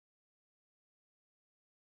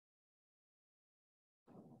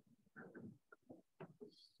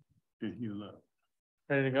You left.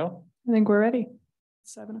 Ready to go? I think we're ready.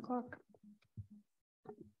 7 o'clock.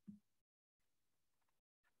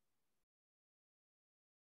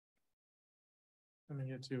 Let me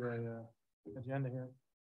get to a agenda here.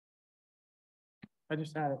 I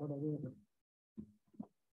just had it. What did I do with it?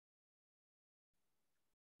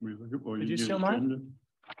 We look at, oh, Did you get show mine? agenda?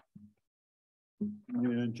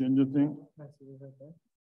 The agenda thing?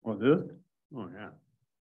 Oh, this? Oh, yeah.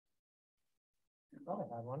 I thought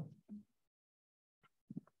I had one.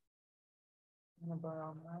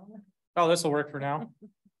 Oh, this will work for now.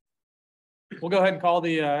 We'll go ahead and call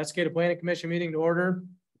the Escada Planning Commission meeting to order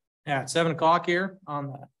at 7 o'clock here on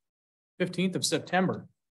the 15th of September.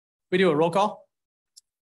 We do a roll call.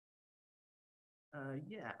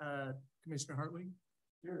 Commissioner Hartley.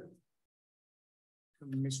 Here.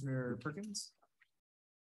 Commissioner Perkins.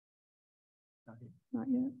 Not here. Not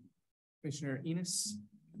yet. Commissioner Enos.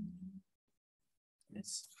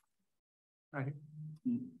 Yes. Not here.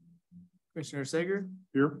 Commissioner Sager.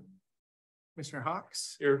 Here? Commissioner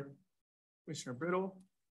Hawks. Here. Commissioner Brittle.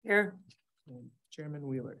 Here. And Chairman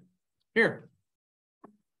Wheeler. Here.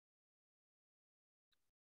 Looks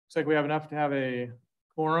like we have enough to have a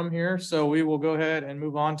quorum here, so we will go ahead and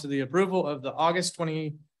move on to the approval of the August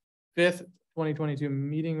 25th, 2022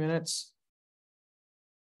 meeting minutes.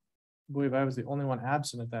 I believe I was the only one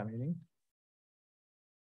absent at that meeting.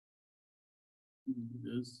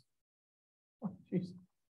 It is. Oh, geez.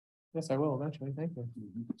 Yes, I will eventually. Thank you.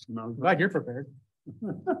 Smells Glad you're prepared.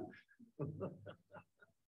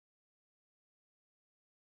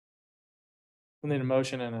 We need a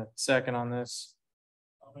motion and a second on this.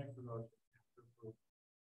 I'll make the motion.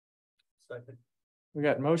 Second. We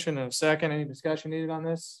got motion and a second. Any discussion needed on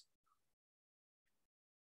this?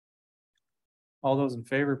 All those in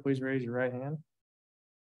favor, please raise your right hand.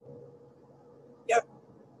 Yep.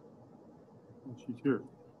 She's here.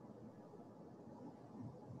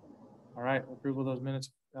 All right, approval of those minutes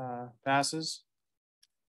passes.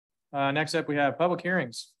 Next up, we have public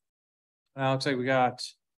hearings. Looks like we got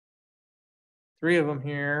 3 of them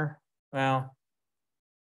here. Well,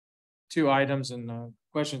 2 items and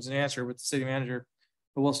questions and answer with the city manager.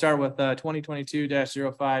 But we'll start with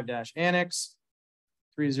 2022-05- Annex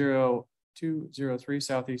 30203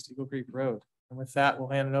 Southeast Eagle Creek Road. And with that, we'll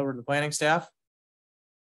hand it over to the planning staff.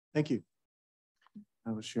 Thank you.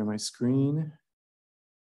 I will share my screen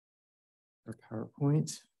or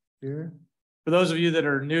PowerPoint here. For those of you that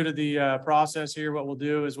are new to the process here, what we'll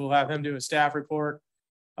do is we'll have him do a staff report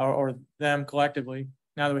or them collectively,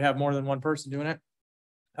 now that we have more than one person doing it.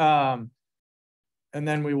 And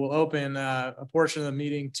then we will open a portion of the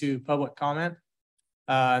meeting to public comment.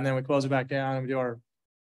 And then we close it back down and we do our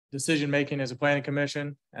decision-making as a planning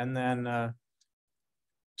commission. And then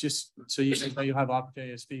just so you know, you'll have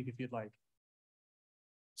opportunity to speak if you'd like.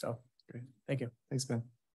 So, great. Thank you. Thanks, Ben.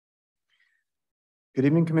 Good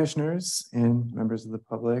evening, commissioners and members of the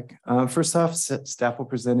public. First off, staff will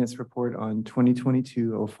present its report on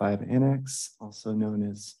 2022-05 Annex, also known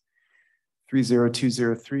as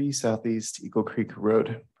 30203 Southeast Eagle Creek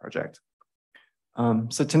Road project.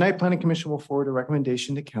 So tonight, Planning Commission will forward a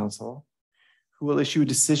recommendation to Council, who will issue a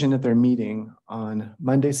decision at their meeting on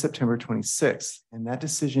Monday, September 26th. And that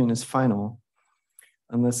decision is final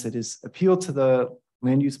unless it is appealed to the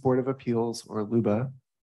Land Use Board of Appeals, or LUBA.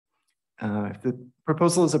 If the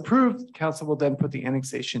proposal is approved, Council will then put the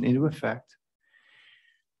annexation into effect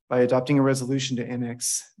by adopting a resolution to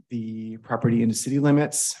annex the property into city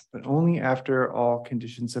limits, but only after all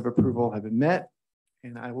conditions of approval have been met.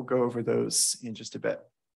 And I will go over those in just a bit.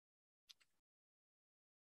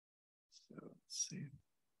 So let's see.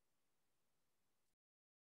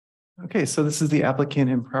 Okay, so this is the applicant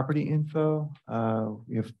and property info.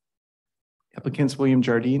 We have applicants William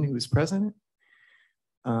Jardine, who is present.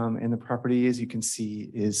 And the property, as you can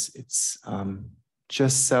see, it's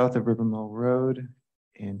just south of Rivermill Road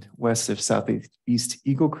and west of Southeast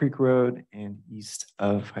Eagle Creek Road and east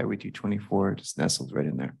of Highway 224, just nestled right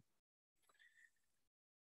in there.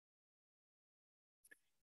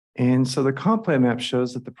 And so the comp plan map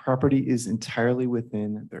shows that the property is entirely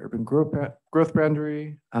within the urban growth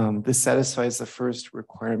boundary. This satisfies the first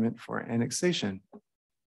requirement for annexation.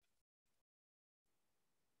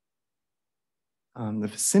 The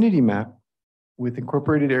vicinity map with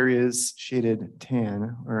incorporated areas shaded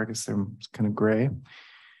tan, or I guess they're kind of gray.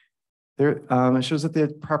 There, it shows that the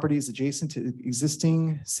property is adjacent to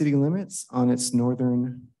existing city limits on its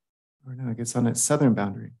northern, or no, I guess on its southern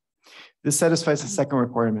boundary. This satisfies the second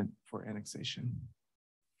requirement for annexation.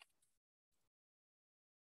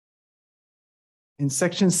 In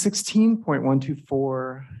section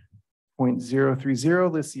 16.124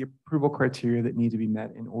 .030 lists the approval criteria that need to be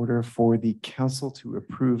met in order for the council to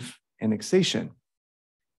approve annexation.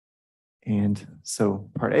 And so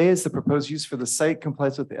part A is the proposed use for the site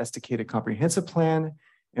complies with the Estacada Comprehensive Plan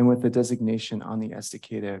and with the designation on the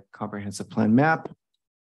Estacada Comprehensive Plan map.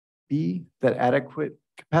 B, that adequate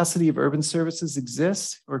capacity of urban services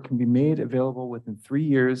exists or can be made available within 3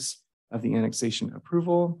 years of the annexation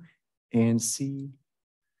approval. And C,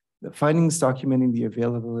 the findings documenting the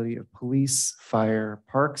availability of police, fire,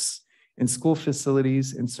 parks, and school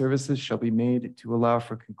facilities and services shall be made to allow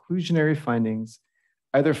for conclusionary findings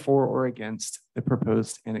either for or against the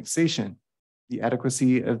proposed annexation. The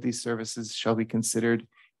adequacy of these services shall be considered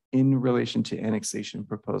in relation to annexation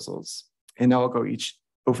proposals. And I'll go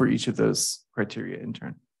over each of those criteria in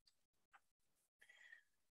turn.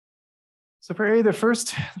 So for A, the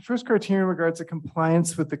first criterion regards the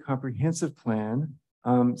compliance with the comprehensive plan.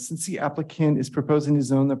 Since the applicant is proposing to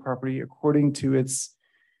zone the property according to its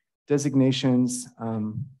designations,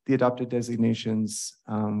 the adopted designations,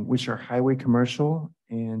 which are highway commercial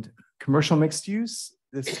and commercial mixed use,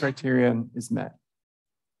 this criterion is met.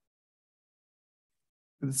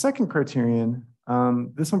 For the second criterion,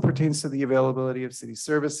 this one pertains to the availability of city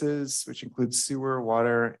services, which includes sewer,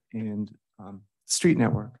 water, and street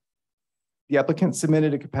network. The applicant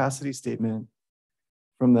submitted a capacity statement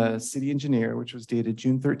from the city engineer, which was dated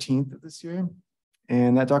June 13th of this year.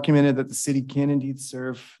 And that documented that the city can indeed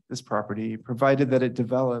serve this property, provided that it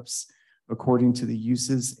develops according to the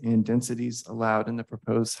uses and densities allowed in the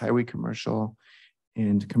proposed highway commercial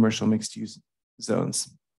and commercial mixed use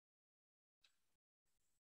zones.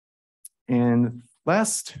 And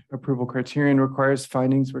last approval criterion requires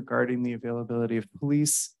findings regarding the availability of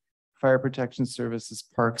police, fire protection services,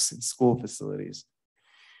 parks, and school facilities.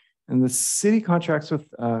 And the city contracts with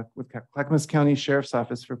Clackamas County Sheriff's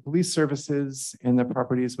Office for police services, and the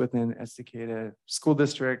properties within Estacada School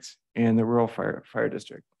District and the Rural Fire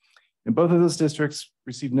District. And both of those districts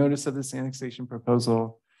received notice of this annexation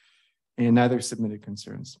proposal, and neither submitted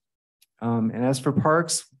concerns. And as for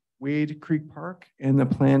parks, Wade Creek Park and the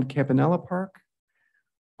planned Campanella Park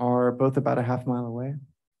are both about a half mile away.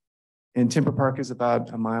 And Timber Park is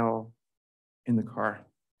about a mile in the car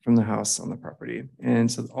from the house on the property.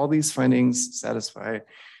 And so all these findings satisfy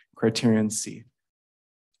criterion C.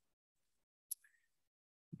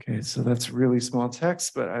 Okay, so that's really small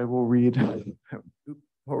text, but I will read,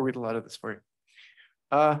 I'll read a lot of this for you.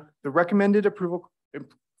 The recommended approval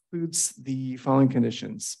includes the following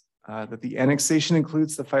conditions. That the annexation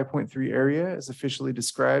includes the 5.3 area as officially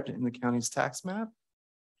described in the county's tax map.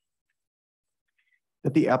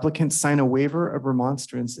 That the applicant sign a waiver of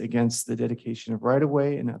remonstrance against the dedication of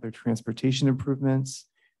right-of-way and other transportation improvements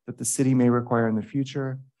that the city may require in the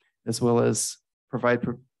future, as well as provide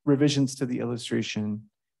revisions to the illustration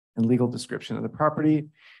and legal description of the property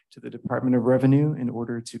to the Department of Revenue in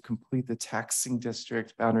order to complete the taxing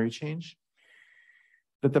district boundary change.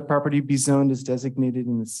 That the property be zoned as designated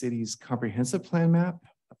in the city's comprehensive plan map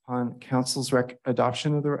upon council's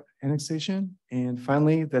adoption of the annexation. And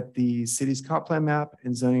finally, that the city's comp plan map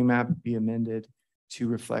and zoning map be amended to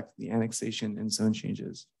reflect the annexation and zone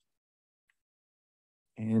changes.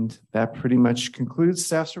 And that pretty much concludes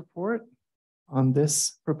staff's report on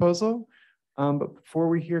this proposal. But before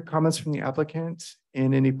we hear comments from the applicant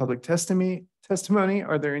and any public testimony,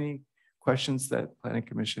 are there any questions that Planning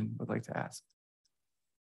Commission would like to ask?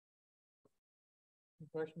 Any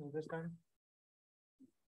questions at this time?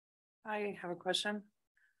 I have a question.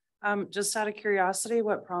 Just out of curiosity,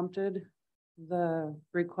 what prompted the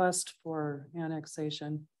request for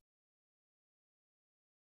annexation?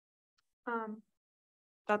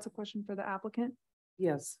 That's a question for the applicant.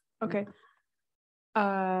 Yes. Okay.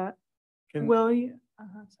 Can, Will you?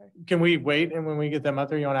 Sorry. can we wait, and when we get them up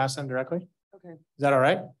there, you want to ask them directly? Okay. Is that all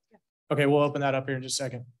right? Yeah. Okay, we'll open that up here in just a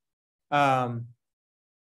second.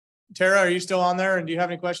 Tara, are you still on there, and do you have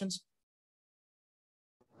any questions?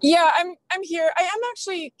 Yeah, I'm here. I am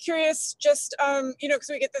actually curious, just you know, because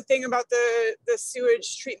we get the thing about the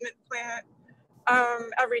sewage treatment plant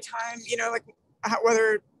every time, you know, like how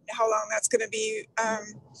long that's going to be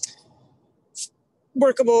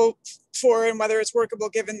workable for, and whether it's workable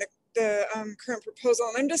given the current proposal.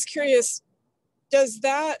 And I'm just curious, does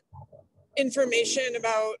that information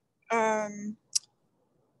about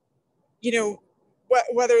you know,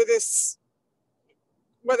 whether this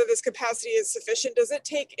capacity is sufficient, does it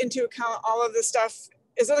take into account all of the stuff?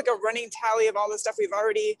 Is it like a running tally of all the stuff we've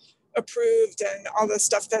already approved and all the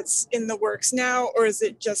stuff that's in the works now, or is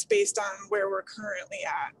it just based on where we're currently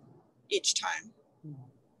at each time?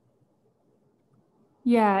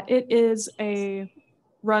 Yeah, it is a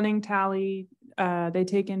running tally they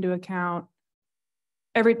take into account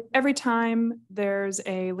every time there's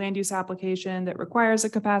a land use application that requires a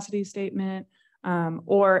capacity statement,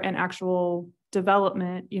 or an actual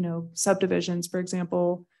development, subdivisions, for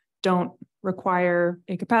example, don't require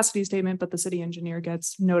a capacity statement, but the city engineer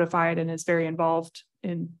gets notified and is very involved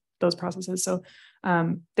in those processes. So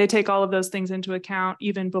they take all of those things into account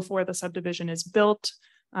even before the subdivision is built.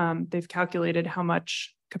 They've calculated how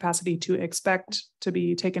much capacity to expect to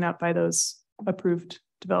be taken up by those approved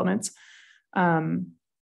developments.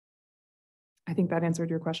 I think that answered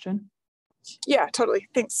your question. Yeah, totally.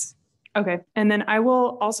 Thanks. Okay. And then I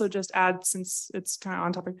will also just add, since it's kind of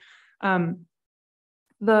on topic,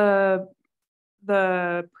 the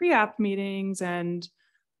pre-app meetings and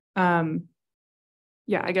I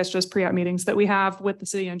guess just pre-app meetings that we have with the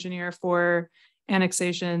city engineer for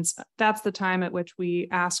annexations, that's the time at which we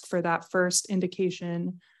ask for that first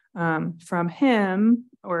indication from him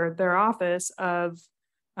or their office of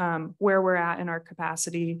where we're at in our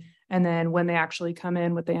capacity. And then when they actually come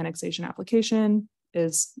in with the annexation application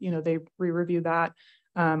is, they re-review that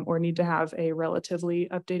or need to have a relatively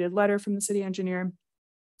updated letter from the city engineer.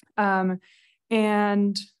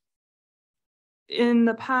 And in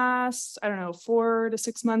the past, 4 to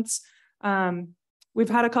 6 months, we've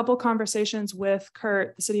had a couple conversations with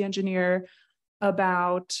Kurt, the city engineer,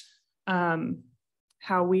 about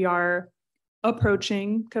how we are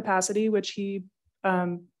approaching capacity, which he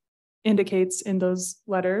indicates in those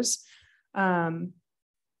letters.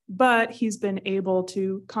 But he's been able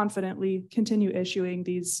to confidently continue issuing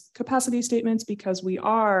these capacity statements because we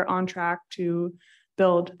are on track to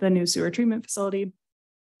build the new sewer treatment facility.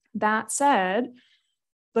 That said,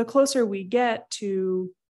 the closer we get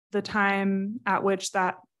to the time at which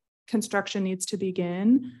that construction needs to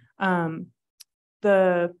begin,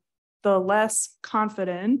 the less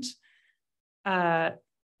confident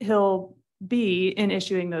he'll be in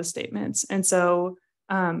issuing those statements. And so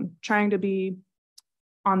trying to be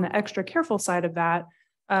on the extra careful side of that,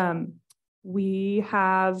 we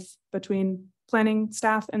have, between planning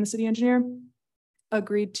staff and the city engineer,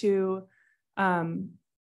 agreed to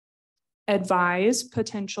advise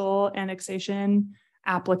potential annexation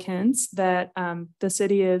applicants that the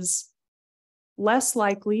city is less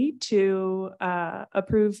likely to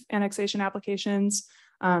approve annexation applications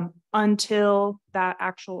until that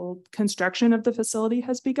actual construction of the facility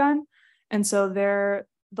has begun. And so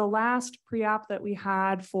the last pre-app that we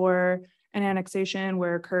had for an annexation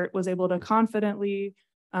where Kurt was able to confidently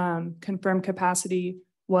confirm capacity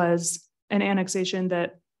was an annexation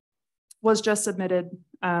that was just submitted.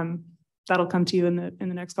 That'll come to you in the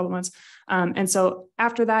next couple of months. And so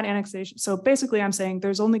after that annexation, so basically I'm saying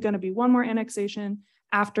there's only going to be one more annexation,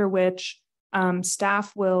 after which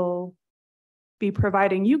staff will be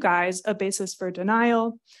providing you guys a basis for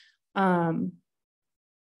denial, on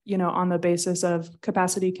the basis of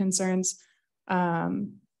capacity concerns.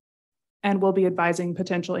 And we'll be advising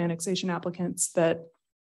potential annexation applicants that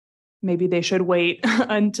maybe they should wait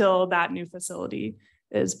until that new facility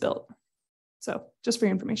is built. So just for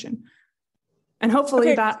your information. And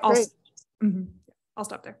hopefully I'll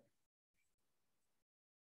stop there.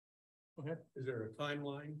 Okay. Is there a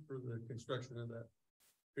timeline for the construction of that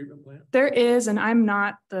treatment plant? There is, and I'm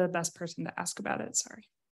not the best person to ask about it. Sorry.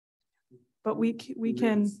 But we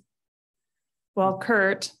can, well,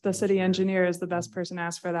 Kurt, the city engineer, is the best person to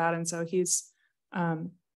ask for that. And so he's been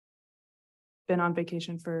on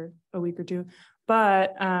vacation for a week or two,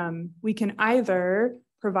 but we can either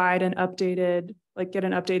provide an updated, get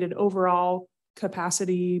an updated overall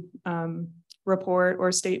capacity report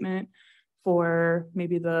or statement for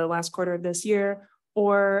maybe the last quarter of this year,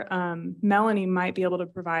 or Melanie might be able to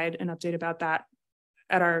provide an update about that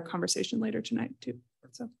at our conversation later tonight too.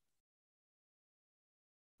 So.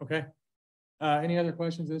 Okay. Any other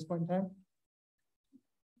questions at this point in time?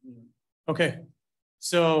 Okay.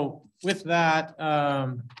 So with that,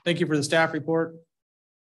 thank you for the staff report.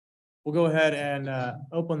 We'll go ahead and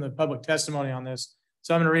open the public testimony on this.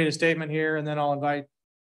 So I'm going to read a statement here, and then I'll invite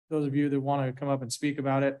those of you that want to come up and speak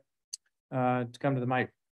about it to come to the mic.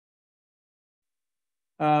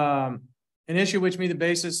 An issue which may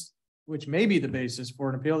be the basis for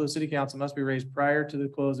an appeal to the city council must be raised prior to the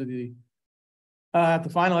close of the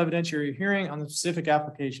final evidentiary hearing on the specific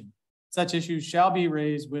application. Such issues shall be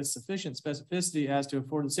raised with sufficient specificity as to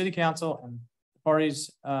afford the city council and the parties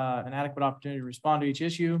an adequate opportunity to respond to each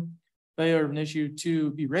issue. Failure of an issue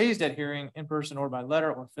to be raised at hearing in person or by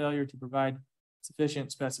letter, or failure to provide sufficient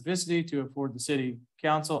specificity to afford the city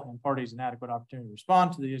council and parties an adequate opportunity to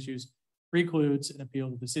respond to the issues precludes an appeal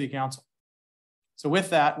to the city council. So with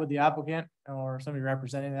that, would the applicant or somebody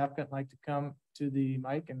representing the applicant like to come to the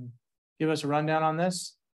mic and give us a rundown on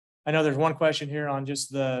this? I know there's one question here on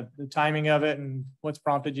just the timing of it and what's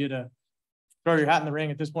prompted you to throw your hat in the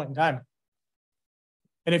ring at this point in time.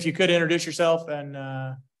 And if you could introduce yourself and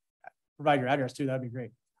provide your address too, that'd be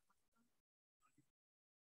great.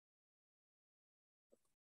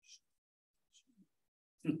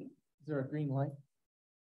 Is there a green light?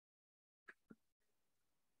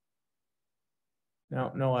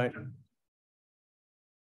 No, no light.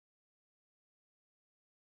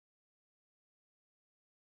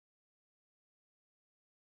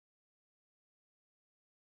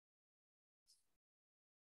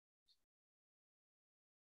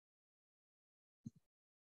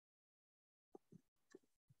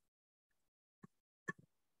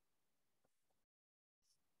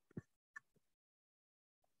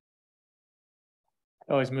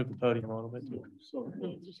 Always move the podium a little bit.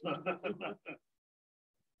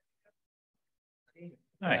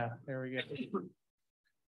 Hi. Yeah, there we go.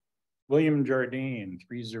 William Jardine,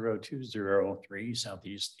 30203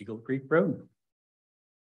 Southeast Eagle Creek Road.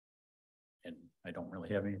 And I don't really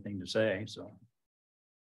have anything to say, so.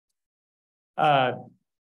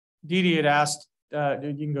 Dee Dee had asked, you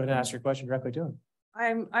can go ahead and ask your question directly to him.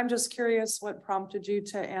 I'm just curious what prompted you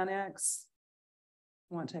to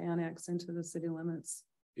want to annex into the city limits?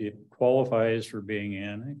 It qualifies for being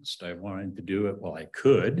annexed. I wanted to do it while I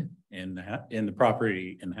could, and the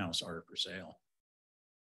property and house are for sale.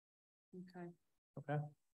 Okay. Okay.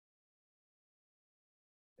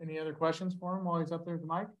 Any other questions for him while he's up there with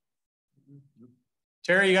the mic?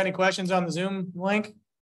 Terry, you got any questions on the Zoom link?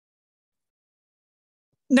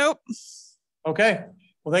 Nope. Okay.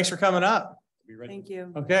 Well, thanks for coming up. Thank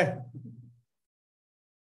you. Okay.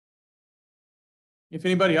 If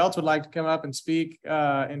anybody else would like to come up and speak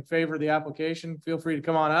in favor of the application, feel free to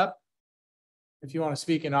come on up. If you want to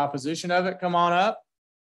speak in opposition of it, come on up.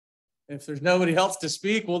 If there's nobody else to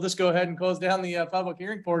speak, we'll just go ahead and close down the public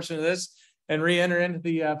hearing portion of this and re-enter into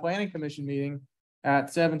the planning commission meeting at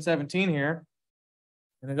 7:17 here.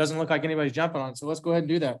 And it doesn't look like anybody's jumping on, so let's go ahead and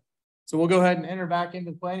do that. So we'll go ahead and enter back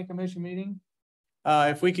into the planning commission meeting.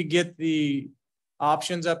 If we could get the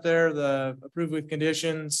options up there, the approved with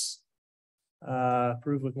conditions,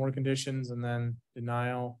 approved with more conditions, and then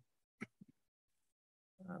denial.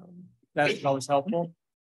 That's always helpful.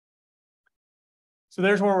 So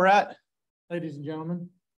there's where we're at, ladies and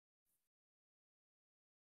gentlemen.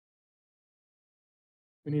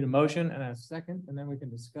 We need a motion and a second, and then we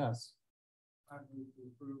can discuss.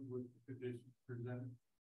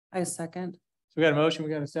 I second. So we got a motion,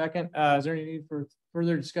 we got a second. Is there any need for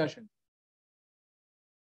further discussion?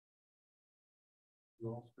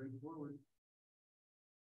 All straightforward.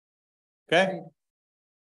 Okay.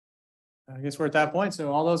 I guess we're at that point.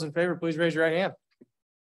 So all those in favor, please raise your right hand.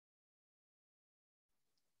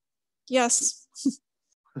 Yes.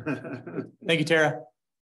 Thank you, Tara.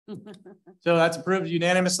 So that's approved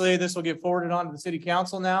unanimously. This will get forwarded on to the city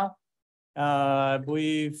council now. I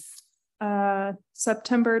believe.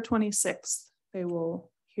 September 26th, they will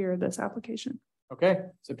hear this application. Okay,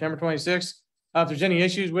 September 26th. If there's any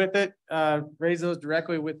issues with it, raise those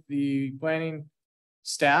directly with the planning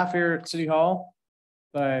staff here at City Hall.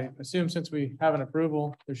 But I assume since we have an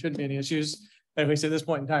approval, there shouldn't be any issues, at least at this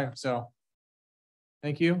point in time. So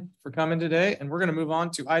thank you for coming today. And we're going to move on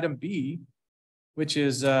to item B, which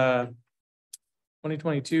is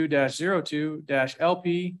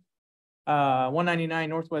 2022-02-LP 199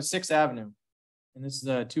 Northwest 6th Avenue. And this is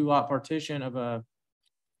a 2-lot partition of a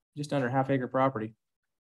just under half-acre property.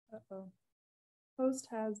 Uh-oh. Host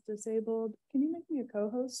has disabled. Can you make me a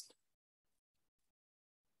co-host?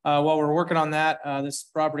 While we're working on that, this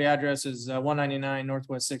property address is 199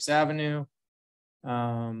 Northwest 6th Avenue.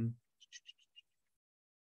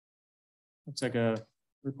 Looks like a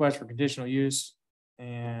request for conditional use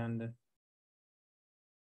and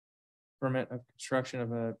permit of construction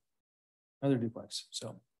of another duplex.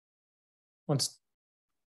 So once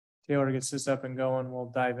Taylor gets this up and going,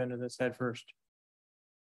 we'll dive into this head first.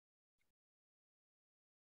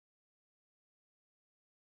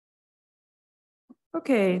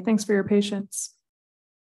 Okay, thanks for your patience.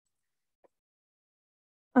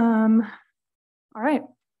 All right,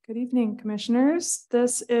 good evening, commissioners.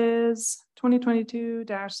 This is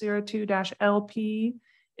 2022-02-LP.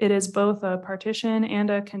 It is both a partition and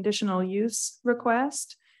a conditional use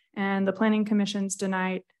request, and the Planning Commission's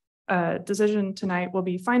decision tonight will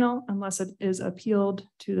be final unless it is appealed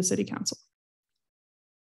to the City Council.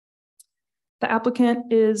 The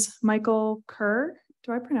applicant is Michael Kerr.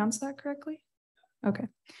 Do I pronounce that correctly? Okay.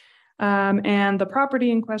 And the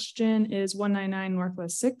property in question is 199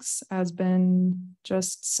 Northwest 6, as been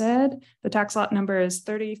just said. The tax lot number is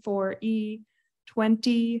 34E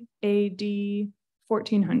 20 AD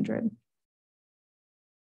 1400.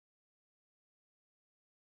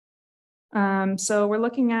 So we're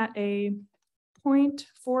looking at a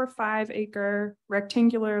 0.45 acre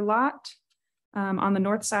rectangular lot on the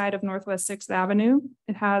north side of Northwest 6th Avenue.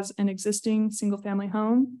 It has an existing single family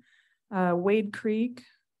home. Wade Creek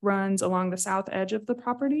runs along the south edge of the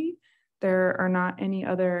property. There are not any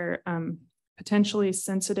other potentially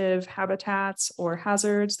sensitive habitats or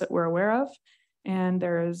hazards that we're aware of, and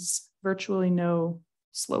there is virtually no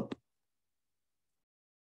slope.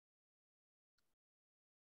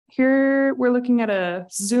 Here we're looking at a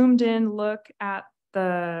zoomed in look at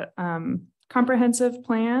the comprehensive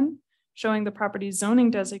plan showing the property's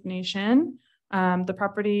zoning designation. The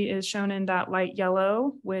property is shown in that light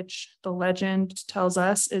yellow, which the legend tells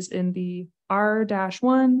us is in the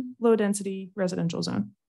R-1 low density residential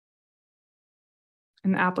zone.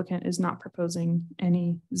 And the applicant is not proposing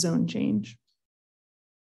any zone change.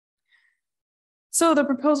 So the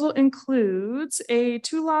proposal includes a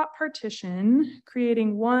 2-lot partition,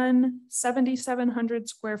 creating one 7,700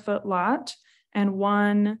 square foot lot and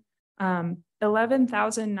one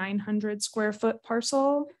 11,900 square foot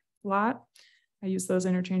parcel lot. I use those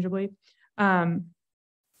interchangeably.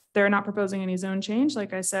 They're not proposing any zone change.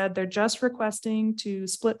 Like I said, they're just requesting to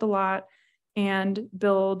split the lot and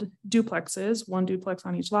build duplexes, one duplex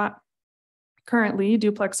on each lot. Currently,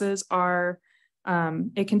 duplexes are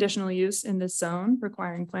a conditional use in this zone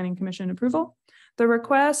requiring Planning Commission approval. The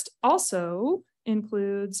request also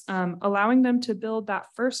includes allowing them to build that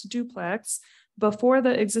first duplex before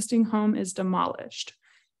the existing home is demolished.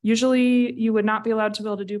 Usually you would not be allowed to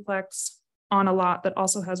build a duplex on a lot that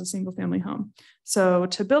also has a single family home. So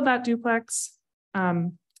to build that duplex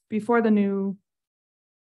before the new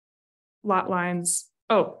lot lines,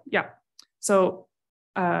 so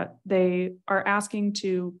they are asking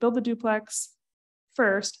to build the duplex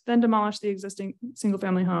first, then demolish the existing single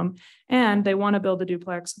family home, and they want to build the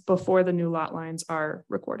duplex before the new lot lines are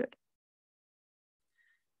recorded.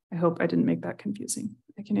 I hope I didn't make that confusing.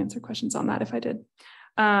 I can answer questions on that if I did.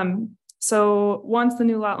 So once the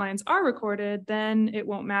new lot lines are recorded, then it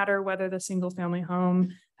won't matter whether the single family home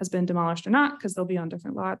has been demolished or not, because they'll be on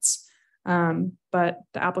different lots. But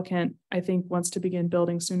the applicant, I think, wants to begin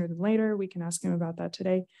building sooner than later. We can ask him about that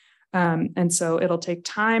today. And so it'll take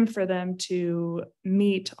time for them to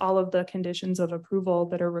meet all of the conditions of approval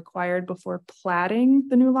that are required before platting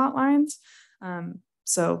the new lot lines.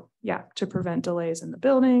 So yeah, to prevent delays in the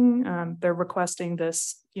building, they're requesting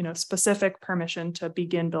this, specific permission to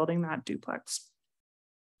begin building that duplex.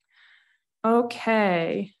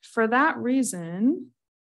 Okay, for that reason,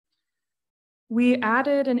 we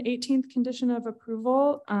added an 18th condition of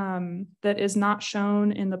approval that is not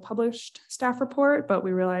shown in the published staff report, but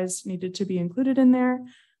we realized needed to be included in there.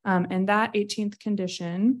 And that 18th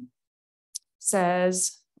condition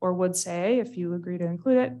says, or would say, if you agree to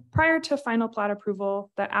include it, prior to final plat approval,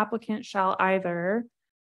 the applicant shall either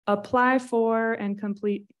apply for and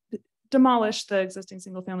demolish the existing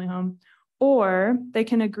single family home, or they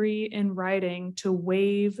can agree in writing to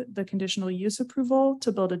waive the conditional use approval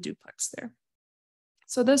to build a duplex there.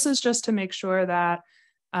 So this is just to make sure that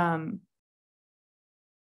they're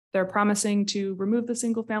promising to remove the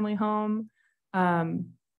single family home. They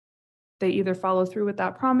either follow through with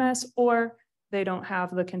that promise, or they don't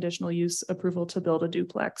have the conditional use approval to build a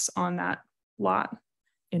duplex on that lot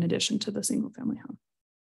in addition to the single family home.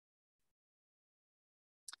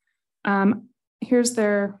 Here's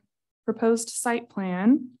their proposed site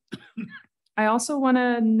plan. I also want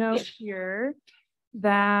to note here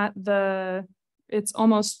that it's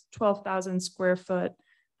almost 12,000 square foot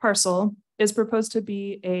parcel is proposed to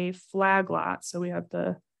be a flag lot. So we have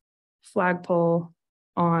the flagpole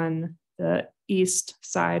on the east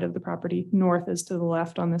side of the property. North is to the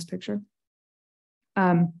left on this picture.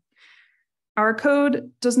 Our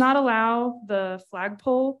code does not allow the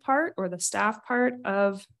flagpole part or the staff part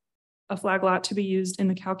of a flag lot to be used in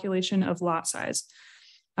the calculation of lot size.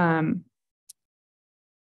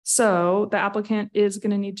 So the applicant is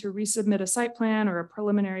going to need to resubmit a site plan or a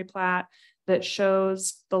preliminary plat that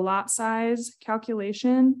shows the lot size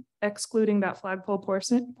calculation, excluding that flagpole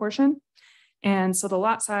portion. And so the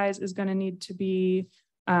lot size is going to need to be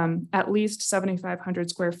at least 7,500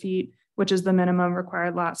 square feet, which is the minimum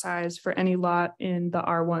required lot size for any lot in the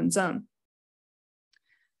R1 zone.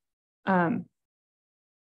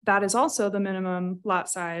 That is also the minimum lot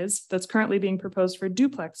size that's currently being proposed for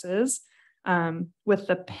duplexes, with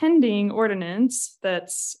the pending ordinance that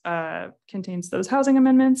contains those housing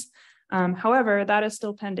amendments. However, that is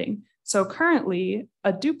still pending. So currently,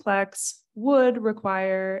 a duplex would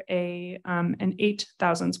require an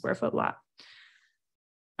 8,000 square foot lot.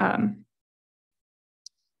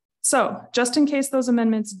 So just in case those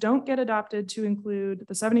amendments don't get adopted to include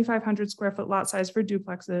the 7,500 square foot lot size for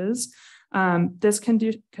duplexes, this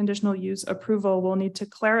conditional use approval will need to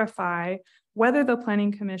clarify whether the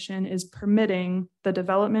Planning Commission is permitting the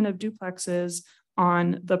development of duplexes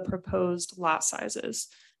on the proposed lot sizes.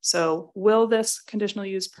 So will this conditional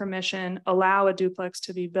use permission allow a duplex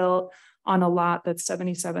to be built on a lot that's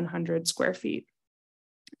 7,700 square feet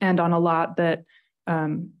and on a lot that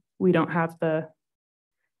we don't have the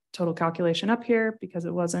total calculation up here because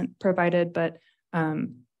it wasn't provided, but yeah,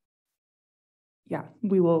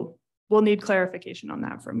 we'll need clarification on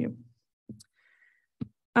that from you.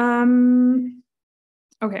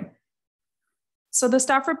 Okay, so the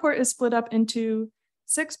staff report is split up into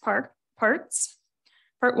 6 parts.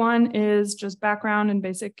 Part 1 is just background and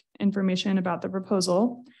basic information about the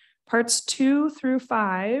proposal. Parts 2 through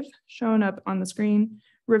 5, shown up on the screen,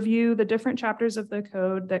 review the different chapters of the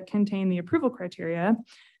code that contain the approval criteria,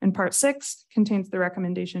 and part 6 contains the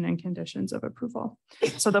recommendation and conditions of approval.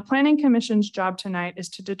 So the Planning Commission's job tonight is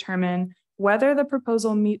to determine whether the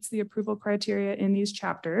proposal meets the approval criteria in these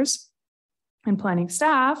chapters, and planning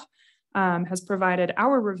staff has provided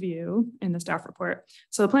our review in the staff report.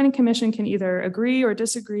 So the Planning Commission can either agree or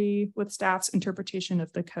disagree with staff's interpretation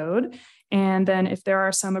of the code. And then if there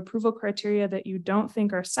are some approval criteria that you don't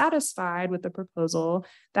think are satisfied with the proposal,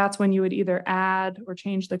 that's when you would either add or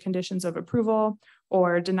change the conditions of approval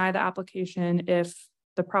or deny the application if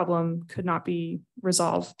the problem could not be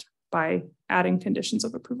resolved by adding conditions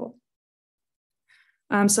of approval.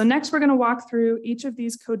 So next, we're going to walk through each of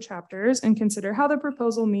these code chapters and consider how the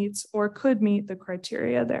proposal meets or could meet the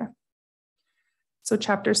criteria there. So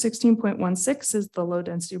chapter 16.16 is the low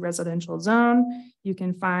density residential zone. You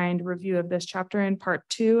can find review of this chapter in part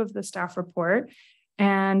 2 of the staff report.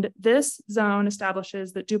 And this zone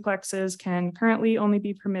establishes that duplexes can currently only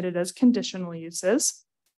be permitted as conditional uses.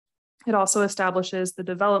 It also establishes the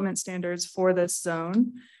development standards for this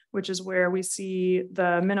zone, which is where we see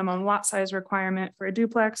the minimum lot size requirement for a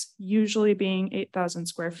duplex usually being 8,000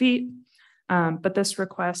 square feet. But this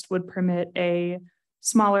request would permit a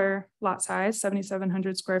smaller lot size,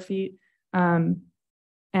 7,700 square feet, and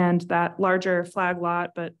that larger flag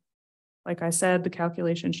lot. But like I said, the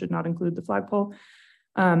calculation should not include the flagpole,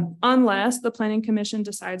 unless the Planning Commission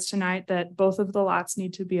decides tonight that both of the lots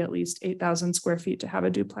need to be at least 8,000 square feet to have a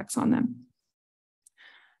duplex on them.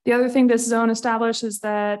 The other thing this zone establishes is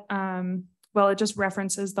that, well, it just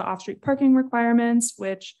references the off-street parking requirements,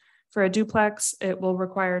 which for a duplex, it will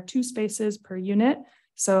require 2 spaces per unit.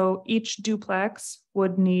 So each duplex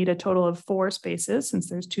would need a total of 4 spaces since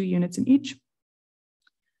there's 2 units in each.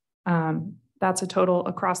 That's a total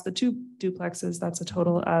across the 2 duplexes. That's a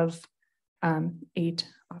total of 8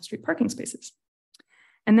 off-street parking spaces.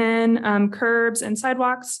 And then curbs and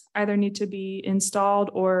sidewalks either need to be installed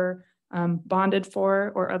or bonded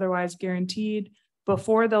for or otherwise guaranteed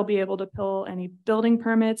before they'll be able to pull any building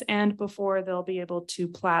permits and before they'll be able to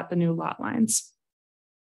plat the new lot lines.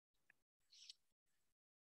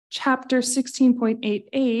 Chapter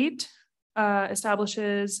 16.88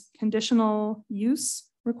 establishes conditional use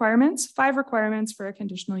requirements, 5 requirements for a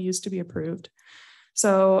conditional use to be approved.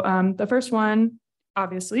 So the first one,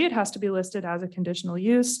 obviously, it has to be listed as a conditional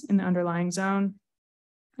use in the underlying zone.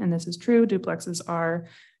 And this is true, duplexes are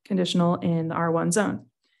conditional in the R1 zone.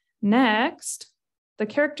 Next, the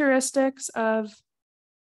characteristics of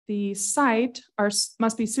the site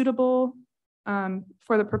must be suitable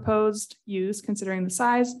for the proposed use, considering the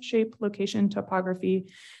size, shape, location,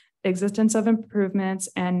 topography, existence of improvements,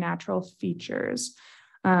 and natural features.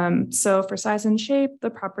 So for size and shape, the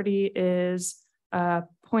property is a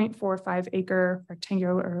 0.45 acre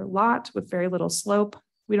rectangular lot with very little slope.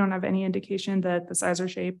 We don't have any indication that the size or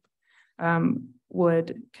shape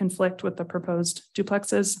would conflict with the proposed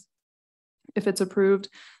duplexes if it's approved.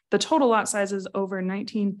 The total lot size is over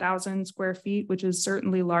 19,000 square feet, which is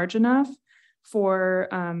certainly large enough for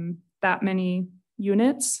that many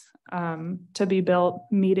units to be built,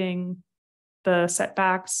 meeting the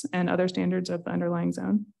setbacks and other standards of the underlying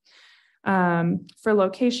zone. For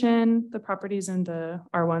location, the property's in the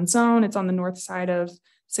R1 zone. It's on the north side of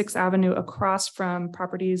 6th Avenue across from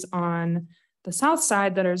properties on the south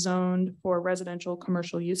side that are zoned for residential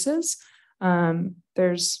commercial uses.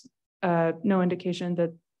 There's no indication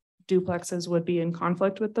that duplexes would be in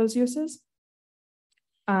conflict with those uses.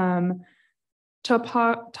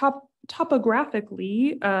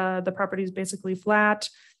 Topographically, the property is basically flat.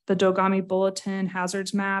 The Dogami Bulletin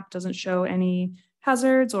hazards map doesn't show any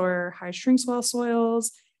hazards or high shrink swell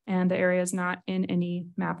soils, and the area is not in any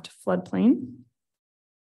mapped floodplain.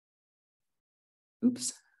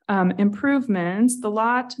 Oops, improvements. The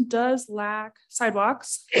lot does lack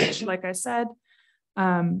sidewalks, which, like I said,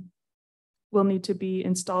 will need to be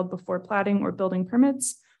installed before platting or building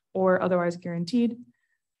permits or otherwise guaranteed.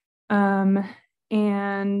 And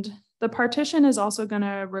the partition is also going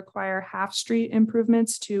to require half street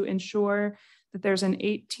improvements to ensure that there's an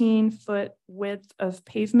 18-foot width of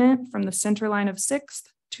pavement from the center line of 6th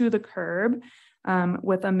to the curb,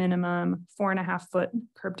 with a minimum 4.5-foot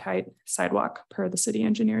curb tight sidewalk per the city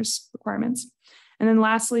engineer's requirements. And then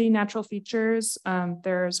lastly, natural features.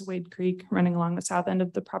 There's Wade Creek running along the south end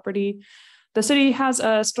of the property. The city has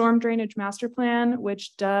a storm drainage master plan,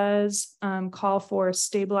 which does call for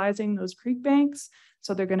stabilizing those creek banks.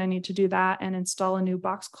 So they're going to need to do that and install a new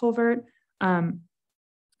box culvert.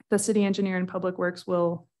 The city engineer and public works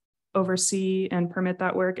will oversee and permit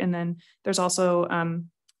that work. And then there's also an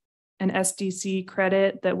SDC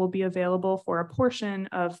credit that will be available for a portion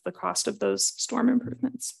of the cost of those storm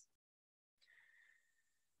improvements.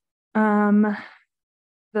 The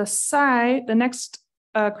next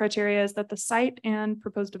criteria is that the site and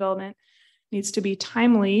proposed development needs to be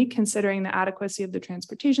timely, considering the adequacy of the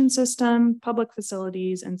transportation system, public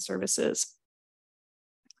facilities, and services.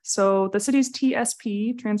 So the city's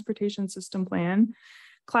TSP, Transportation System Plan,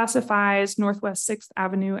 classifies Northwest 6th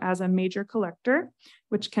Avenue as a major collector,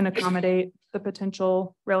 which can accommodate the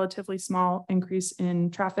potential relatively small increase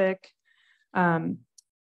in traffic. The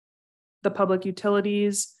public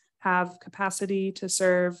utilities have capacity to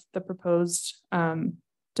serve the proposed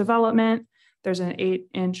development. There's an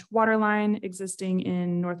 8-inch water line existing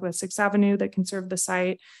in Northwest 6th Avenue that can serve the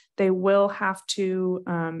site. They will have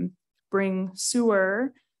to bring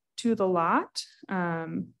sewer to the lot.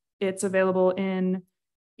 It's available in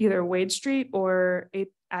either Wade Street or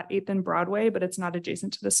at 8th and Broadway, but it's not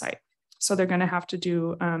adjacent to the site. So they're going to have to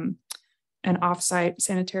do an offsite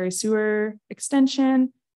sanitary sewer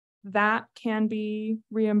extension that can be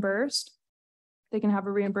reimbursed. They can have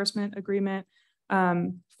a reimbursement agreement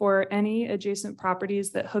for any adjacent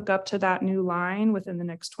properties that hook up to that new line within the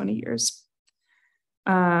next 20 years.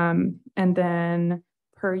 And then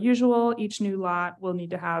per usual, each new lot will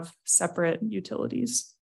need to have separate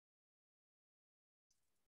utilities.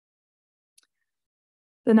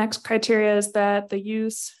 The next criteria is that the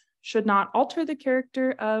use should not alter the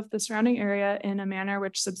character of the surrounding area in a manner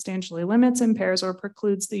which substantially limits, impairs, or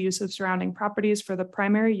precludes the use of surrounding properties for the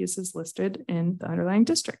primary uses listed in the underlying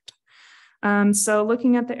district. So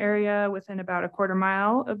looking at the area within about a quarter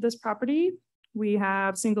mile of this property, we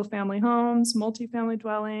have single family homes, multifamily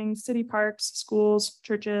dwellings, city parks, schools,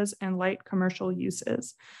 churches, and light commercial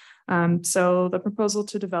uses. So the proposal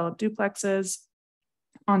to develop duplexes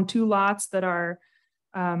on 2 lots that are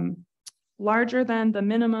larger than the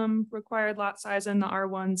minimum required lot size in the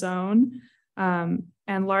R1 zone,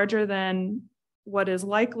 and larger than what is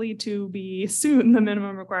likely to be soon the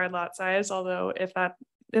minimum required lot size. Although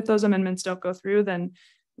if those amendments don't go through, then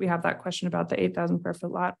we have that question about the 8,000 per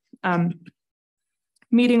foot lot.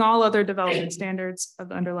 Meeting all other development standards of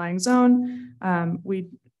the underlying zone. We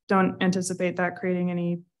don't anticipate that creating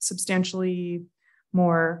any substantially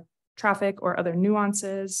more traffic or other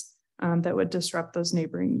nuances that would disrupt those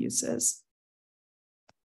neighboring uses.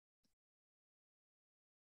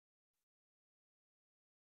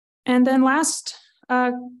 And then last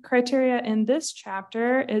criteria in this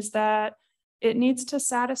chapter is that it needs to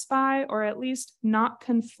satisfy or at least not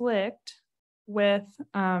conflict with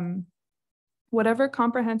whatever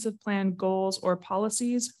comprehensive plan goals or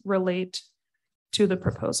policies relate to the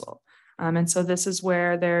proposal. And so this is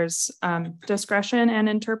where there's discretion and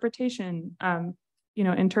interpretation,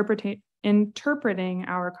 interpreting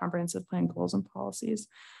our comprehensive plan goals and policies.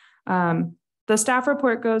 The staff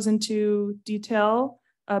report goes into detail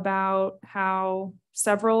about how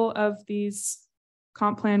several of these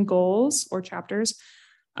comp plan goals or chapters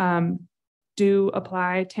do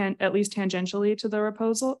apply at least tangentially to the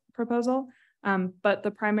proposal. But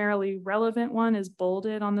the primarily relevant one is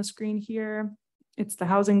bolded on the screen here. It's the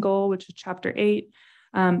housing goal, which is chapter 8.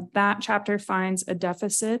 That chapter finds a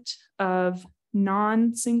deficit of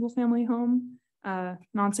non-single family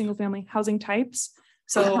housing types.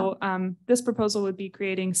 So this proposal would be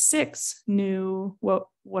creating 6 new,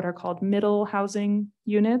 what are called middle housing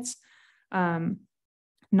units,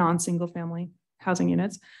 non-single family housing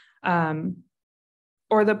units.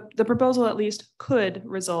 Or the proposal at least could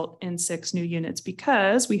result in 6 new units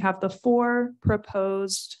because we have the 4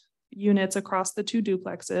 proposed units across the 2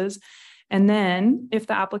 duplexes. And then if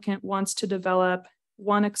the applicant wants to develop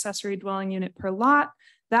 1 accessory dwelling unit per lot,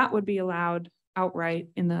 that would be allowed outright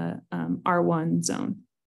in the R1 zone.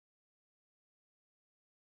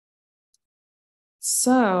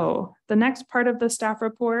 So the next part of the staff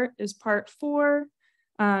report is part 4.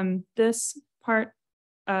 This part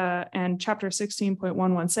and chapter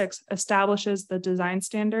 16.116 establishes the design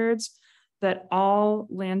standards that all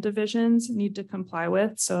land divisions need to comply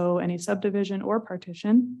with. So any subdivision or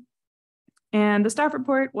partition. And the staff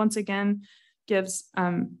report, once again, gives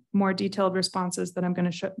more detailed responses that I'm going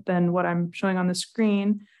to show than what I'm showing on the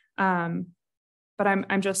screen. But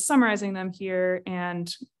I'm just summarizing them here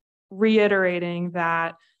and reiterating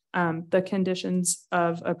that the conditions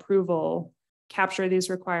of approval capture these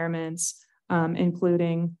requirements,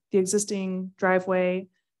 including the existing driveway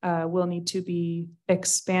will need to be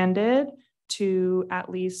expanded to at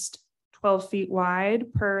least 12 feet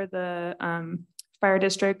wide per the fire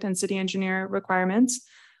district and city engineer requirements.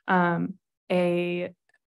 A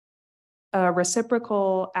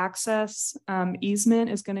reciprocal access easement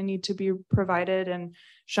is going to need to be provided and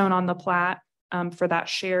shown on the plat for that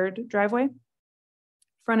shared driveway.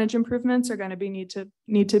 Frontage improvements are going to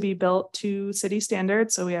need to be built to city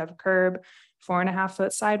standards. So we have curb,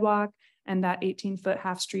 4.5-foot sidewalk, and that 18-foot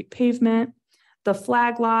half-street pavement. The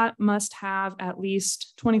flag lot must have at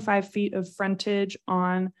least 25 feet of frontage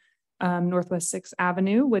on Northwest 6th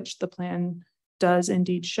Avenue, which the plan does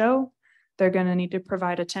indeed show. They're going to need to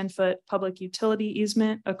provide a 10-foot public utility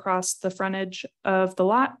easement across the frontage of the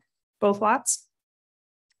lot, both lots.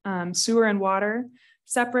 Sewer and water,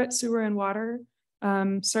 separate sewer and water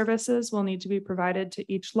services will need to be provided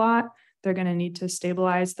to each lot. They're going to need to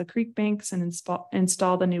stabilize the creek banks and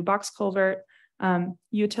install the new box culvert.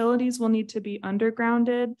 Utilities will need to be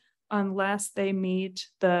undergrounded unless they meet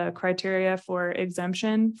the criteria for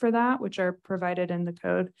exemption for that, which are provided in the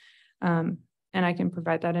code. And I can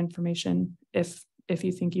provide that information if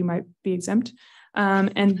you think you might be exempt.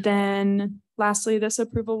 And then lastly, this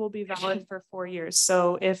approval will be valid for 4 years.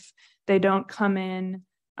 So if they don't come in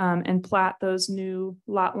and plat those new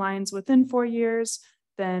lot lines within 4 years,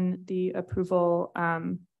 then the approval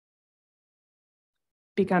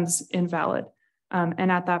becomes invalid.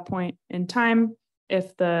 And at that point in time,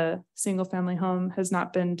 if the single family home has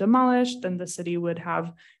not been demolished, then the city would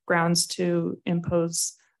have grounds to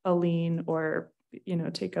impose a lien or,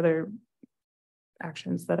 take other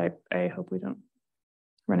actions that I hope we don't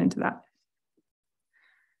run into that.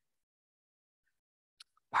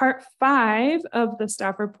 Part 5 of the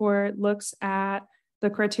staff report looks at the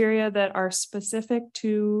criteria that are specific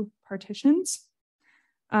to partitions.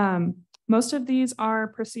 Most of these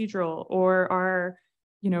are procedural or are,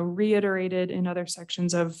 reiterated in other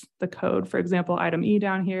sections of the code. For example, item E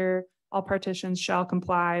down here, all partitions shall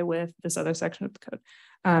comply with this other section of the code.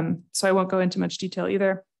 So I won't go into much detail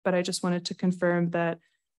either, but I just wanted to confirm that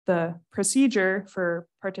the procedure for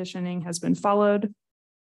partitioning has been followed.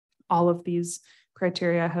 All of these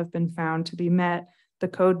criteria have been found to be met. The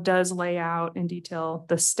code does lay out in detail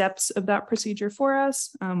the steps of that procedure for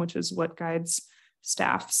us, which is what guides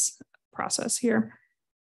staff's process here.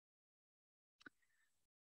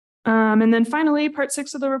 And then finally, part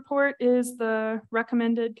 6 of the report is the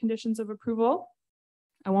recommended conditions of approval.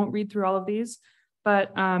 I won't read through all of these,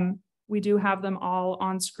 but we do have them all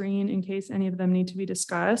on screen in case any of them need to be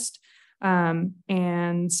discussed.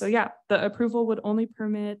 And so, yeah, the approval would only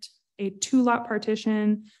permit a 2-lot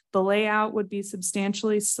partition. The layout would be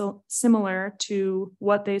substantially similar to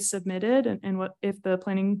what they submitted and what if the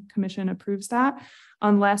Planning Commission approves that,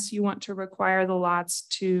 unless you want to require the lots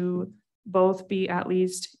to both be at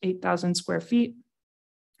least 8,000 square feet.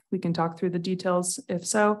 We can talk through the details if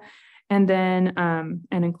so, and then and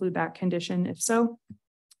include that condition if so.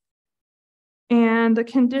 And the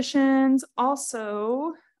conditions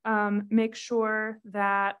also make sure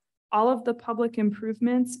that all of the public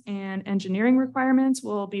improvements and engineering requirements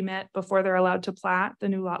will be met before they're allowed to plat the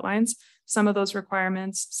new lot lines. Some of those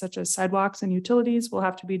requirements, such as sidewalks and utilities, will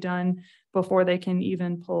have to be done before they can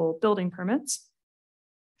even pull building permits.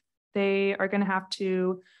 They are going to have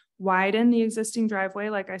to widen the existing driveway,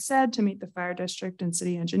 like I said, to meet the fire district and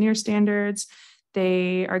city engineer standards.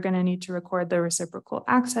 They are going to need to record the reciprocal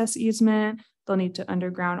access easement. They'll need to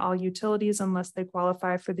underground all utilities unless they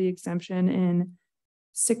qualify for the exemption in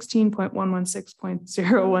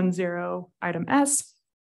 16.116.010 item S.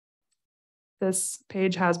 This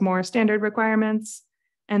page has more standard requirements.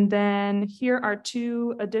 And then here are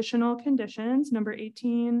 2 additional conditions. Number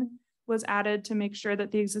 18 was added to make sure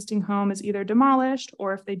that the existing home is either demolished,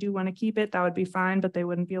 or if they do want to keep it, that would be fine, but they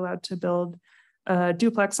wouldn't be allowed to build a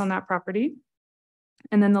duplex on that property.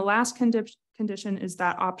 And then the last condition is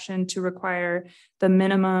that option to require the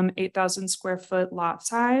minimum 8,000 square foot lot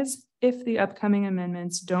size if the upcoming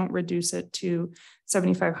amendments don't reduce it to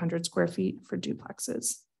 7,500 square feet for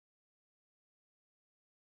duplexes.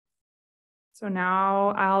 So now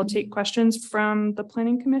I'll take questions from the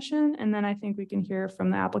planning commission, and then I think we can hear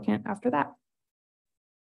from the applicant after that.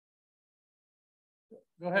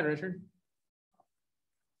 Go ahead, Richard.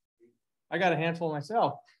 I got a handful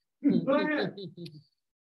myself.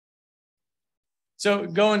 So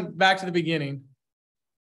going back to the beginning,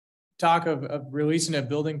 talk of releasing a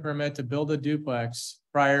building permit to build a duplex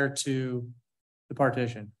prior to the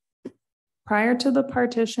partition. Prior to the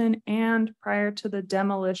partition and prior to the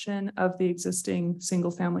demolition of the existing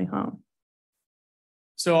single-family home.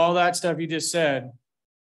 So all that stuff you just said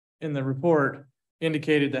in the report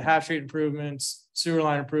indicated the half street improvements, sewer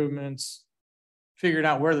line improvements, figured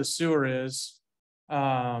out where the sewer is,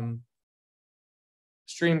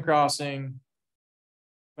 stream crossing,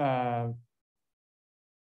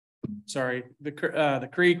 sorry, the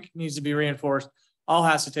creek needs to be reinforced. All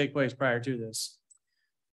has to take place prior to this.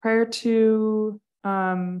 Prior to,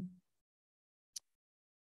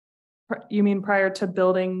 you mean prior to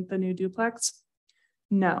building the new duplex?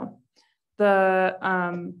 No.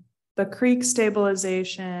 The creek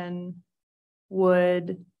stabilization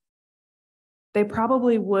they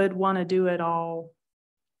probably would want to do it all.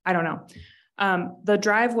 I don't know. The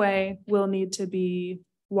driveway will need to be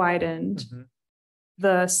widened. Mhm.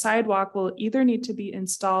 The sidewalk will either need to be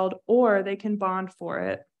installed or they can bond for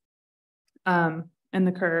it. And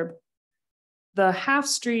the curb. The half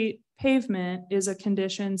street pavement is a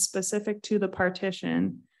condition specific to the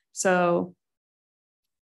partition. So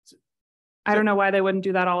I don't know why they wouldn't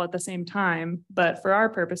do that all at the same time, but for our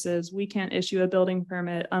purposes, we can't issue a building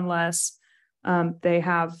permit unless they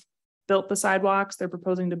have built the sidewalks. They're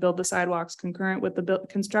proposing to build the sidewalks concurrent with the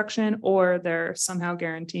construction, or they're somehow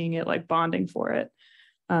guaranteeing it, like bonding for it,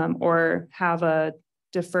 or have a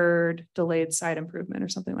delayed site improvement or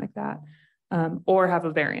something like that. Or have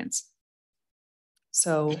a variance.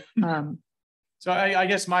 So, So I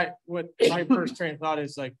guess my first train of thought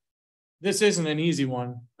is like, this isn't an easy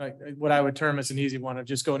one, like what I would term as an easy one of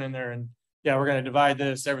just going in there and, yeah, we're going to divide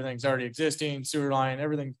this. Everything's already existing, sewer line,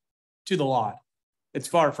 everything to the lot. It's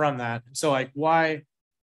far from that. So like, why?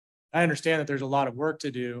 I understand that there's a lot of work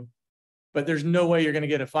to do, but there's no way you're going to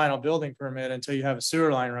get a final building permit until you have a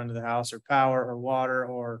sewer line run to the house, or power or water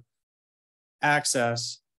or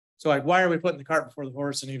access. So like, why are we putting the cart before the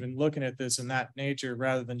horse and even looking at this in that nature,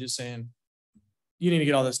 rather than just saying, you need to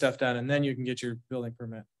get all this stuff done and then you can get your building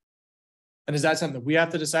permit? And is that something that we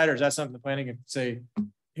have to decide, or is that something the planning can say,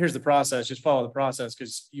 here's the process, just follow the process?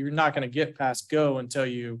 Because you're not going to get past go until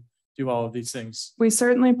you do all of these things. we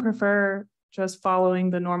certainly prefer just following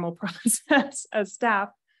the normal process as staff,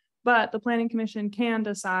 but the planning commission can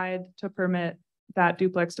decide to permit that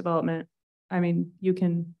duplex development. I mean, you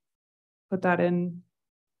can put that in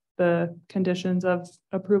the conditions of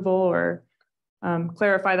approval, or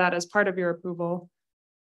clarify that as part of your approval.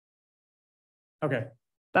 Okay.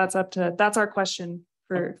 That's our question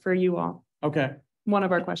for you all. Okay. One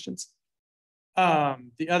of our questions.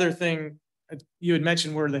 The other thing you had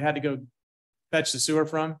mentioned where they had to go fetch the sewer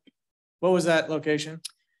from. What was that location?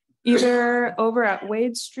 Either over at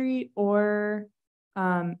Wade Street or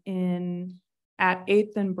at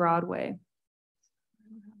 8th and Broadway.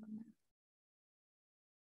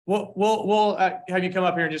 We'll have you come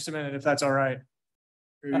up here in just a minute if that's all right.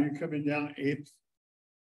 Are you coming down 8th?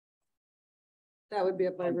 That would be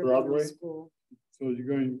up by On Riverview Broadway? School. So you're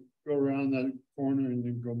going to go around that corner and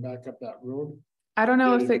then go back up that road? I don't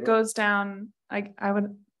know if Yeah, it goes down, I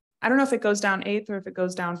don't know if it goes down 8th or if it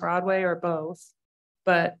goes down Broadway or both.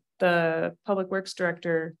 But the Public Works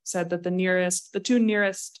Director said that the two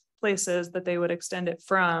nearest places that they would extend it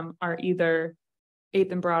from are either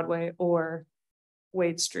 8th and Broadway or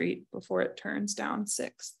Wade Street before it turns down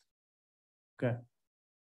 6th. Okay,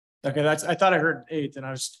 I thought I heard 8th, and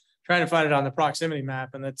I was trying to find it on the proximity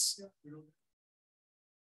map, and that's.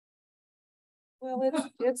 Well,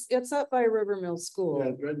 it's up by River Mill Yeah, School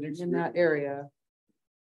it's right next to in that it. area.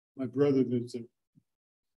 My brother lives in.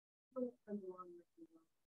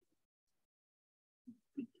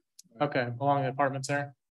 Okay, along the apartments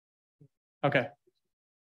there. Okay.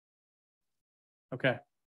 Okay.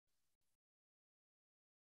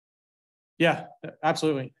 Yeah,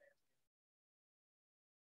 absolutely.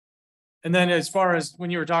 And then as far as when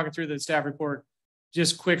you were talking through the staff report,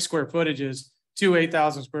 just quick square footages, 2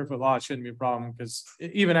 8,000 square foot lots shouldn't be a problem, because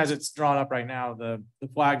even as it's drawn up right now, the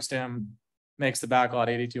flag stem makes the back lot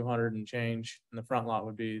 8,200 and change, and the front lot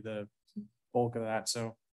would be the bulk of that.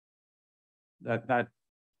 So that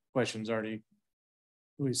question's already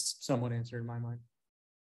at least somewhat answered in my mind.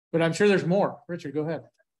 But I'm sure there's more. Richard, go ahead.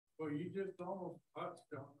 Well, you just almost touched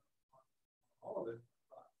on all of it.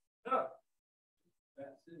 That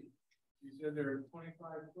city. You said there are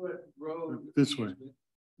 25-foot road. This way.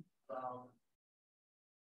 From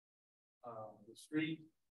the street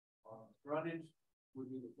on frontage would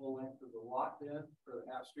be the full length of the lot then for the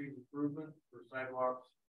half street improvement for sidewalks,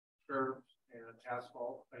 curbs and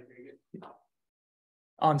asphalt, I take it.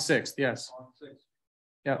 On Sixth, yes. On Sixth.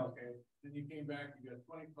 Yeah. Okay, then you came back, you got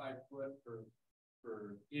 25-foot for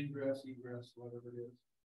ingress, egress, whatever it is.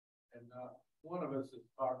 And one of us has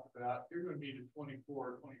talked about, you're gonna need a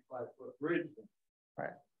 25-foot bridge.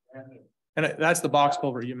 Right. And that's the box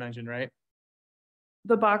culvert you mentioned, right?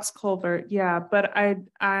 The box culvert, yeah, but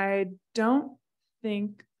I don't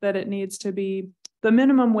think that it needs to be, the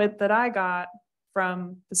minimum width that I got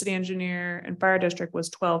from the city engineer and fire district was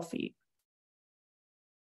 12 feet.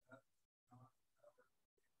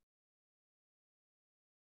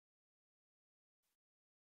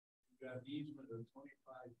 you got an easement of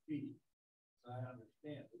 25 feet. As I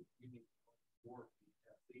understand it, you need 4 feet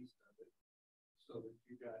at least of it. So that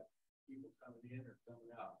you got people coming in or coming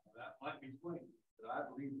out. Now, that might be 20, but I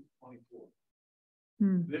believe it's 24.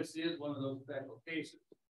 Hmm. This is one of those special cases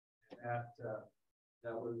that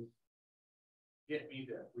that was get me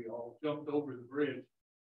that we all jumped over the bridge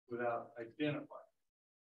without identifying.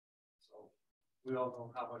 So we all know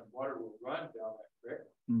how much water will run down that creek.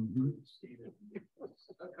 Mhm. We've seen it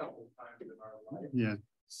a couple of times in our life. Yeah.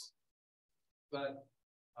 But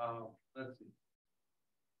let's see.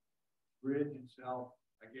 Bridge itself,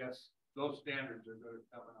 I guess those standards are going to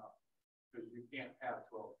come out because you can't have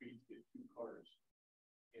 12 feet to get 2 cars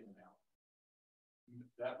in and out.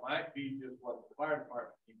 That might be just what the fire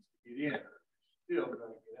department needs to get in, or still got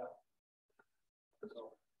to get out.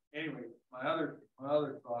 So anyway, my other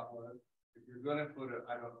thought was, if you're going to put a,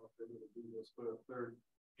 I don't know if they're going to do this, put a third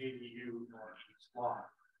ADU on each lot.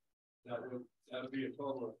 That would be a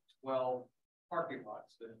total of 12 parking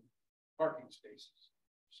lots, then parking spaces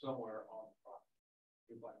somewhere on the property.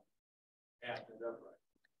 If I add it up right.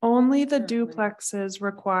 Only the Currently. duplexes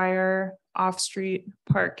require off-street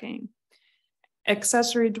parking.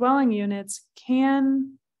 Accessory dwelling units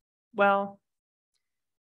can, well,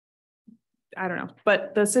 I don't know,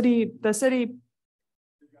 but the city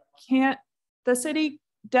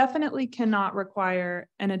definitely cannot require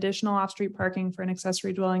an additional off-street parking for an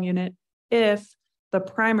accessory dwelling unit if the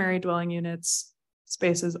primary dwelling units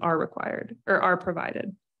spaces are required or are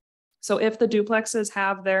provided. So if the duplexes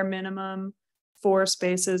have their minimum 4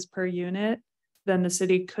 spaces per unit, then the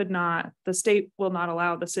state will not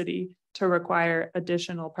allow the city to require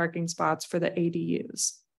additional parking spots for the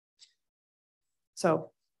ADUs.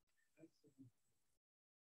 So.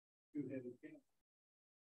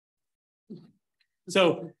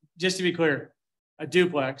 So just to be clear, a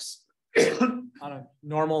duplex on a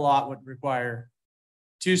normal lot would require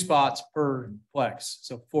 2 spots per plex,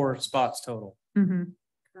 so 4 spots total. Mhm.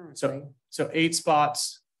 So 8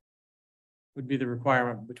 spots would be the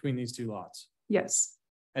requirement between these 2 lots, Yes,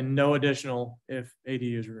 and no additional if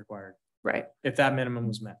ADUs are required, right, if that minimum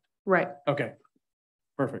was met. right. Okay,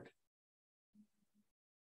 perfect.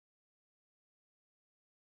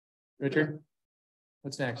 Richard,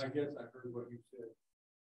 what's next? I guess I heard what you said.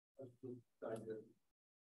 Let's see.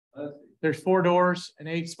 There's 4 doors and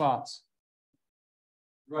 8 spots,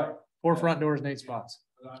 Right. 4 front doors and 8 spots.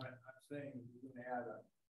 But I'm saying you're gonna add an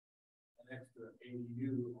extra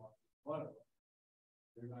ADU on one of them.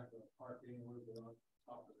 They're not gonna park anywhere but on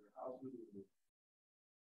top of their houses. Or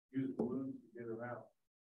use balloons to get around.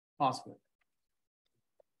 Possible.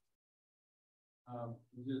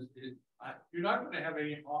 You're not gonna have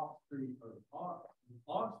any off-street or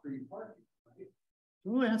on-street parking, right?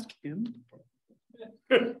 We'll ask him.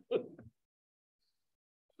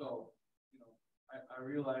 So, I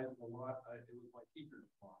realized a lot, it was my teacher's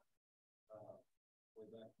lot. Way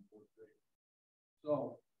back in 4th grade.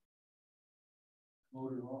 So.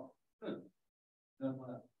 Motor on. Then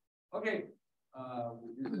what? Okay,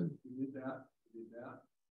 we did that.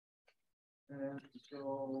 And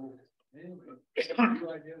so, anyway, you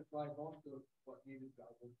identified most of what needed to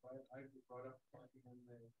be done. I just brought up parking and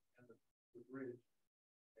the bridge.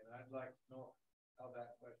 And I'd like to know how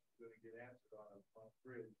that question is going to get answered on a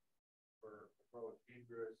bridge for approach,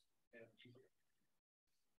 egress, and egress.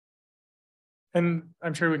 And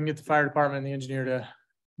I'm sure we can get the fire department and the engineer to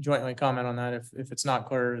jointly comment on that if it's not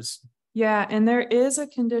clear as. Yeah, and there is a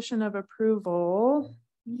condition of approval.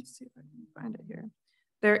 Let me see if I can find it here.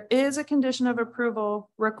 There is a condition of approval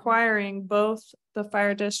requiring both the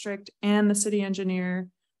fire district and the city engineer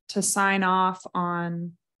to sign off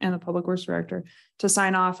on, and the public works director to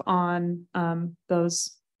sign off on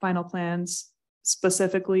those final plans,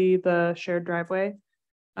 specifically the shared driveway.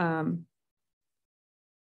 Let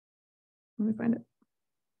me find it.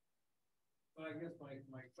 But I guess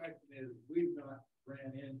my question is, we've not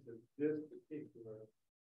ran into this particular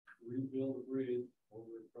rebuild a bridge over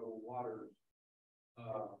troubled waters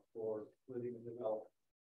for splitting and development.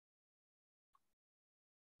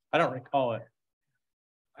 I don't recall it.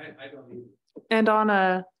 I don't either. And on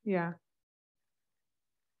a, yeah,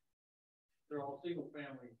 They're all single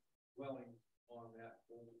family dwellings on that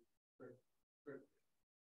whole strip.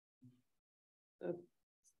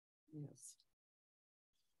 Yes.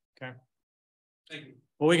 Okay. Thank you.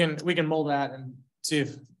 Well, we can mold that and see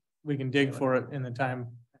if we can dig for it in the time.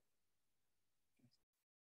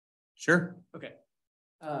 Sure. Okay.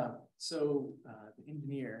 The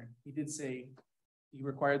engineer, he did say he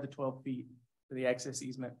required the 12 feet for the access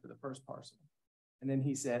easement for the first parcel. And then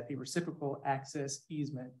he said a reciprocal access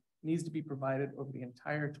easement needs to be provided over the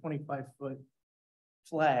entire 25-foot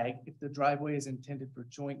flag if the driveway is intended for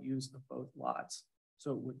joint use of both lots.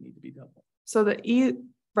 So it would need to be double. so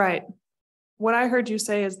right. What I heard you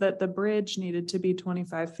say is that the bridge needed to be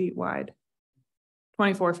 25 feet wide.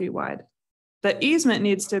 24 feet wide. The easement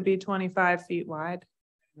needs to be 25 feet wide.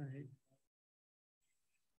 Right.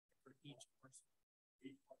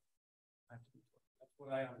 That's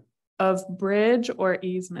what I understand. Of bridge or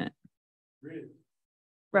easement. Bridge.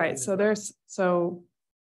 Right, so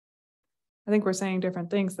I think we're saying different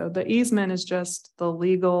things, though. The easement is just the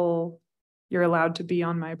legal, you're allowed to be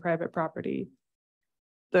on my private property.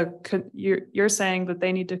 You're saying that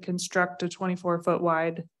they need to construct a 24-foot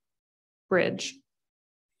wide bridge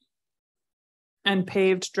and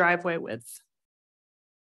paved driveway width.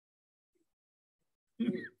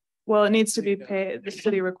 Well, it needs to be paved. The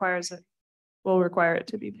city requires it, will require it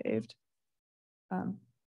to be paved. So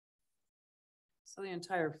the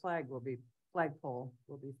entire flagpole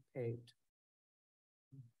will be paved.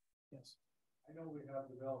 Yes. I know we have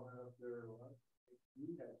development up there. You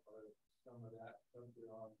had part of some of that up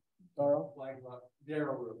there on Darrell? Flag Lot,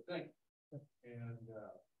 Darrell Road, thank you. And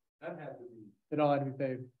that had to be, It all had to be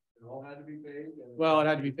paved. it all had to be paved. And Well, it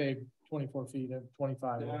had to be paved 24 feet of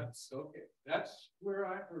 25. That's okay. That's where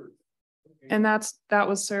I heard. Okay. And that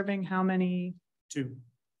was serving how many Two Two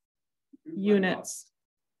flag units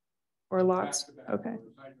or lots, lots? back to back, Okay, or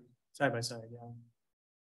side to- side by side, yeah.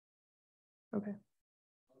 okay.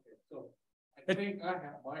 Okay, so I think I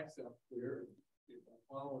have myself clear. If I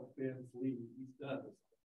follow Ben's lead, he's done this.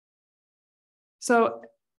 So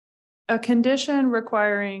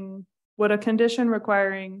would a condition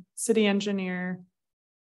requiring city engineer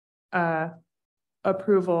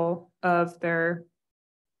approval of their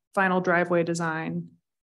final driveway design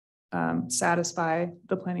satisfy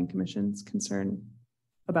the planning commission's concern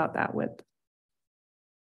about that width?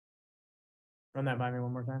 Run that by me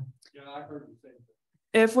one more time. Yeah, I heard the same thing.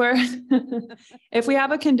 If if we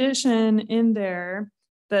have a condition in there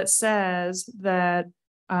that says that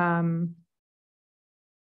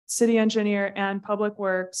city engineer and public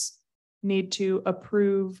works need to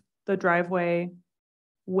approve the driveway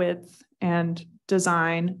width and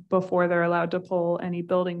design before they're allowed to pull any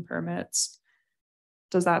building permits,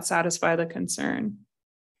 does that satisfy the concern?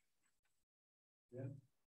 Yeah.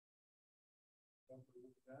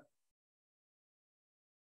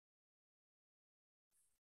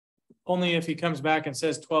 Only if he comes back and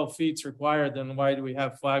says 12 feet's required, then why do we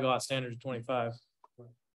have flag lot standards of 25?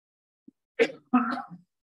 You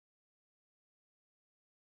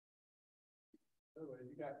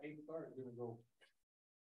got 8 cars gonna go.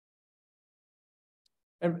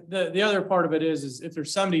 And the other part of it is if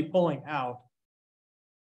there's somebody pulling out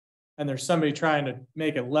and there's somebody trying to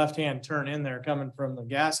make a left-hand turn in there coming from the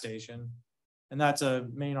gas station, and that's a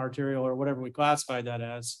main arterial or whatever we classify that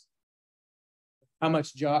as, how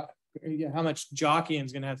much jockeying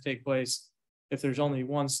is gonna have to take place if there's only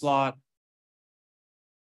one slot?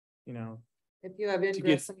 You know, If you have get-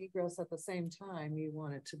 ingress and egress at the same time, you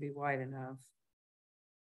want it to be wide enough.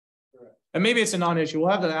 and maybe it's a non-issue. We'll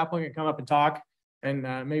have the applicant come up and talk, and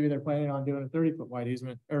maybe they're planning on doing a 30-foot wide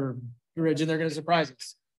easement or bridge, and they're gonna surprise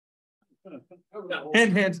us.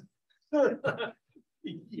 And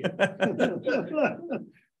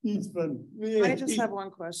He's fun. I just have one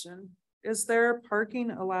question. Is there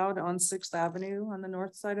parking allowed on 6th Avenue on the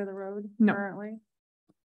north side of the road No. currently?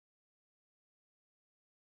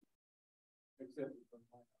 Except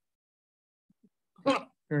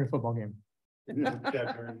During a football game.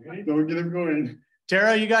 Don't get him going.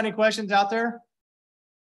 Tara, you got any questions out there?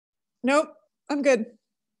 Nope, I'm good.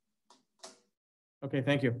 Okay,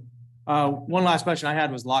 thank you. One last question I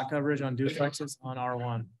had was lot coverage on duplexes on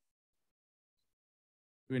R1. Do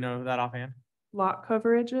we know that offhand? Lot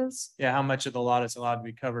coverages? Yeah, how much of the lot is allowed to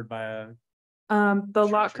be covered by a, The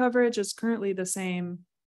lot coverage is currently the same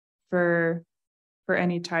for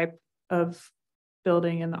any type of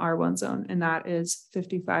building in the R1 zone, and that is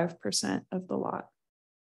 55% of the lot.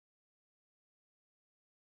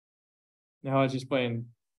 Now I was just playing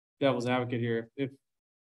devil's advocate here. If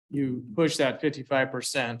you push that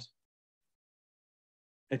 55%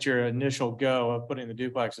 at your initial go of putting the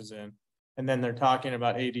duplexes in, and then they're talking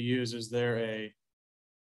about ADUs, is there a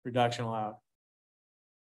reduction allowed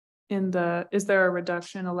Is there a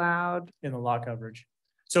reduction allowed? in the lot coverage?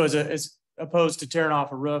 So as opposed to tearing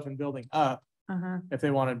off a roof and building up, if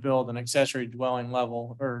they want to build an accessory dwelling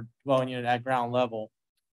level or dwelling unit at ground level.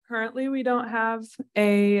 Currently, we don't have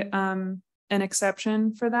an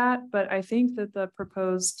exception for that, but I think that the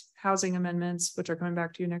proposed housing amendments, which are coming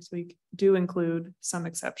back to you next week, do include some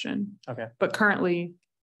exception. Okay. But currently,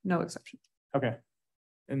 no exception. Okay.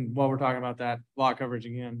 And while we're talking about that lot coverage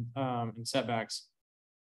again, and setbacks.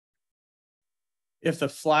 If the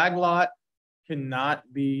flag lot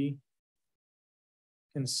cannot be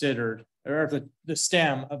considered, or if the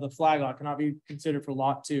stem of the flag lot cannot be considered for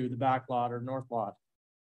lot 2, the back lot or north lot,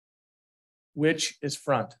 which is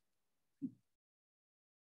front?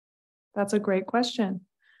 That's a great question.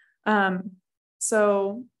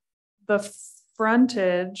 So the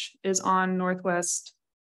frontage is on Northwest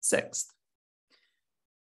 6th.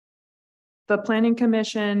 The Planning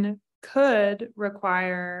Commission could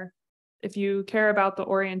require, if you care about the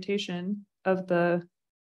orientation of the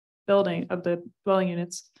building, of the dwelling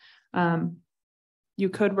units, you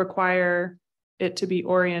could require it to be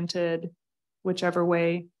oriented whichever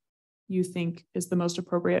way you think is the most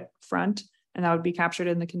appropriate front, and that would be captured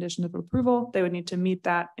in the condition of approval. They would need to meet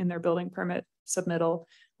that in their building permit submittal,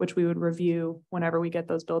 which we would review whenever we get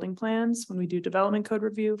those building plans, when we do development code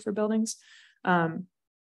review for buildings,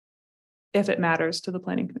 if it matters to the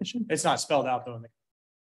Planning Commission. It's not spelled out though.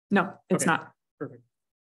 No, it's Okay. not. Perfect.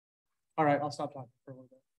 All right, I'll stop talking for a little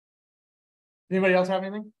bit. Anybody else have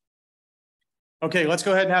anything? Okay, let's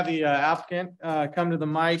go ahead and have the applicant come to the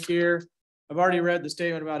mic here. I've already read the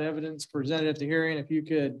statement about evidence presented at the hearing. If you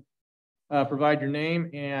could provide your name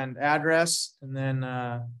and address, and then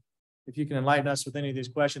if you can enlighten us with any of these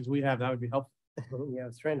questions we have, that would be helpful. Yeah, I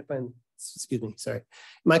was trying to find, excuse me, sorry.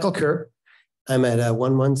 Michael Kerr. I'm at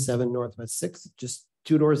 117 Northwest 6th, just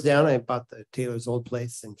 2 doors down. I bought the Taylor's old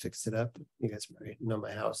place and fixed it up. You guys probably know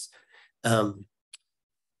my house.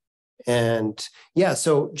 And yeah,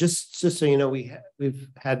 so just so you know, we've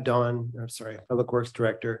had Dawn, or sorry, Public Works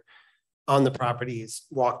Director on the properties,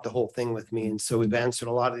 walked the whole thing with me. And so we've answered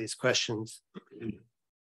a lot of these questions a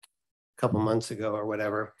couple months ago or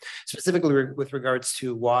whatever, specifically with regards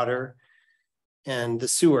to water and the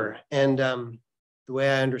sewer. And the way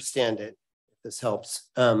I understand it, if this helps,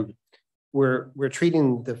 we're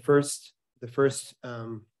treating the first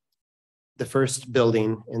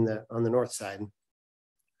building on the north side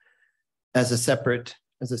as a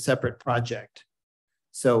separate project.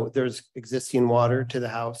 So there's existing water to the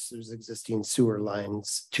house, there's existing sewer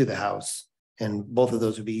lines to the house, and both of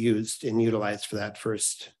those would be used and utilized for that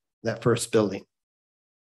first building.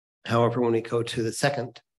 However, when we go to the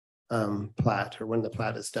second plat, or when the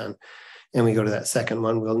plat is done, and we go to that second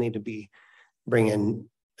one, we'll need to be bringing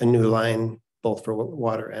a new line both for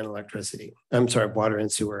water and electricity. I'm sorry, water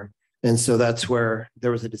and sewer. And so that's where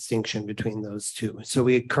there was a distinction between those two. So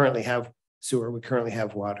we currently have sewer, we currently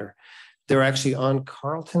have water. They're actually on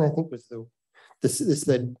Carlton, I think was it's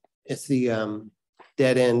the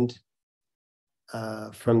dead end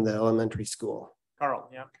from the elementary school.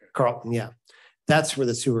 Carlton, yeah. Carlton, yeah. That's where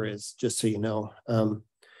the sewer is, just so you know.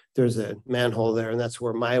 There's a manhole there, and that's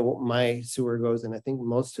where my sewer goes. And I think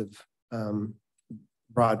most of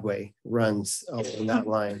Broadway runs along that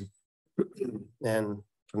line. And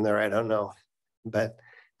from there, I don't know, but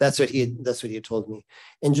that's what he had told me.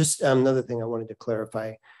 And just another thing I wanted to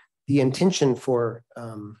clarify, the intention for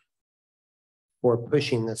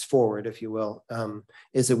pushing this forward, if you will,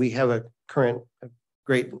 is that we have a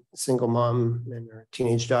great single mom and her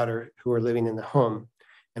teenage daughter who are living in the home.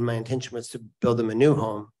 And my intention was to build them a new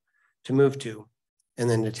home to move to, and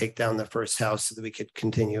then to take down the first house so that we could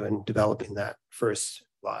continue in developing that first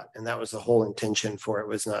lot. And that was the whole intention for it,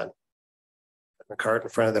 was not a cart in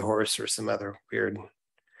front of the horse or some other weird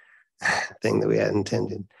thing that we had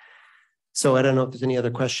intended. So I don't know if there's any other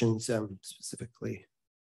questions specifically.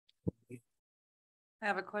 I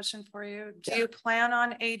have a question for you. Do you plan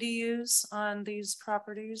on ADUs on these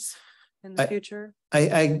properties in the future?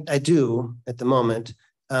 I do at the moment.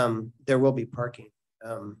 There will be parking.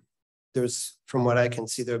 There's, from what I can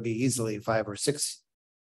see, there'll be easily 5 or 6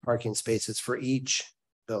 parking spaces for each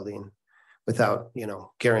building, without,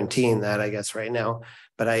 guaranteeing that, I guess, right now.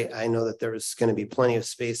 But I know that there's going to be plenty of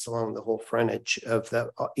space along the whole frontage of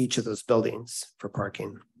each of those buildings for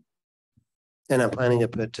parking. And I'm planning to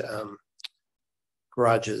put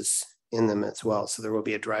garages in them as well. So there will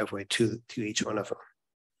be a driveway to each one of them.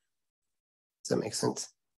 Does that make sense?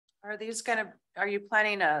 Are these are you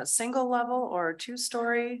planning a single level or a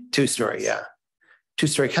 2-story? 2-story, yeah.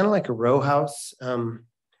 2-story, kind of like a row house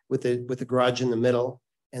with a garage in the middle.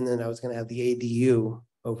 And then I was going to have the ADU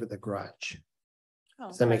over the garage. Oh,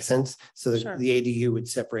 Does that make sense? So Sure. the ADU would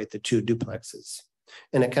separate the 2 duplexes.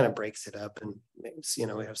 And it kind of breaks it up and makes,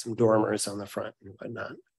 we have some dormers on the front and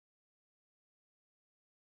whatnot.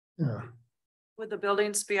 Yeah. Would the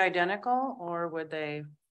buildings be identical or would they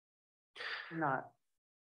not?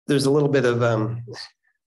 There's a little bit of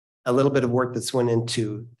work that's went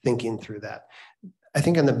into thinking through that. I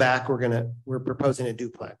think on the back, we're proposing a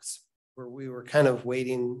duplex where we were kind of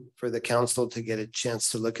waiting for the council to get a chance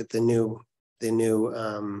to look at the new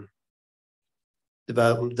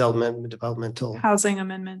developmental Housing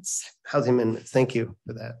amendments. housing amendments. Thank you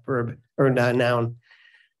for that verb or noun.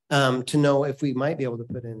 To know if we might be able to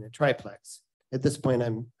put in a triplex. At this point,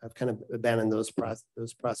 I've kind of abandoned those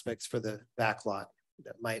prospects for the back lot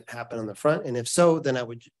that might happen on the front. And if so, then I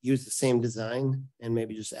would use the same design and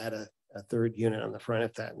maybe just add a 3rd unit on the front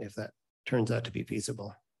if that turns out to be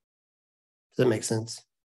feasible. Does that make sense?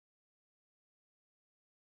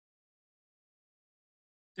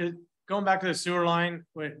 Going back to the sewer line,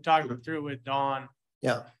 we're talking through it with Dawn.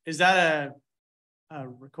 Yeah. Is that a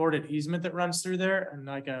recorded easement that runs through there and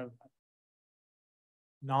like a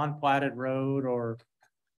non-platted road? Or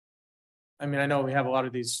I mean, I know we have a lot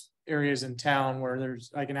of these areas in town where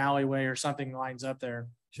there's like an alleyway or something lines up there.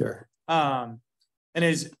 Sure. And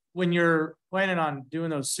when you're planning on doing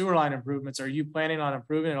those sewer line improvements, are you planning on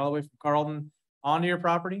improving it all the way from Carlton onto your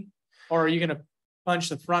property? Or are you going to punch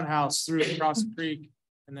the front house through across the creek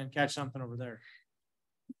and then catch something over there?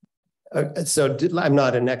 So I'm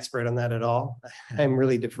not an expert on that at all. I'm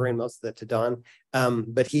really deferring most of that to Don.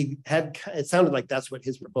 But it sounded like that's what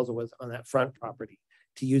his proposal was on that front property,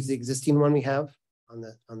 to use the existing one we have on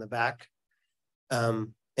the back.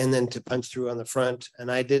 And then to punch through on the front. And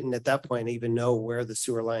I didn't at that point even know where the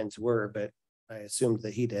sewer lines were, but I assumed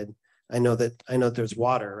that he did. I know there's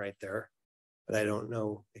water right there, but I don't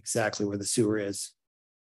know exactly where the sewer is.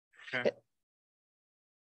 Okay.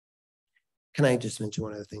 Can I just mention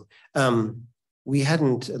one other thing? We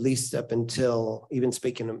hadn't, at least up until even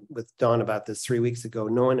speaking with Dawn about this 3 weeks ago,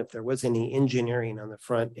 knowing if there was any engineering on the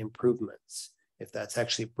front improvements, if that's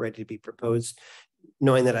actually ready to be proposed.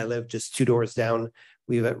 Knowing that I live just 2 doors down,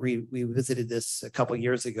 we visited this a couple of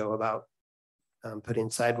years ago about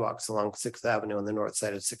putting sidewalks along 6th Avenue on the north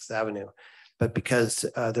side of 6th Avenue. But because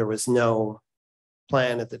there was no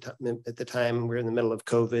plan at the time, we were in the middle of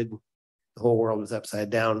COVID, the whole world was upside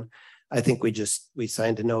down. I think we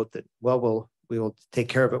signed a note that, well, we will take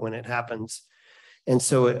care of it when it happens. And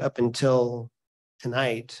so up until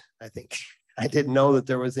tonight, I think I didn't know that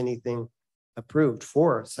there was anything approved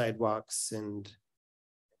for sidewalks, and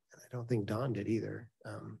I don't think Don did either.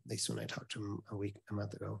 At least when I talked to him a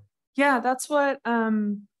month ago. Yeah, that's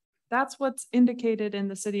what's indicated in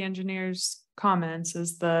the city engineer's comments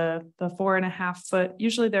is the 4.5 foot.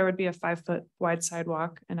 Usually there would be a 5 foot wide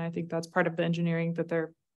sidewalk, and I think that's part of the engineering that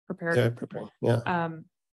they're prepared. They're preparing, yeah.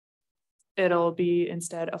 It'll be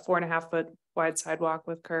instead a 4.5 foot wide sidewalk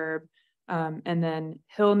with curb, and then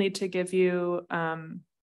he'll need to give you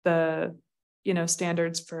the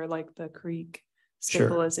standards for like the creek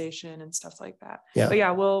stabilization and stuff like that. Yeah. But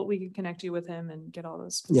yeah, we can connect you with him and get all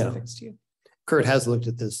those specifics to you. Kurt has looked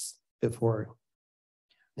at this before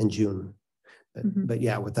in June, Mhm. but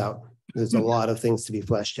yeah, there's a lot of things to be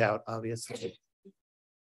fleshed out, obviously.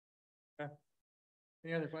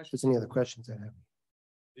 Any other If questions? there's any other questions I have.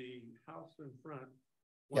 The house in front,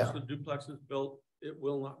 Yeah. once the duplex is built, it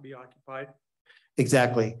will not be occupied.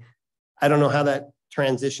 Exactly. I don't know how that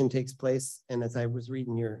transition takes place. And as I was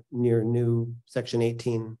reading your new section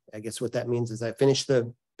 18, I guess what that means is I finish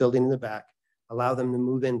the building in the back, allow them to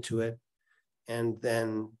move into it. And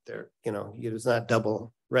then it's not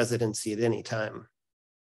double residency at any time.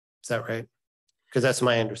 Is that right? Because that's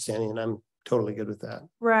my understanding, and I'm totally good with that.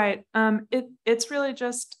 Right. It's really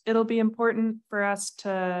just, it'll be important for us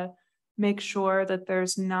to make sure that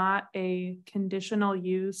there's not a conditional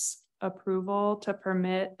use approval to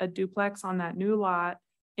permit a duplex on that new lot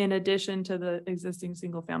in addition to the existing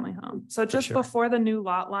single family home. So just sure. before the new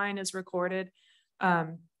lot line is recorded,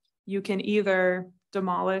 you can either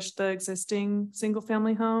demolish the existing single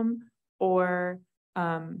family home or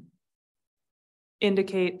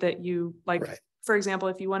indicate that you like, Right. for example,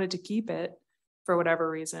 if you wanted to keep it for whatever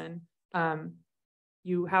reason,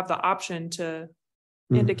 you have the option to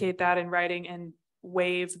indicate that in writing and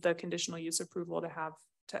waive the conditional use approval to have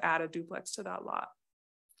to add a duplex to that lot.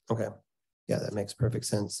 Okay, yeah, that makes perfect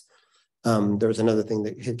sense. There was another thing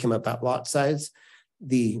that had come up about lot size.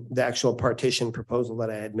 The actual partition proposal that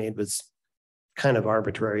I had made was kind of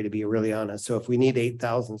arbitrary, to be really honest. So if we need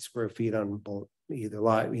 8,000 square feet on both either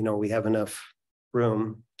lot, you know, we have enough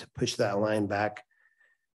room to push that line back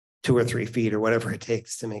 2 or 3 feet or whatever it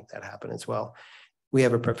takes to make that happen as well. We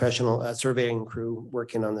have a professional surveying crew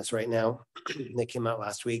working on this right now. They came out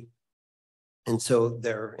last week. And so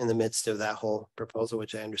they're in the midst of that whole proposal,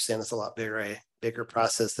 which I understand is a lot bigger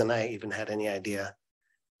process than I even had any idea.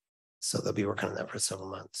 So they'll be working on that for several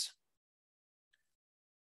months.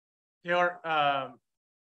 Taylor,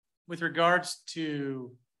 with regards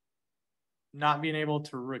to not being able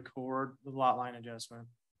to record the lot line adjustment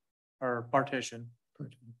or partition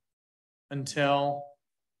until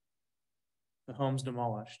the home's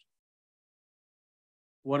demolished,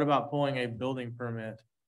 what about pulling a building permit?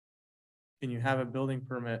 Can you have a building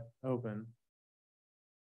permit open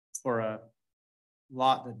for a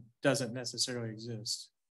lot that doesn't necessarily exist?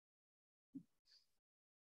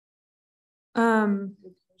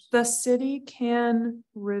 The city can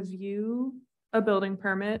review a building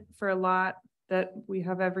permit for a lot that we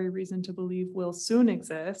have every reason to believe will soon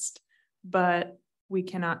exist, but we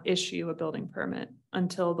cannot issue a building permit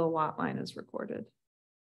until the lot line is recorded.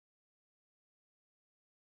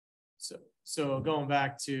 So going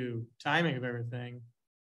back to timing of everything,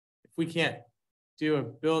 if we can't do a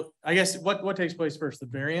build, I guess what takes place first, the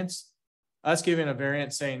variance? Us giving a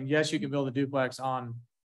variance saying, yes, you can build a duplex on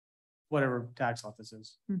whatever tax lot this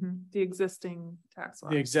is. The existing tax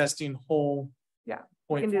lot. The existing whole. Yeah,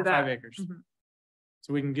 we can do 0.45 that. acres.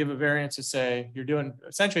 So we can give a variance to say, you're doing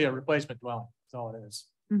essentially a replacement dwelling, that's all it is.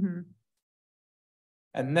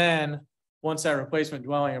 And then, once that replacement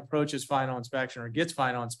dwelling approaches final inspection or gets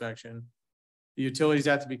final inspection, the utilities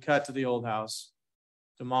have to be cut to the old house,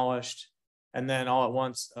 demolished, and then all at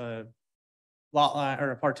once, a lot line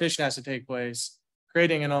or a partition has to take place,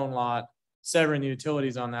 creating an own lot, severing the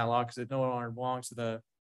utilities on that lot because it no longer belongs to the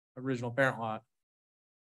original parent lot.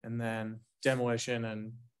 And then demolition,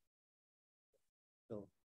 and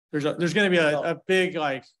there's going to be a big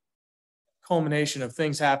like culmination of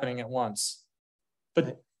things happening at once.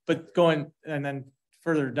 But going and then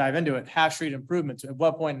further dive into it, half street improvements, at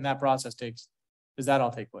what point in that process does that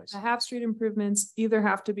all take place? The half street improvements either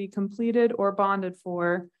have to be completed or bonded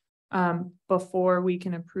for before we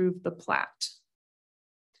can approve the plat.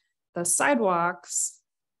 The sidewalks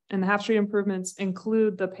and the half street improvements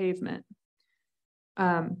include the pavement.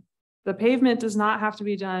 The pavement does not have to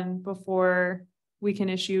be done before we can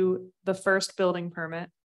issue the first building permit,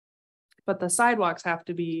 but the sidewalks have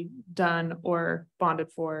to be done or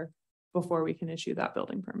bonded for before we can issue that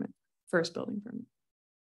building permit, first building permit.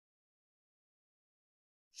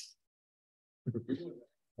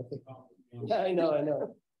 Yeah, I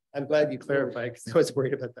know. I'm glad you clarified because I was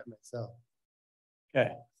worried about that myself.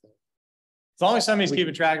 Okay. As long as somebody's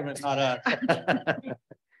keeping track of it, it's not us.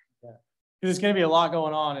 Because it's going to be a lot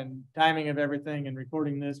going on, and timing of everything, and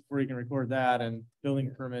recording this before you can record that, and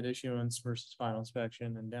building permit issuance versus final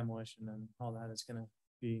inspection and demolition and all that is going to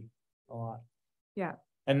be a lot. Yeah.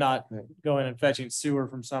 And not going and fetching sewer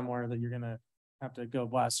from somewhere that you're going to have to go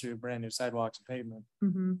blast through brand new sidewalks and pavement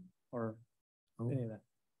or any of that.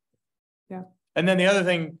 Yeah. And then the other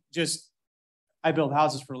thing, I build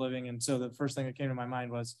houses for a living. And so the first thing that came to my mind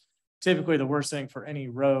was typically the worst thing for any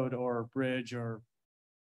road or bridge or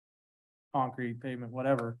concrete pavement,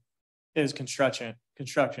 whatever, is construction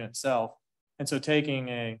itself. And so taking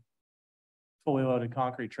a fully loaded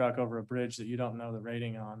concrete truck over a bridge that you don't know the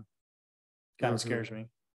rating on kind of scares me.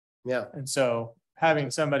 Yeah. And so having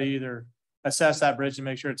somebody either assess that bridge to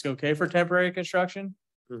make sure it's okay for temporary construction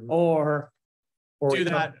or do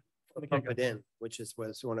that. Pump it in, which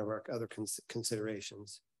was one of our other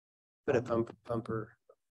considerations. Put a pumper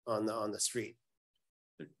on the street.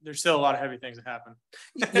 There's still a lot of heavy things that happen.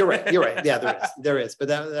 You're right. Yeah, there is. But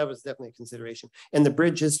that was definitely a consideration. And the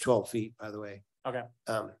bridge is 12 feet, by the way. Okay.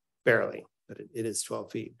 Barely, but it is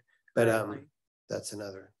 12 feet. But that's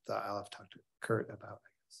another thought I'll have to talk to Kurt about,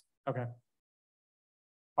 I guess. Okay.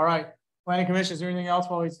 All right. Planning Commission, is there anything else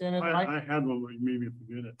while we stand in? I had one, but maybe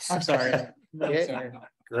forget it. I'm sorry. Yeah. Sorry.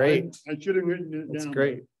 Great. I should have written it down. That's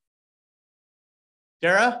great.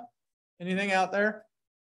 Dara, anything out there?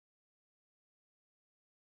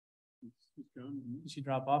 Did she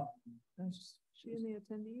drop off? Is she in the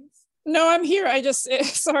attendees? No, I'm here. I just,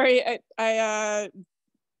 sorry, I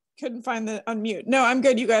couldn't find the unmute. No, I'm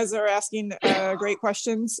good. You guys are asking great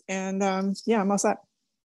questions, and yeah, I'm all set.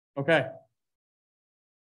 Okay.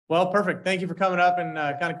 Well, perfect. Thank you for coming up and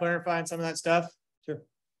kind of clarifying some of that stuff. Sure.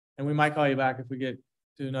 And we might call you back if we get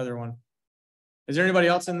to another one. Is there anybody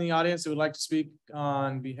else in the audience who would like to speak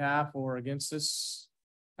on behalf or against this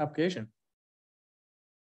application?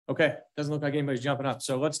 Okay, doesn't look like anybody's jumping up.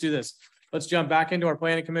 So let's do this. Let's jump back into our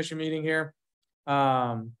planning commission meeting here.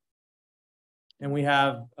 And we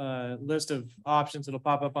have a list of options that'll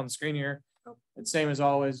pop up on the screen here. It's same as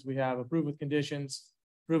always. We have approve with conditions,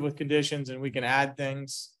 and we can add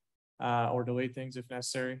things or delete things if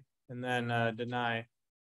necessary, and then deny.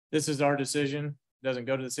 This is our decision. It doesn't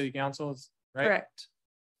go to the city council, right? Correct.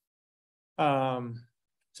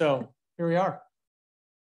 So here we are.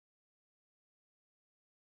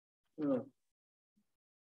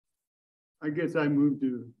 I guess I move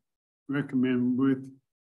to recommend with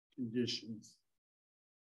conditions.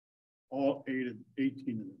 All 18 of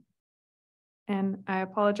them. And I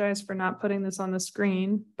apologize for not putting this on the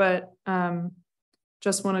screen, but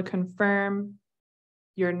just want to confirm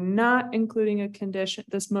you're not including a condition.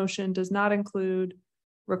 This motion does not include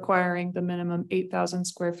requiring the minimum 8,000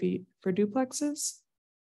 square feet for duplexes?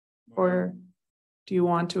 Or do you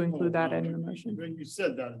want to include that in the motion? When you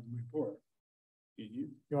said that in the report. Did you?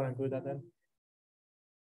 You want to include that then?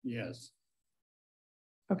 Yes,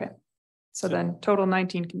 Okay, so then total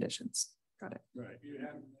 19 conditions. Got it. right. You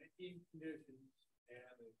have 19 conditions and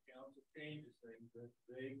the council changes things that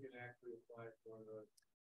they can actually apply for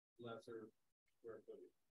the lesser square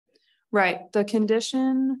footage. Right, the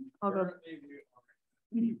condition, I'll go, Currently,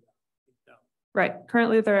 we are- right,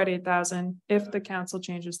 currently they're at 8,000. If the council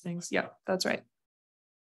changes things, yeah, that's right.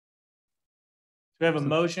 We have a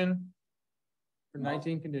motion for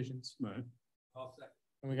 19 conditions, Right. I'll second.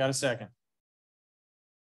 and we got a second.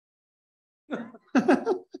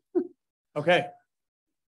 Okay.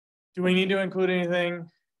 Do we need to include anything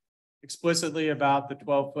explicitly about the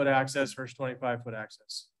 12-foot access versus 25-foot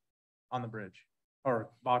access on the bridge or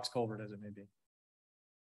box culvert as it may be?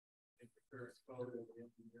 Take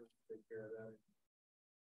care of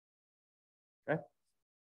that. Okay.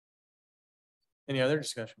 Any other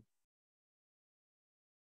discussion?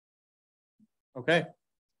 Okay.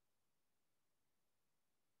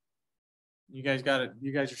 You guys got it.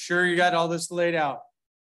 You guys are sure you got all this laid out?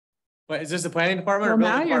 But is this the planning department or Well,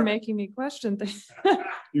 building now you're department? making me question things.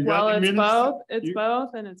 You got Well, the it's minutes? both, it's You- both,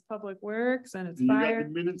 and it's public works and it's You got fire. the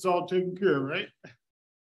minutes all taken care of, right?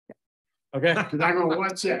 Okay. Cause I'm gonna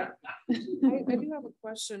watch that. I do have a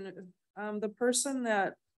question. The person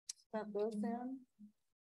that sent those in,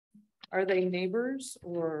 are they neighbors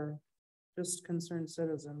or just concerned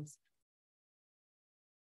citizens?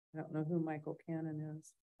 I don't know who Michael Cannon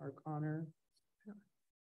is or Connor.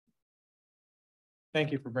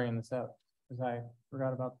 Thank you for bringing this up, because I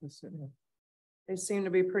forgot about this. They seem to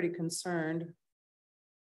be pretty concerned.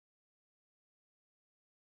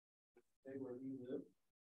 Say where you live.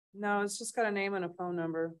 No, it's just got a name and a phone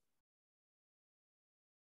number.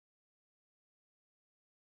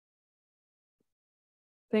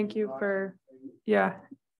 Thank you for, yeah,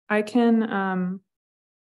 I can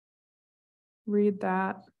read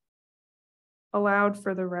that aloud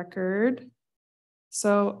for the record.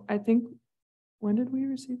 So I think, when did we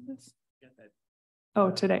receive this? Oh,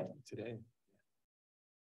 today. Today.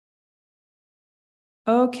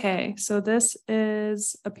 Okay, so this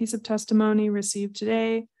is a piece of testimony received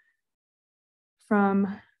today from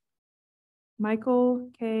Michael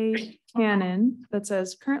K. Cannon that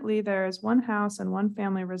says currently there is one house and one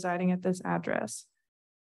family residing at this address.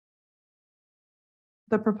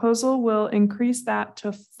 The proposal will increase that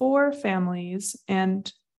to 4 families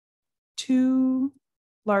and 2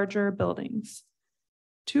 larger buildings,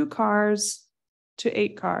 2 cars to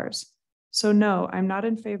 8 cars. So no, I'm not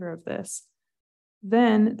in favor of this.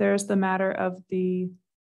 Then there's the matter of the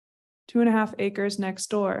 2.5 acres next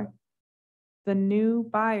door. The new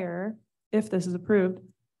buyer, if this is approved,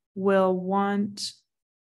 will want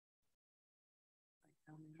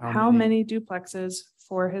how many duplexes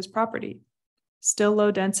for his property? Still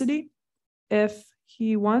low density? If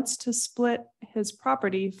he wants to split his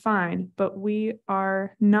property, fine, but we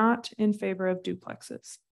are not in favor of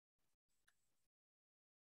duplexes.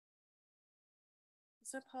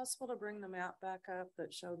 Is it possible to bring the map back up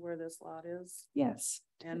that showed where this lot is? Yes.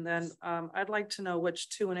 And then I'd like to know which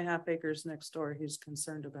 2.5 acres next door he's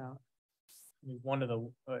concerned about. One to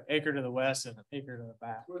the acre to the west and an acre to the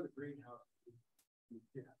back. Where the greenhouse is.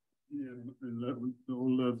 Yeah, Yeah, the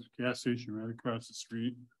old gas station right across the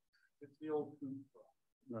street. it's the old food truck.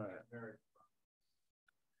 Right. Very.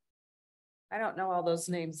 I don't know all those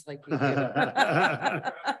names like you do.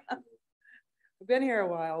 I've been here a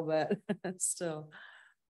while, but still.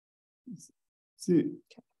 See,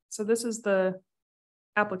 So this is the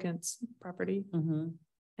applicant's property.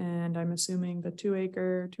 And I'm assuming the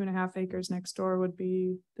 2.5 acres next door would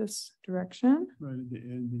be this direction. Right at the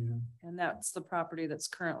end, yeah. And that's the property that's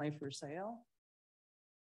currently for sale?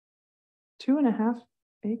 2.5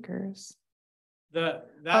 acres. That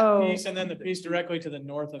Oh. piece and then the piece directly to the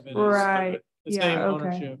north of it is Right. the Yeah, same okay.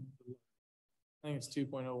 ownership. I think it's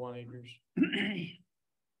 2.01 acres.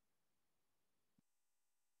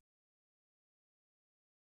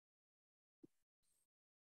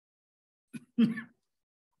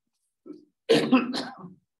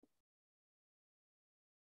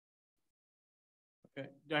 Okay,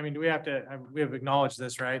 I mean, do we have to, we have acknowledged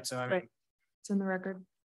this, right? So I mean, Right. It's in the record.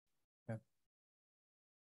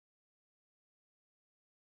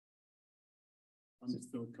 I'm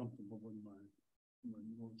still comfortable with my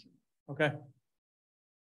motion. okay.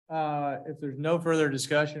 If there's no further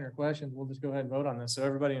discussion or questions, we'll just go ahead and vote on this. So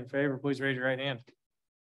everybody in favor, please raise your right hand.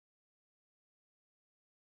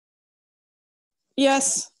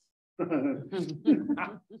 Yes. Okay,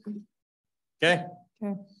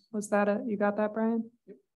 Was that it? You got that, Brian?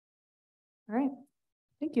 Yep. All right.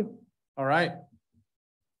 Thank you. all right.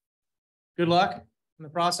 Good luck in the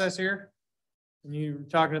process here. And you're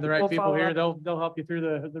talking to the right We'll people follow here. up. They'll help you through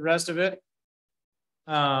the rest of it.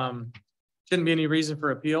 Shouldn't be any reason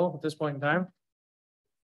for appeal at this point in time.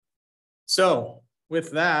 So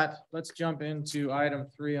with that, let's jump into item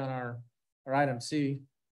 3 on our item C,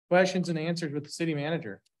 questions and answers with the city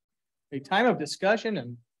manager. A time of discussion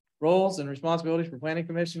and roles and responsibilities for planning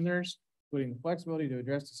commissioners, including the flexibility to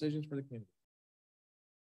address decisions for the community.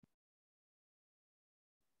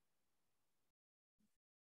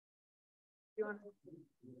 All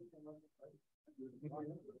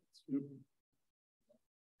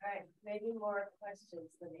right, maybe more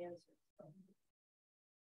questions than answers.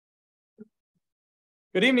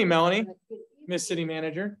 Good evening, Melanie, Good Miss City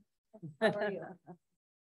Manager. How are you?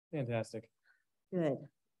 Fantastic. Good.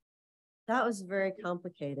 That was very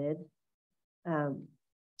complicated.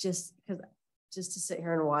 Just to sit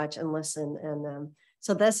here and watch and listen. And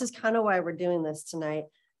so this is kind of why we're doing this tonight.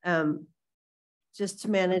 Just to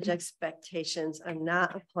manage expectations. I'm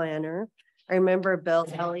not a planner. I remember Bill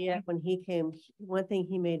Elliott, when he came, one thing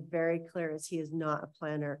he made very clear is he is not a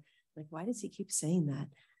planner. Like, why does he keep saying that?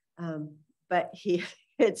 But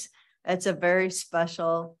it's a very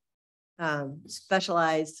special,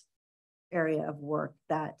 specialized area of work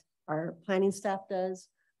that our planning staff does.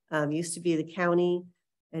 Used to be the county,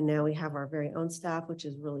 and now we have our very own staff, which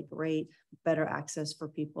is really great, better access for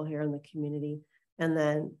people here in the community. And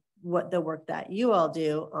then what the work that you all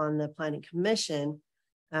do on the planning commission,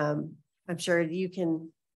 I'm sure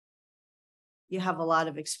you have a lot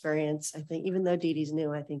of experience. I think even though Dee Dee's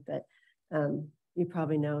new, I think that you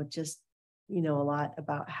probably know a lot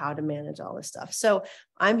about how to manage all this stuff. So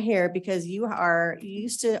I'm here because you've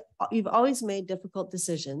always made difficult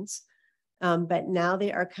decisions, but now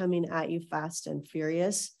they are coming at you fast and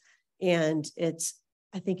furious. And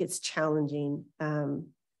I think it's challenging. And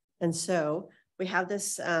so we have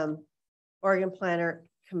this Oregon Planning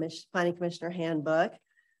Commissioner Handbook,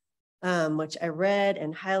 which I read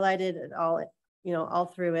and highlighted it all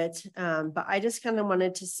through it. But I just kind of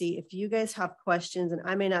wanted to see if you guys have questions, and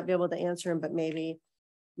I may not be able to answer them, but maybe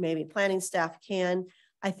planning staff can.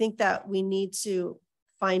 I think that we need to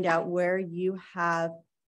find out where you have,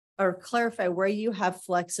 or clarify where you have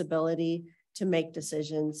flexibility to make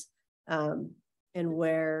decisions, and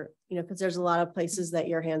where, because there's a lot of places that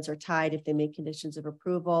your hands are tied. If they make conditions of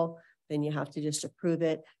approval, then you have to just approve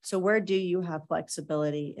it. So where do you have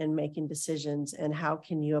flexibility in making decisions, and how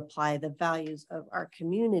can you apply the values of our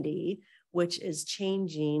community, which is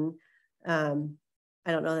changing? I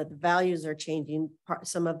don't know that the values are changing.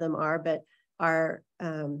 Some of them are, but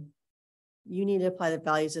you need to apply the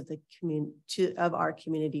values of the community, of our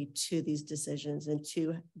community, to these decisions and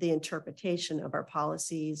to the interpretation of our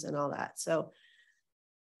policies and all that. So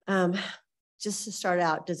just to start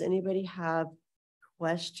out, does anybody have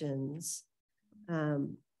questions or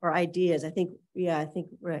ideas? I think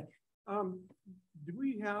Rick. Do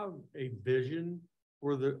we have a vision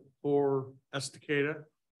for Estacada?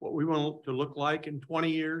 What we want it to look like in 20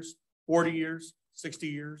 years, 40 years, 60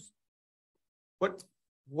 years? What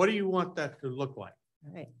do you want that to look like?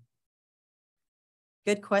 All right.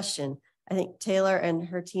 Good question. I think Taylor and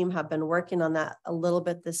her team have been working on that a little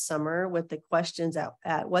bit this summer with the questions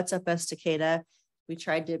at What's Up Estacada. We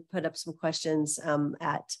tried to put up some questions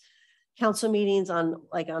at council meetings on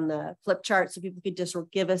the flip chart, so people could just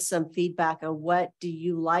give us some feedback on what do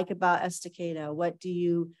you like about Estacada? What do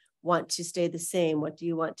you want to stay the same? What do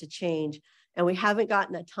you want to change? And we haven't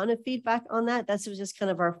gotten a ton of feedback on that. That was just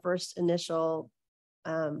kind of our first initial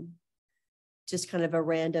just kind of a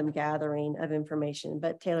random gathering of information.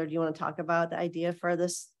 But Taylor, do you want to talk about the idea for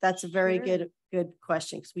this? That's a very good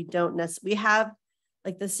question, because we don't necessarily, we have,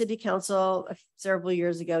 like, the city council several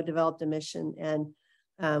years ago developed a mission, and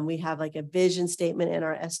we have like a vision statement in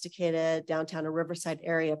our Estacada downtown or Riverside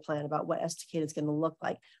area plan about what Estacada is going to look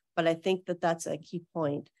like. But I think that that's a key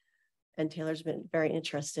point, and Taylor's been very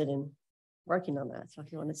interested in working on that. So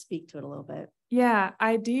if you want to speak to it a little bit. Yeah,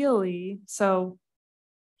 ideally. So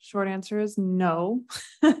short answer is no.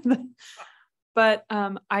 But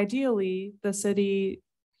ideally, the city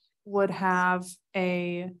would have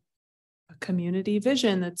a community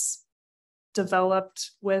vision that's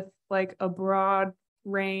developed with like a broad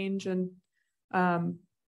range and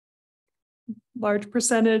large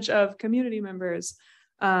percentage of community members.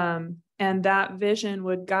 And that vision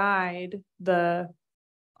would guide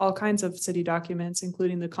all kinds of city documents,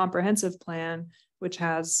 including the comprehensive plan, which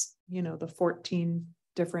has, the 14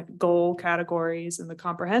 different goal categories, and the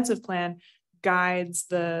comprehensive plan guides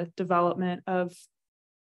the development of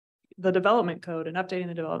the development code and updating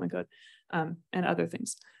the development code, and other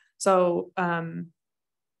things. So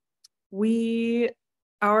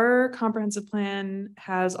our comprehensive plan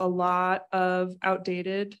has a lot of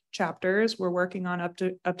outdated chapters. We're working on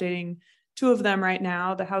updating 2 of them right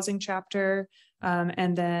now, the housing chapter,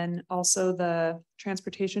 and then also the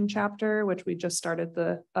transportation chapter, which we just started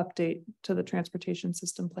the update to the transportation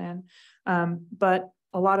system plan. But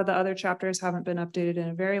a lot of the other chapters haven't been updated in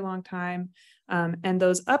a very long time. And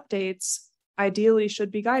those updates ideally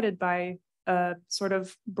should be guided by a sort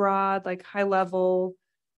of broad, like high level,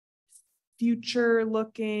 future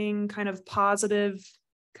looking, kind of positive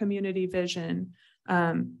community vision.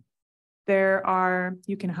 You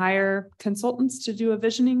can hire consultants to do a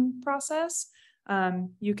visioning process.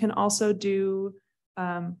 You can also do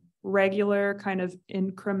regular kind of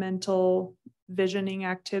incremental visioning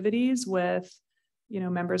activities with,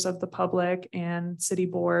 members of the public and city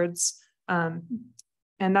boards. And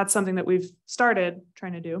that's something that we've started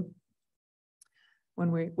trying to do when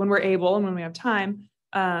we're able and when we have time,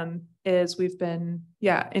 is we've been,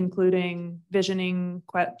 including visioning,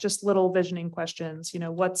 just little visioning questions.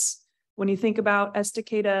 When you think about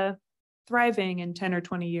Estacada thriving in 10 or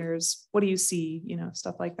 20 years, what do you see,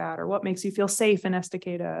 stuff like that, or what makes you feel safe in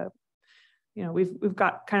Estacada? We've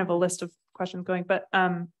got kind of a list of questions going, but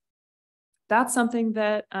that's something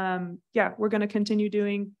that, we're going to continue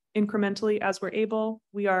doing incrementally as we're able.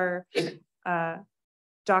 We are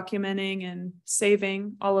documenting and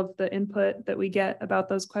saving all of the input that we get about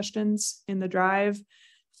those questions in the drive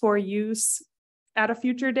for use at a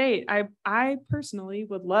future date. I personally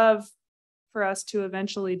would love for us to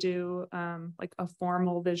eventually do like a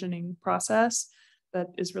formal visioning process that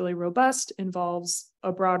is really robust, involves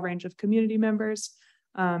a broad range of community members.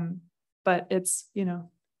 But it's,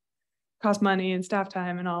 cost money and staff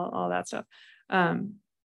time and all that stuff.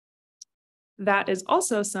 That is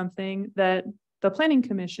also something that the Planning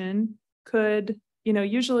Commission could,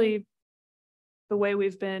 usually the way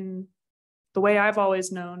I've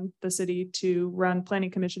always known the city to run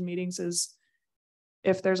Planning Commission meetings is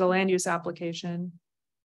if there's a land use application,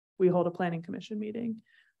 we hold a Planning Commission meeting.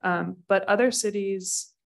 But other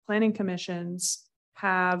cities' planning commissions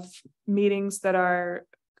have meetings that are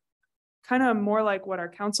kind of more like what our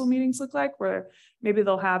council meetings look like, where maybe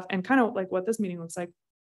they'll have, and kind of like what this meeting looks like,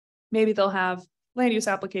 maybe they'll have land use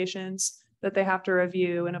applications that they have to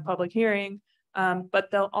review in a public hearing, but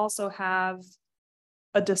they'll also have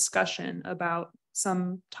a discussion about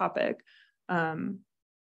some topic. And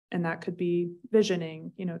that could be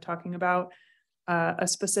visioning, talking about a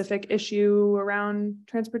specific issue around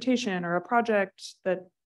transportation or a project that,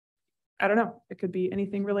 I don't know, it could be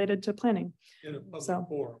anything related to planning. In a public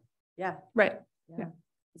forum. Yeah. Right. Yeah.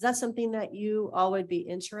 Is that something that you all would be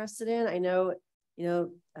interested in? I know,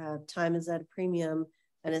 time is at a premium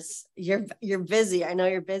and you're busy. I know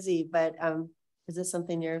you're busy, but is this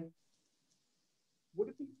something you're? Would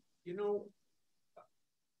it be,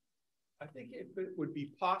 I think if it would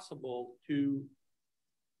be possible to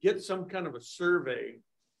get some kind of a survey,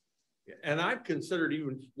 and I've considered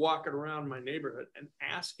even walking around my neighborhood and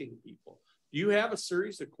asking people, do you have a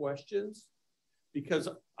series of questions? Because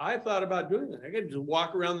I thought about doing that. I could just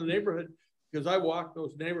walk around the neighborhood, because I walk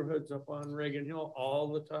those neighborhoods up on Reagan Hill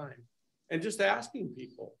all the time, and just asking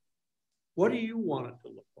people, what do you want it to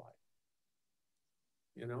look like?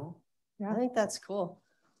 Yeah, I think that's cool.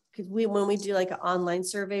 Because when we do like an online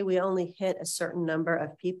survey, we only hit a certain number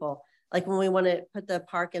of people. Like when we want to put the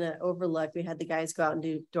park in an overlook, we had the guys go out and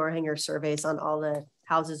do door hanger surveys on all the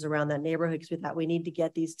houses around that neighborhood, because we thought we need to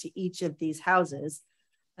get these to each of these houses.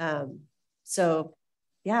 So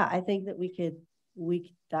yeah, I think that we could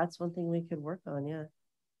that's one thing we could work on, yeah.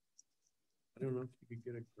 I don't know if you could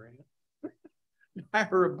get a grant.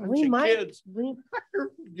 Hire a bunch We of might, kids.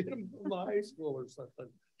 Get them from the high school or something.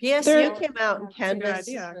 PSU came out and That's a good canvassed.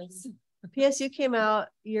 idea, actually. PSU came out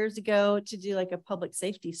years ago to do like a public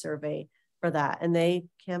safety survey for that, and they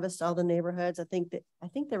canvassed all the neighborhoods. I think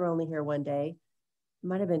they were only here one day. It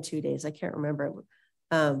might have been 2 days. I can't remember.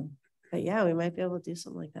 But yeah, we might be able to do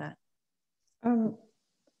something like that.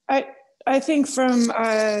 I think from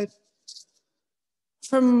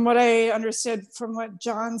what I understood from what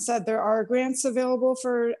John said, there are grants available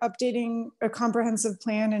for updating a comprehensive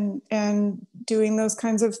plan and doing those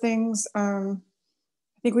kinds of things. I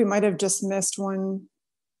think we might have just missed one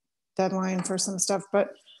deadline for some stuff,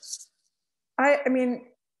 but I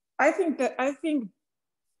think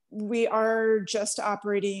we are just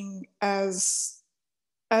operating as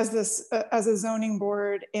a zoning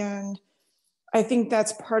board, and I think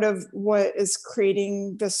that's part of what is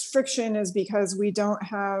creating this friction, is because we don't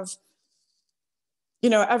have,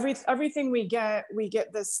 everything we get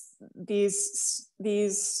these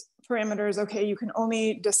parameters. Okay, you can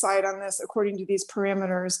only decide on this according to these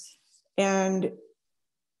parameters, and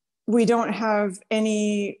we don't have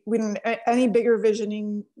any bigger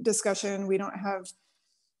visioning discussion. We don't have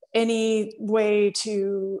any way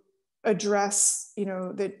to address,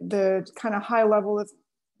 the kind of high level of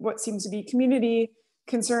what seems to be community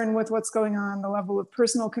concern with what's going on, the level of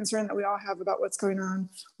personal concern that we all have about what's going on.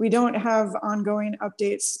 We don't have ongoing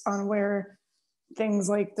updates on where things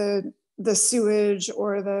like the sewage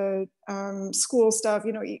or the school stuff,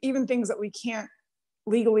 even things that we can't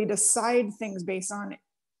legally decide things based on.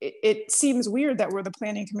 It seems weird that we're the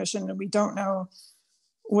planning commission and we don't know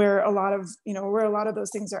where a lot of those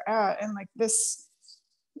things are at. And like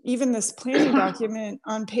even this planning document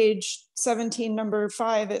on page 17, number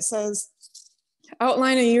 5, it says,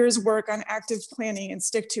 outline a year's work on active planning and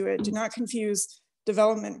stick to it. Do not confuse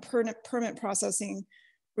development, permit processing,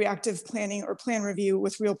 reactive planning, or plan review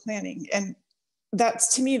with real planning. And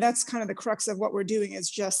to me, that's kind of the crux of what we're doing, is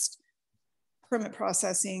just permit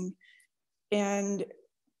processing. And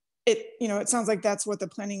it sounds like that's what the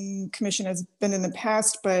planning commission has been in the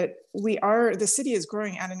past, but the city is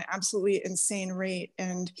growing at an absolutely insane rate.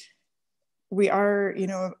 And we are,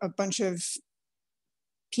 a bunch of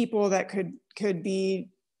people that could be,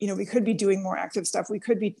 we could be doing more active stuff. We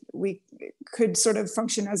could sort of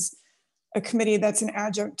function as a committee that's an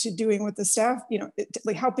adjunct to doing with the staff,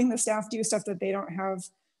 like helping the staff do stuff that they don't have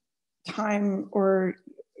time or,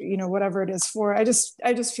 whatever it is for. I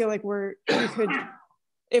just feel like we could,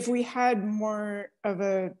 if we had more of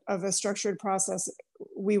a structured process,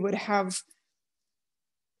 we would have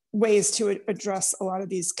ways to address a lot of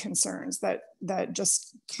these concerns that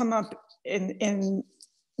just come up in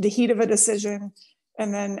the heat of a decision,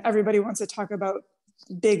 and then everybody wants to talk about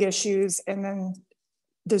big issues, and then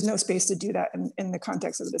there's no space to do that in the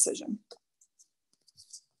context of the decision.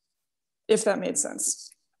 If that made sense.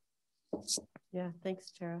 Yeah,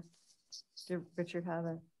 thanks, Tara. Did Richard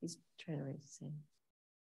he's trying to raise his hand.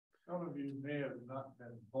 Some of you may have not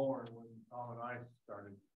been born when Tom and I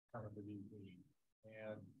started coming to these meetings,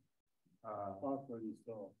 and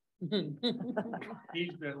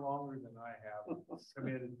he's been longer than I have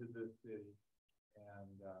committed to this city.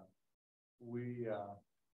 And we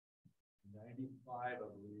 95, I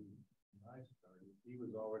believe, when I started, he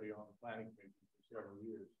was already on the planning commission for several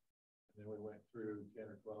years, and then we went through 10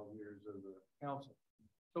 or 12 years of the council.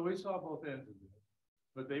 So we saw both ends of it,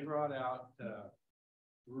 but they brought out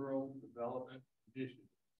rural development initiative.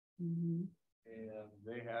 Mm-hmm. And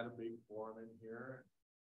they had a big forum in here.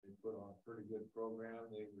 They put on a pretty good program.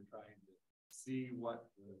 They were trying to see what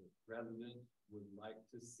the residents would like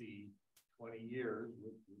to see 20 years,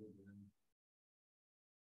 which would have been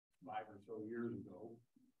 5 or so years ago.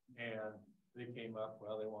 And they came up,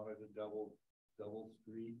 well, they wanted a double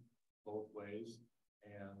street both ways.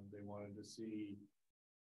 And they wanted to see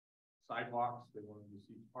sidewalks, they wanted to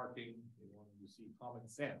see parking, they wanted to see common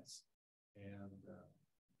sense. And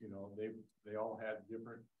they all had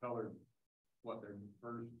different colored what their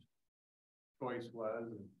first choice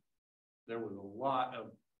was, and there was a lot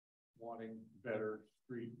of wanting better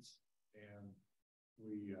streets, and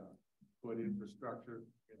we put infrastructure.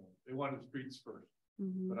 They wanted streets first.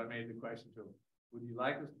 Mm-hmm. But I made the question to them, would you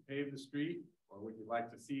like us to pave the street, or would you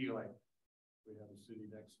like to see, like, we have a city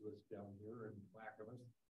next to us down here in Clackamas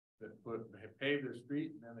that paved their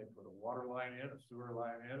street, and then they put a water line in, a sewer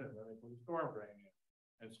line in, and then they put a storm drain in.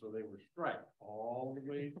 And so they were striped all the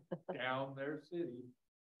way down their city.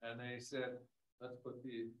 And they said, let's put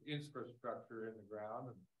the infrastructure in the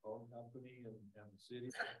ground, and the phone company and the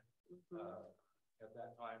city. At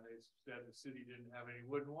that time, they said the city didn't have any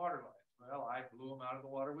wooden water lines. Well, I blew them out of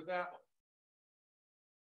the water with that one.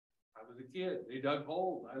 I was a kid. They dug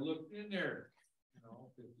holes. I looked in there,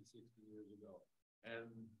 50, 60 years ago. And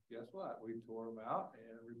guess what? We tore them out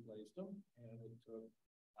and replaced them. And it took,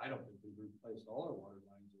 I don't think we've replaced all our water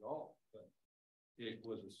lines at all, but it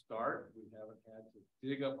was a start. We haven't had to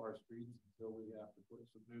dig up our streets until we have to put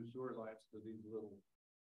some new sewer lines to these little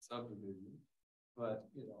subdivisions. But,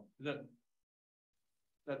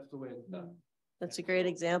 that's the way it's done. That's a great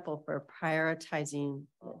example for prioritizing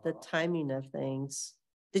the timing of things.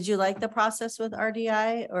 Did you like the process with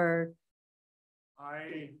RDI or?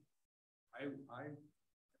 I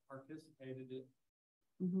participated in it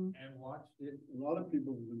and watched it. A lot of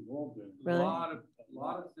people was involved in it. Really? A lot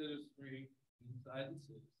of citizenry inside the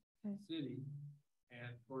city. And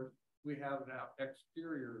of course, we have now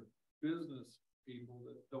exterior business people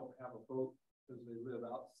that don't have a boat because they live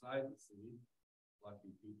outside the city.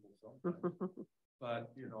 Lucky people sometimes.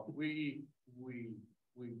 But we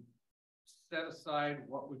set aside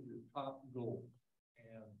what was your top goal,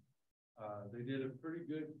 and they did a pretty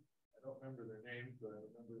good. I don't remember their names, but I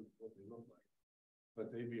remember what they looked like.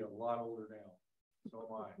 But they'd be a lot older now. So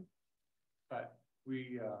am I. But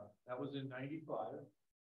we that was in '95,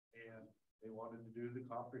 and they wanted to do the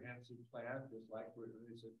comprehensive plan, just like they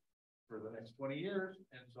said, for the next 20 years.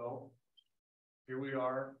 And so here we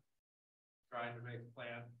are, trying to make a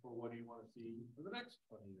plan for what do you want to see for the next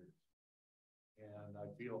 20 years. And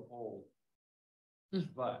I feel old,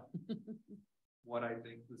 but what I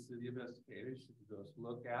think the city of Estacada should just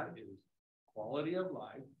look at is quality of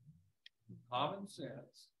life, common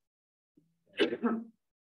sense, and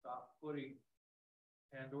stop putting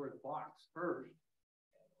Pandora's box first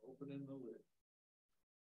and opening the lid.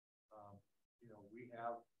 We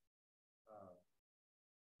have,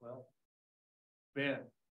 Ben,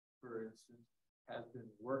 for instance, has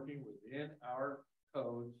been working within our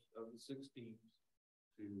codes of the 16s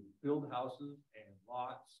to build houses and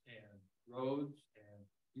lots and roads, and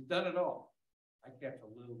he's done it all. I catch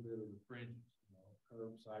a little bit of the fringes,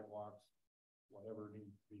 curb, sidewalks, whatever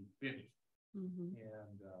needs to be finished.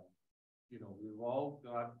 And, we've all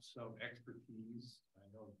got some expertise. I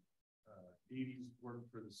know Dee Dee's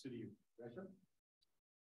worked for the city of Gresham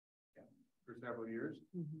for several years.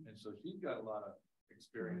 And so she's got a lot of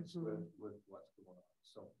experience with what's going on.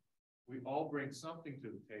 So we all bring something to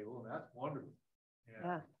the table, and that's wonderful.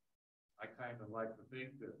 And I kind of like to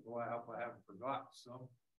think that, boy, I hope I haven't forgotten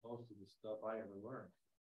most of the stuff I ever learned.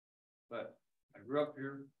 But I grew up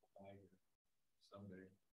here. Someday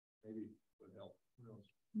maybe would help. Who knows?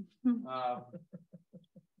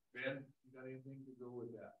 Ben, you got anything to go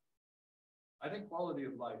with that? I think quality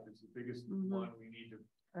of life is the biggest one we need to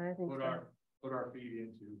put our feet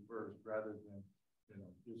into first, rather than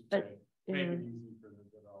just say, make it easy for the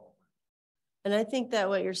development. And I think that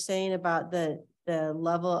what you're saying about the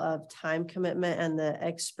level of time commitment and the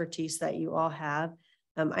expertise that you all have,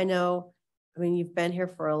 you've been here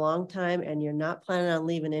for a long time and you're not planning on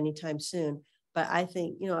leaving anytime soon. But I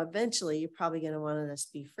think, eventually you're probably going to want us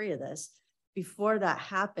to be free of this. Before that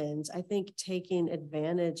happens, I think taking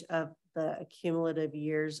advantage of the accumulative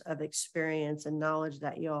years of experience and knowledge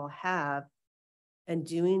that you all have and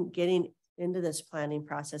getting into this planning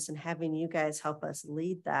process and having you guys help us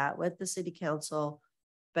lead that with the city council,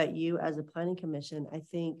 but you as a planning commission, I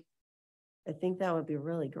think that would be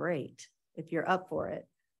really great if you're up for it.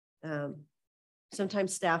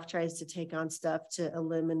 Sometimes staff tries to take on stuff to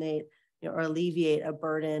eliminate or alleviate a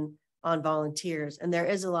burden on volunteers. And there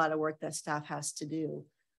is a lot of work that staff has to do.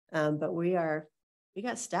 But we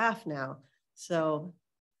got staff now. So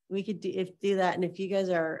we could do that. And if you guys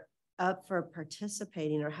are up for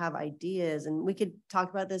participating or have ideas, and we could talk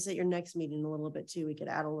about this at your next meeting a little bit too. We could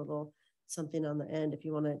add a little something on the end if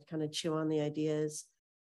you want to kind of chew on the ideas.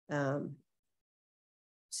 See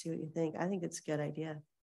what you think. I think it's a good idea.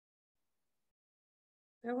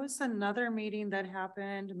 There was another meeting that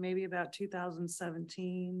happened maybe about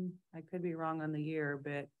 2017. I could be wrong on the year,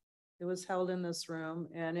 but it was held in this room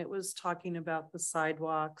and it was talking about the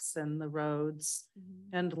sidewalks and the roads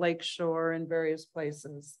and Lakeshore and various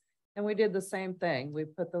places. And we did the same thing. We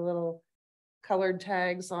put the little colored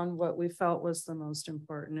tags on what we felt was the most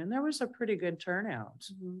important. And there was a pretty good turnout.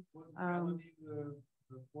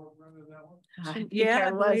 The forefront of that one? Yeah,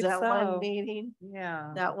 it was at one meeting.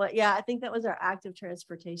 Yeah. I think that was our active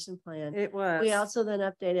transportation plan. It was. We also then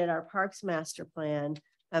updated our parks master plan,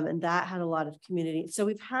 and that had a lot of community. So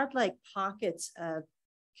we've had like pockets of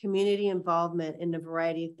community involvement in a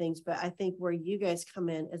variety of things, but I think where you guys come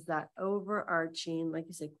in is that overarching, like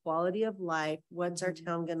you said, quality of life. What's our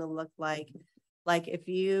town going to look like? Like if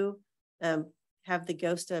you have the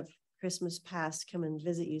ghost of Christmas past come and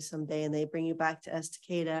visit you someday and they bring you back to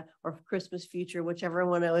Estacada or Christmas future, whichever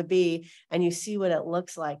one it would be, and you see what it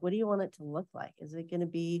looks like. What do you want it to look like? Is it going to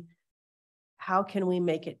be, how can we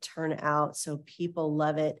make it turn out so people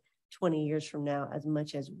love it 20 years from now as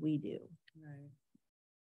much as we do? Right.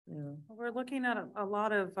 Yeah. We're looking at a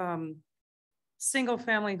lot of single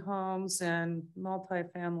family homes and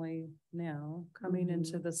multifamily now coming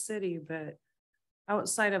into the city, but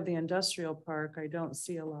outside of the industrial park, I don't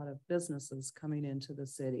see a lot of businesses coming into the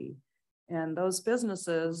city. And those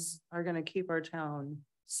businesses are going to keep our town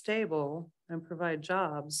stable and provide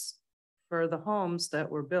jobs for the homes that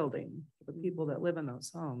we're building, for the people that live in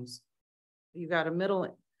those homes. You got a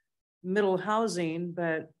middle housing,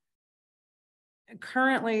 but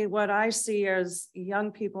currently what I see is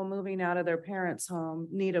young people moving out of their parents' home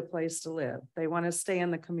need a place to live. They want to stay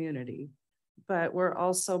in the community, but we're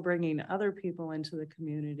also bringing other people into the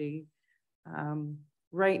community.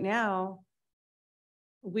 Right now,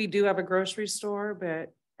 we do have a grocery store,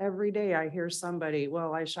 but every day I hear somebody,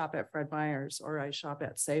 well, I shop at Fred Meyer's or I shop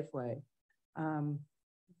at Safeway.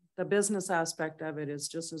 The business aspect of it is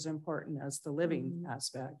just as important as the living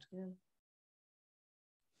aspect. Yeah.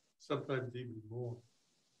 Sometimes even more.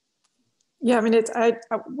 Yeah, I mean,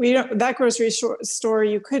 we don't, that grocery store,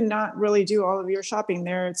 you could not really do all of your shopping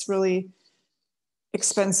there. It's really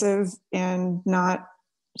expensive and not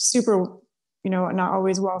super, not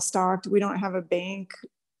always well stocked. We don't have a bank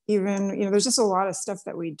even, there's just a lot of stuff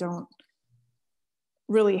that we don't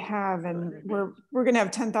really have. And we're going to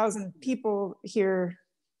have 10,000 people here.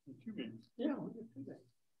 Yeah.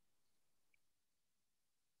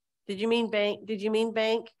 Did you mean bank? Did you mean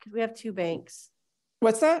bank? Because we have two banks.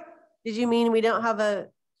 What's that? Did you mean we don't have a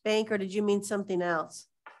bank or did you mean something else?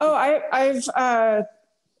 Oh, I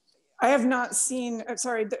have not seen,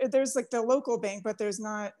 sorry, there's like the local bank, but there's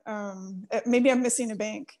not, maybe I'm missing a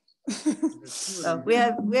bank. Oh, we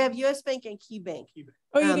have US Bank and Key Bank.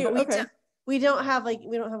 Oh, you do? Okay. We don't have a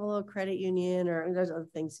little credit union or there's other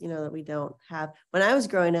things, that we don't have. When I was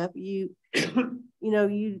growing up, you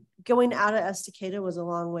going out of Estacada was a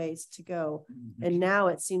long ways to go. And now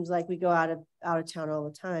it seems like we go out of town all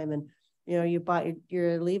the time. And, you bought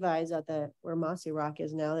your Levi's at where Mossy Rock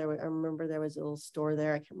is now. I remember there was a little store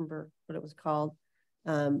there. I can't remember what it was called.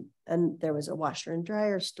 And there was a washer and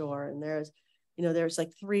dryer store. And there's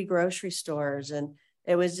like 3 grocery stores. And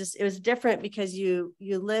it was different because you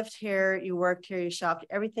lived here, you worked here, you shopped,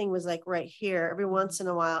 everything was like right here. Every once in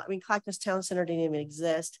a while, I mean, Clackamas Town Center didn't even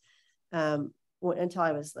exist until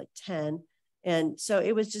I was like 10. And so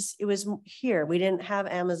it was here. We didn't have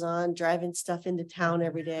Amazon driving stuff into town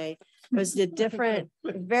every day. It was a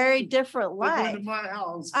very different life. To my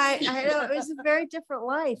house. I know, it was a very different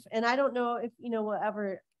life. And I don't know if,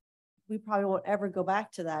 we probably won't ever go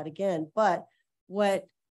back to that again, but what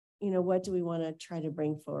do we want to try to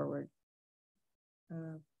bring forward?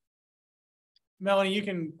 Melanie, you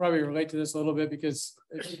can probably relate to this a little bit because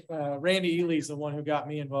Randy Ely's the one who got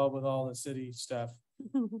me involved with all the city stuff.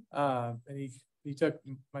 And he took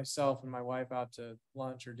myself and my wife out to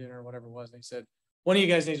lunch or dinner or whatever it was. And he said, one of you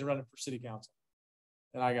guys needs to run it for city council.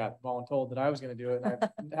 And I got voluntold that I was going to do it.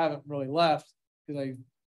 And I haven't really left because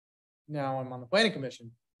now I'm on the planning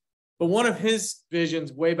commission. But one of his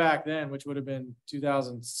visions way back then, which would have been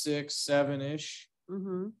 2006, 7-ish,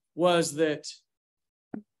 was that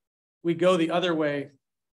we go the other way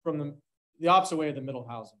from the opposite way of the middle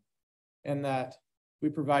housing, and that we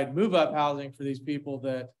provide move-up housing for these people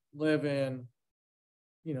that live in,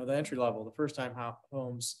 the entry level, the first-time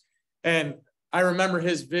homes. And I remember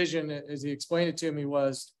his vision as he explained it to me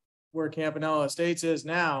was where Campanella Estates is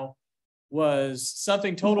now was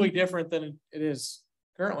something totally different than it is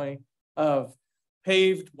currently, of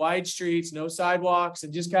paved wide streets, no sidewalks,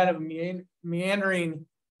 and just kind of a meandering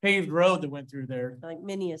paved road that went through there. Like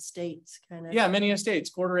mini estates, kind of. Yeah, mini estates,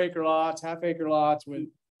 1/4-acre lots, 1/2-acre lots with.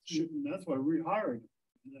 And that's why we hired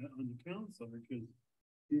on the council, because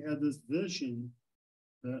he had this vision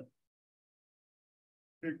that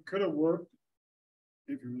it could have worked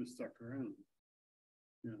if he would have stuck around.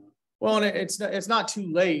 Yeah. Well, and it's not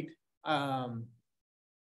too late. And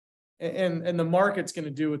the market's going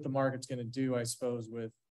to do what the market's going to do, I suppose,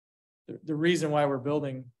 with the reason why we're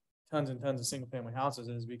building tons and tons of single family houses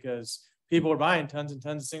is because people are buying tons and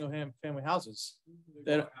tons of single family houses.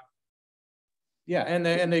 And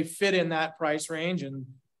they fit in that price range and,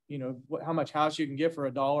 how much house you can get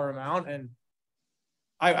for $1 amount. And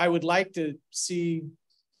I would like to see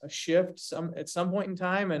a shift at some point in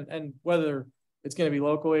time, and whether it's going to be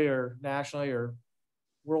locally or nationally or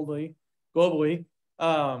globally,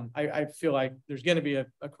 I feel like there's going to be a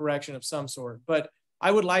correction of some sort. But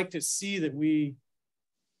I would like to see that we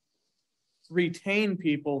retain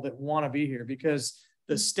people that want to be here, because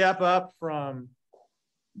the step up from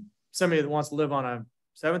somebody that wants to live on a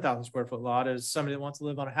 7,000 square foot lot is somebody that wants to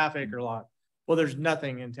live on a half-acre lot. Well, there's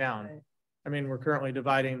nothing in town. Right. I mean, we're currently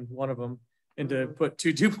dividing one of them into put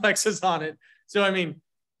 2 duplexes on it. So, I mean,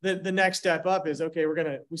 the next step up is, okay,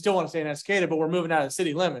 we still want to stay in Estacada, but we're moving out of the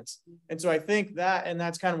city limits. And so I think that, and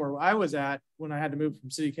that's kind of where I was at when I had to move from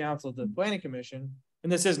city council to planning commission.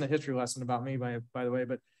 And this isn't a history lesson about me, by the way,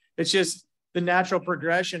 but it's just the natural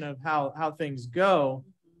progression of how things go.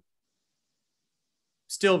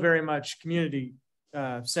 Still very much community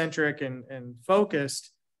centric and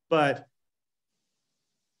focused, but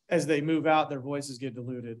as they move out, their voices get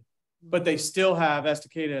diluted. But they still have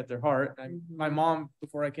Estacada at their heart. My mom,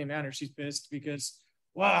 before I came down here, she's pissed because,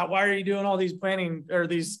 wow, why are you doing all these planning or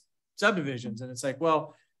these subdivisions? And it's like,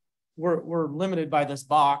 well, we're limited by this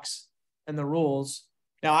box and the rules.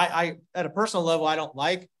 Now, I at a personal level, I don't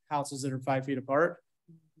like houses that are 5 feet apart,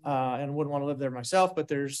 and wouldn't want to live there myself. But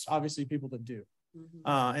there's obviously people that do,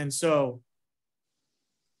 and so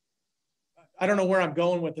I don't know where I'm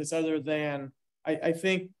going with this, other than I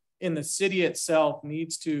think in the city itself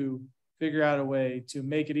needs to figure out a way to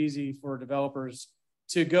make it easy for developers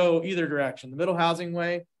to go either direction, the middle housing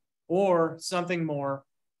way or something more,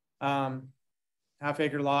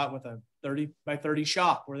 half-acre lot with a 30 by 30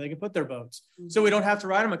 shop where they can put their boats. So we don't have to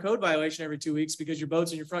write them a code violation every 2 weeks because your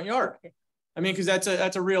boat's in your front yard. I mean, because that's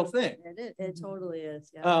a real thing. It totally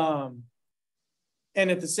is. Yeah.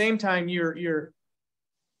 And at the same time, you're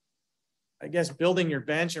I guess building your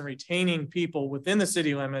bench and retaining people within the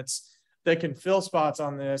city limits that can fill spots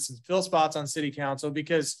on this and fill spots on city council,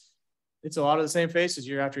 because it's a lot of the same faces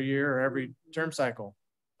year after year or every term cycle.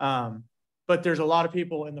 But there's a lot of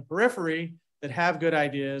people in the periphery that have good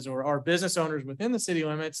ideas or are business owners within the city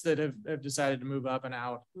limits that have decided to move up and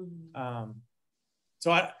out. So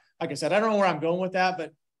like I said, I don't know where I'm going with that,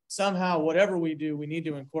 but somehow whatever we do, we need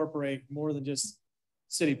to incorporate more than just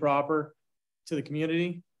city proper to the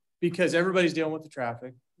community, because everybody's dealing with the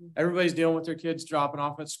traffic. Everybody's dealing with their kids dropping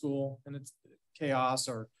off at school, and it's chaos,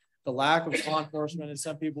 or the lack of law enforcement, as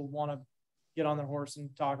some people want to get on their horse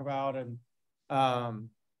and talk about. And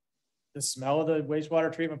the smell of the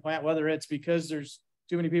wastewater treatment plant, whether it's because there's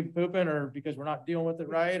too many people pooping or because we're not dealing with it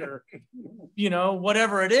right, or, you know,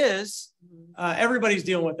 whatever it is, everybody's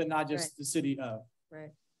dealing with it, not just the city of.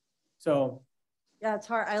 Right. So. Yeah, it's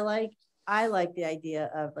hard. I like the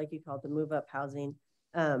idea of, like you called, the move up housing.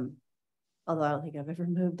 Although I don't think I've ever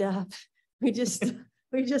moved up. We just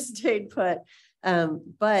stayed put.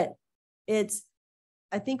 But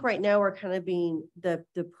I think right now we're kind of being, the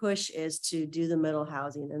push is to do the middle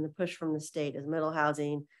housing, and the push from the state is middle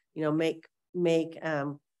housing, you know, make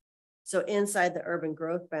so inside the urban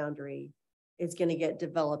growth boundary, it's going to get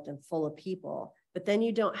developed and full of people. But then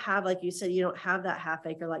you don't have, like you said, you don't have that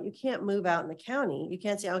half-acre lot. You can't move out in the county. You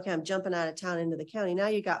can't say, okay, I'm jumping out of town into the county. Now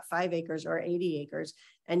you got 5 acres or 80 acres.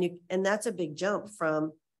 And that's a big jump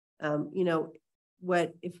from, you know,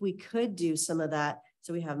 what if we could do some of that.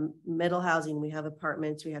 So we have middle housing, we have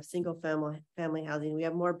apartments, we have single family housing, we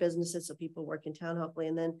have more businesses, so people work in town, hopefully.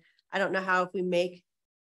 And then I don't know how, if we make,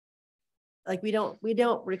 like, we don't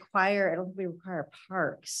require, I don't think we require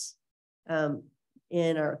parks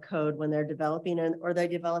in our code when they're developing, or they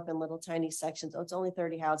develop in little tiny sections. Oh, it's only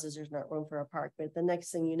 30 houses, there's not room for a park. But the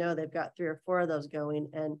next thing you know, they've got 3 or 4 of those going.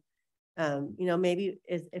 And you know, maybe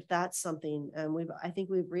if that's something, I think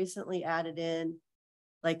we've recently added in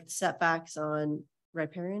like setbacks on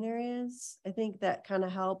riparian areas. I think that kind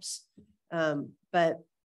of helps. But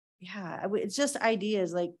yeah, it's just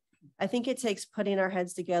ideas. Like, I think it takes putting our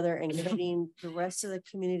heads together and getting the rest of the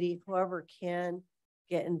community, whoever can,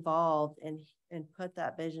 get involved and put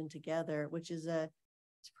that vision together, which is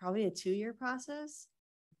it's probably a 2-year process,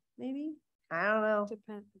 maybe. I don't know.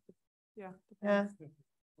 Depends. Yeah. Depends.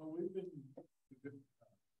 Well, we've been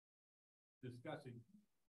discussing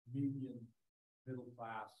median middle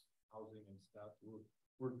class housing and stuff.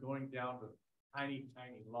 We're going down to tiny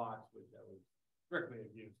lots, which I was strictly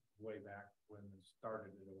against way back when we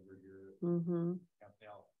started it over here.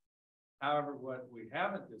 However, what we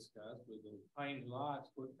haven't discussed was those tiny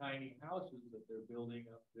lots with tiny houses that they're building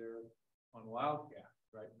up there on Wildcat,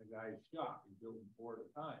 right in the guy's shop. He's building 4 at a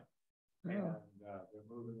time. And they're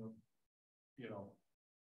moving them, you know,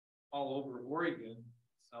 all over Oregon,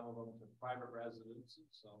 some of them to private residents and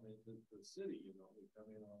some into the city. You know, they come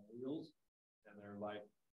in on wheels, and they're like,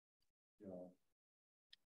 you know,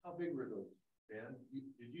 how big were those, Ben?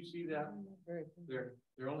 Did you see that?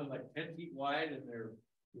 They're only like 10 feet wide, and they're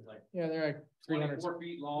like, yeah, they're like 24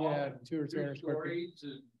 feet long. Yeah, 200 or 300 square feet.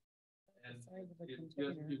 And And Size of a it's just,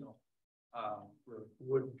 container. you know, for,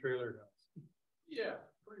 Wooden trailer house. yeah,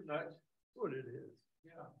 pretty much. What it is.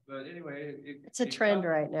 Yeah, but anyway, It's a trend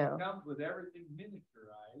right It now. comes with everything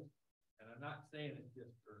miniaturized, and I'm not saying it's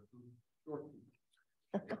just for short people.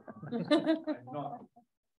 I'm not,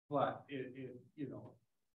 but it, you know,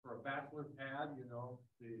 for a bachelor pad, you know,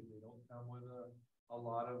 they don't come with a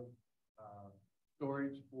lot of,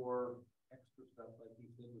 storage for extra stuff like you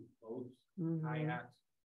said with boats, Mhm. kayaks,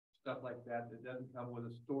 stuff like that, that doesn't come with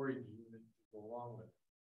a storage unit to go along with it.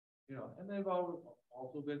 You know, and they've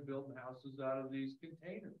also been building houses out of these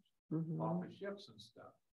containers Mhm. off of ships and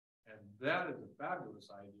stuff. And that is a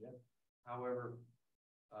fabulous idea. However,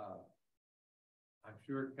 I'm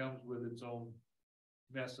sure it comes with its own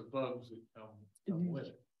mess of bugs that come with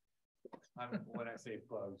it. When I say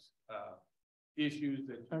bugs, issues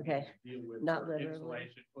that you Okay, deal with not for literally.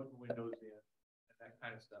 insulation, putting windows in, and that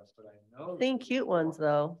kind of stuff. But I know. Seeing cute ones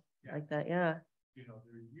though, Yeah. like that, yeah. You know,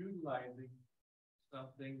 they're utilizing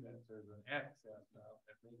something that there's an excess of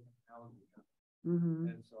and making housing. Mm-hmm.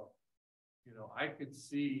 And so, you know, I could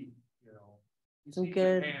see, you know, you Some see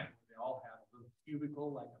good- Japan, they all have a little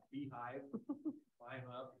cubicle like a beehive. Climb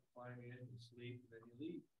up, climb in, you sleep, and then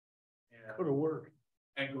you leave. Go to work.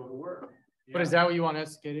 And go to work. But is that what you want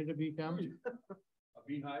Estacada to become? A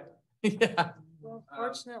beehive? Yeah. Well, Uh,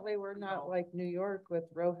 fortunately, we're you not know. like New York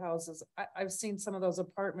with row houses. I've seen some of those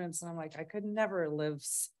apartments and I'm like, I could never live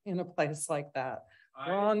in a place like that.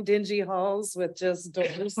 Long dingy halls with just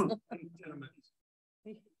doors.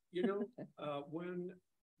 You know, when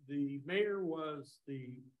the mayor was the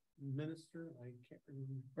minister, I can't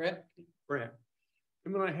remember. Brett.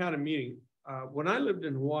 Him and I had a meeting. When I lived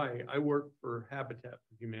in Hawaii, I worked for Habitat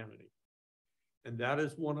for Humanity. And that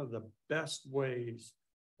is one of the best ways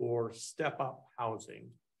for step-up housing,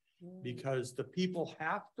 because the people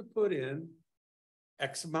have to put in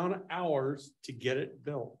X amount of hours to get it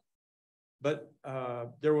built. But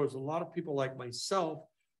there was a lot of people like myself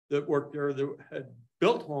that worked there that had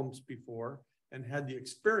built homes before and had the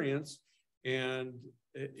experience, and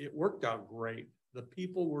it worked out great. The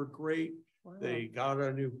people were great. Wow. They got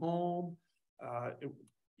a new home,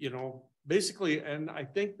 you know, basically, and I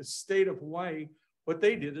think the state of Hawaii, what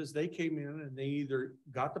they did is they came in and they either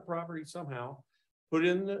got the property somehow, put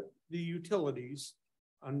in the utilities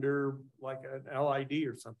under like an LID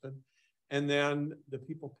or something, and then the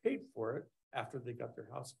people paid for it after they got their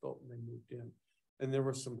house built and they moved in. And there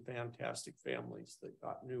were some fantastic families that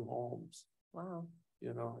got new homes. Wow.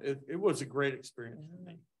 You know, it was a great experience for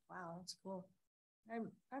me. Wow, that's cool. I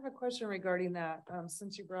have a question regarding that,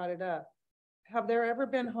 since you brought it up. Have there ever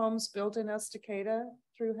been homes built in Estacada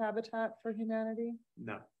through Habitat for Humanity?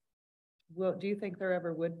 No, Well, do you think there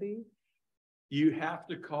ever would be? you have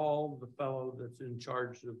to call the fellow that's in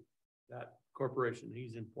charge of that corporation.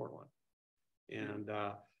 He's in Portland. And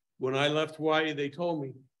when I left Hawaii, they told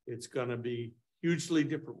me it's gonna be hugely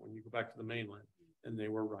different when you go back to the mainland, and they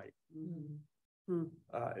were right. Mm-hmm.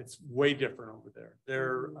 It's way different over there.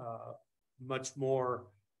 They're much more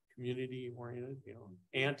community oriented, you know,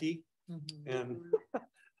 auntie, and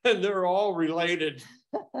they're all related.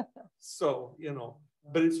 So, you know,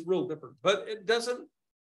 but it's real different. But it doesn't,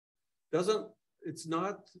 it's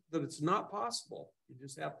not that it's not possible. You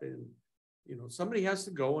just have to, you know, somebody has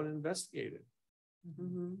to go and investigate it.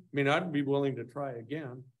 Mm-hmm. I mean, I'd be willing to try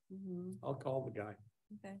again. Mm-hmm. I'll call the guy.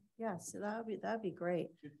 Okay, yeah, so that'd be great.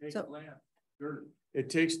 It takes So- land, dirt. It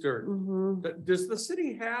takes dirt. Mm-hmm. But does the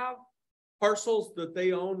city have parcels that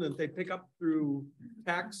they own that they pick up through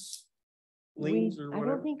tax liens or I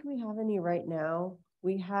whatever? don't think we have any right now.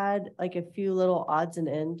 We had like a few little odds and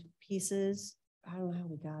end pieces. I don't know how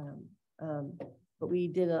we got them. But we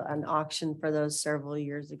did an auction for those several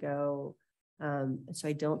years ago. So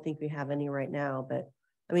I don't think we have any right now, but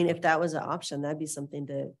I mean, if that was an option, that'd be something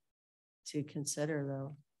to consider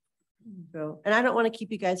though. So, and I don't want to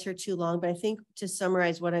keep you guys here too long, but I think to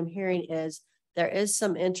summarize what I'm hearing is there is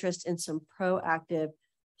some interest in some proactive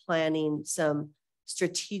planning, some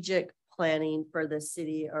strategic planning for the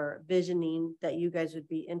city or visioning that you guys would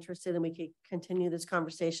be interested in. We could continue this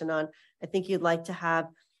conversation on. I think you'd like to have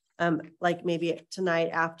like maybe tonight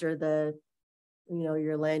after the, you know,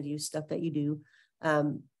 your land use stuff that you do,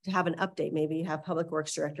 to have an update, maybe have Public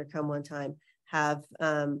Works Director come one time, have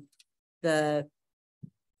the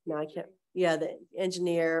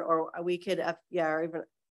engineer, or we could, or even,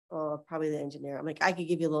 probably the engineer. I'm like, I could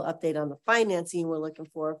give you a little update on the financing we're looking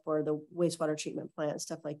for the wastewater treatment plant,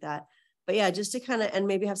 stuff like that. But yeah, just to kind of, and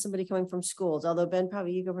maybe have somebody coming from schools, although Ben,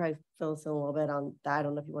 you could probably fill us in a little bit on that. I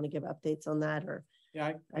don't know if you want to give updates on that or.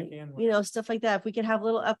 Yeah, I can. You know, stuff like that. If we could have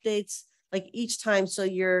little updates like each time. So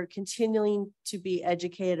you're continuing to be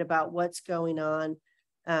educated about what's going on.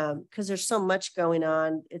 Because there's so much going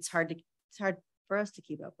on. It's hard for us to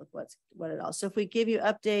keep up with what it all. So if we give you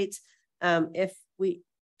updates, if we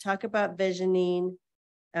talk about visioning,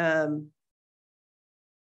 oh,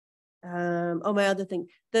 my other thing,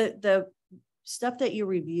 the stuff that you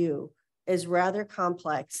review is rather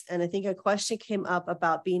complex. And I think a question came up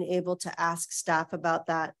about being able to ask staff about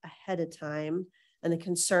that ahead of time. And the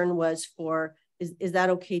concern was is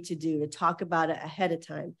that okay to do, to talk about it ahead of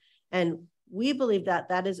time? And we believe that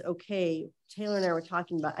that is okay. Taylor and I were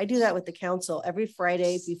talking about, I do that with the council every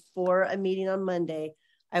Friday before a meeting on Monday.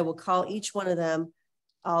 I will call each one of them.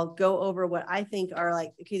 I'll go over what I think are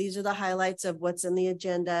like, okay, these are the highlights of what's in the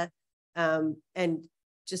agenda, and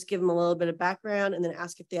just give them a little bit of background and then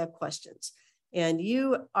ask if they have questions. And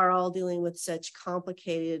you are all dealing with such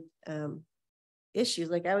complicated issues.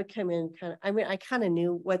 Like I would come in I kind of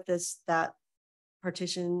knew what that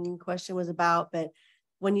partition question was about, but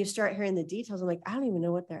when you start hearing the details, I'm like, I don't even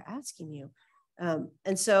know what they're asking you.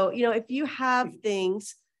 And so, if you have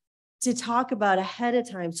things to talk about ahead of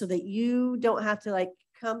time so that you don't have to like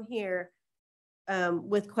come here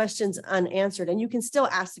with questions unanswered, and you can still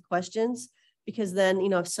ask the questions, because then,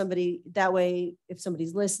 if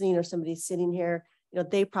somebody's listening or somebody's sitting here,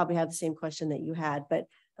 they probably have the same question that you had, but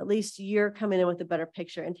at least you're coming in with a better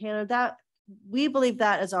picture. And Tanner, we believe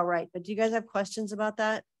that is all right, but do you guys have questions about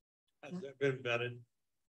that? Has that been vetted?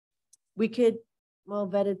 We could,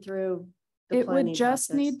 vetted through the it would just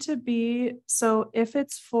process. need to be, so if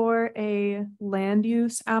it's for a land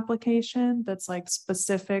use application that's like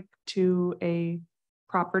specific to a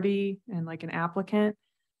property and like an applicant,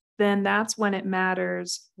 then that's when it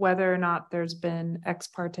matters whether or not there's been ex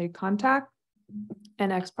parte contact.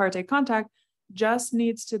 And ex parte contact just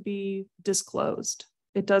needs to be disclosed.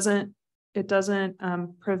 It doesn't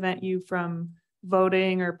prevent you from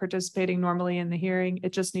voting or participating normally in the hearing.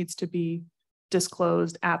 It just needs to be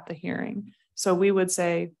disclosed at the hearing. So we would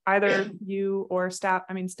say either you or staff,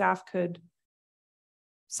 staff could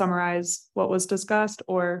summarize what was discussed,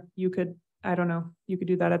 or you could, I don't know, you could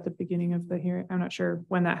do that at the beginning of the hearing. I'm not sure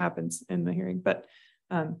when that happens in the hearing, but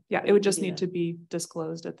yeah, it would just need to be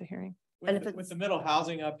disclosed at the hearing. With the middle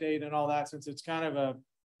housing update and all that, since it's kind of a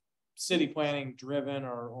city planning driven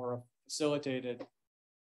or facilitated,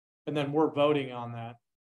 and then we're voting on that.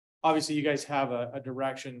 Obviously, you guys have a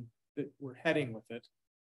direction that we're heading with it.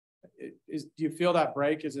 Do you feel that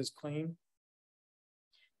break is as clean?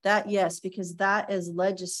 That, yes, because that is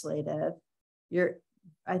legislative.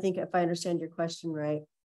 I think if I understand your question right,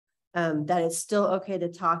 that it's still okay to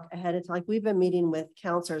talk ahead of time. Like we've been meeting with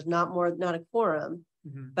counselors, not a quorum,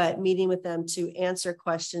 but meeting with them to answer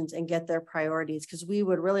questions and get their priorities, because we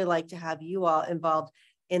would really like to have you all involved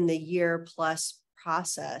in the year plus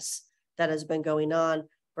process that has been going on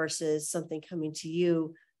versus something coming to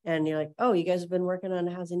you and you're like, oh, you guys have been working on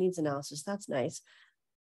a housing needs analysis. That's nice.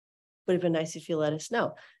 Would have been nice if you let us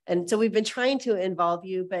know. And so we've been trying to involve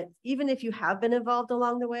you, but even if you have been involved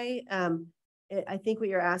along the way, I think what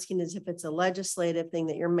you're asking is if it's a legislative thing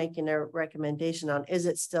that you're making a recommendation on, is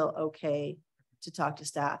it still okay to talk to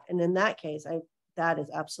staff? And in that case, that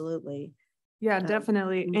is absolutely. Yeah,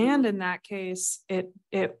 definitely. And in that case,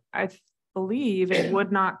 I believe it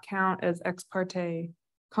would not count as ex parte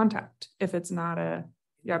contact if it's not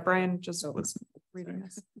Brian just was reading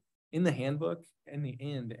this. In the handbook, in the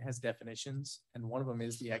end, it has definitions, and one of them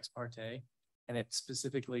is the ex parte, and it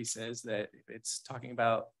specifically says that if it's talking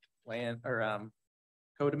about land or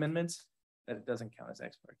code amendments, that it doesn't count as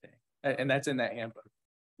ex parte, and that's in that handbook.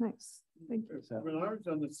 Nice, thank you. So, when I was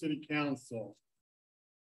on the city council,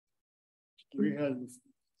 we had a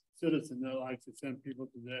citizen that likes to send people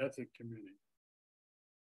to the ethics committee.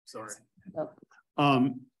 Sorry.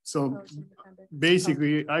 So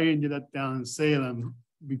basically, I ended up down in Salem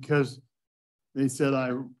because they said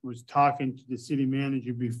I was talking to the city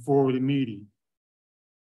manager before the meeting.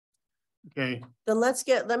 Okay. Then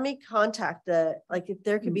let me contact if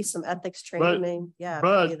there could be some ethics training.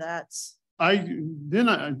 But that's. After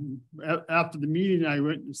the meeting, I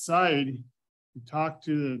went inside to talk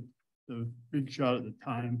to the big shot at the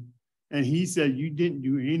time, and he said, you didn't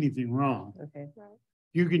do anything wrong. Okay.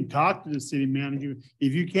 You can talk to the city manager.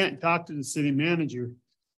 If you can't talk to the city manager,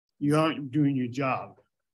 you aren't doing your job.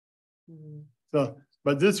 So,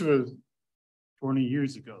 but this was 20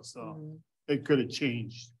 years ago, so it could have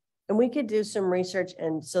changed. And we could do some research,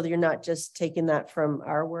 and so that you're not just taking that from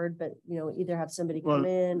our word, but either have somebody come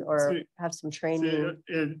in or have some training.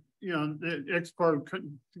 The ex parte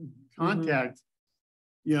contact.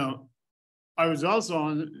 I was also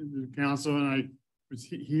on the council, and I was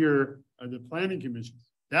here at the planning commission.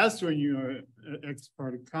 That's when you're ex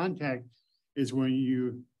parte contact, is when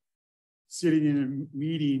you sitting in a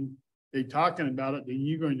meeting, they talking about it, then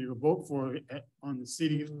you're going to go vote for it on the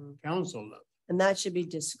city council level. And that should be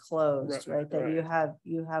disclosed, right? That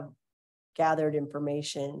you have gathered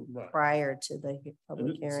information prior to the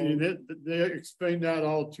public hearing. See, they explained that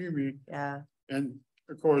all to me. Yeah. And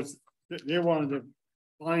of course, they wanted to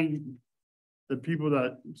find the people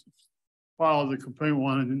that filed the complaint,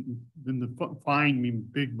 wanted them to fine me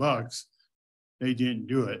big bucks. They didn't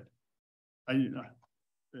do it. I didn't know.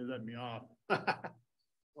 They let me off.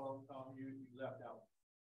 Well, Tom, you left out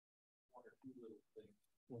one or two little things.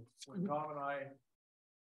 When Tom and I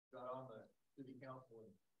got on the city council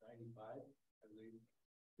in '95, I believe,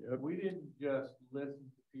 we didn't just listen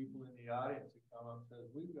to people in the audience who come up and says,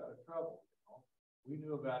 we've got a trouble. You know? We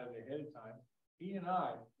knew about it ahead of time. He and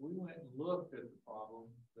I, we went and looked at the problem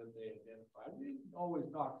that they identified. We didn't always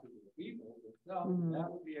talk to the people themselves. That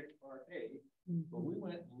would be ex parte. But we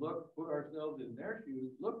went and looked, put ourselves in their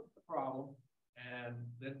shoes, looked at the problem. And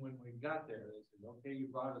then when we got there, they said, okay, you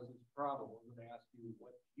brought us this problem. We're going to ask you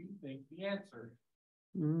what you think the answer is.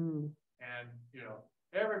 And, you know,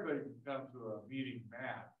 everybody can come to a meeting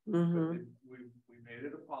mad. But we made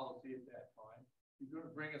it a policy at that time. You're going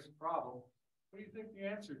to bring us a problem. What do you think the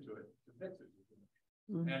answer to it, to fix it?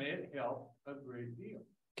 And it helped a great deal.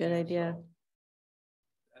 Good idea. So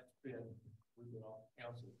that's been, we've been on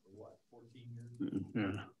council for what, 14 years?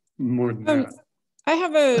 Yeah, more than that.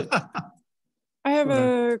 I have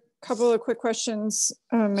a couple of quick questions.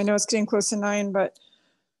 I know it's getting close to 9, but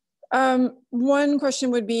one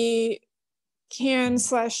question would be,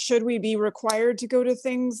 should we be required to go to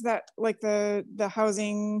things that like the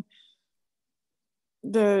housing,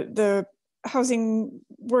 the housing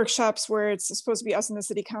workshops where it's supposed to be us and the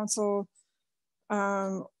city council,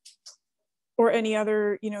 or any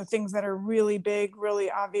other, you know, things that are really big, really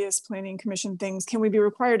obvious planning commission things? Can we be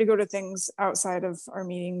required to go to things outside of our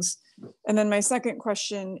meetings? And then my second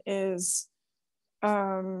question is,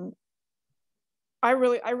 I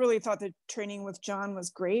really thought the training with John was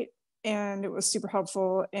great and it was super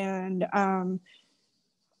helpful. And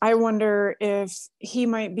I wonder if he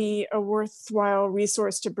might be a worthwhile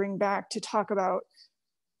resource to bring back to talk about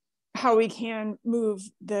how we can move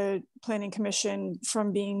the planning commission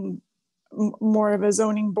from being more of a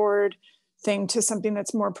zoning board thing to something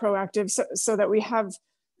that's more proactive, so that we have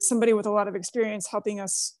somebody with a lot of experience helping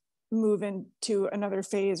us move into another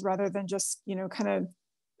phase, rather than just, you know, kind of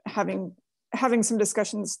having some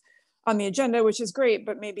discussions on the agenda, which is great,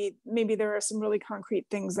 but maybe there are some really concrete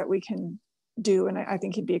things that we can do. And I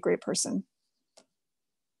think he'd be a great person.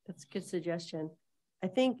 That's a good suggestion. I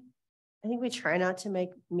think we try not to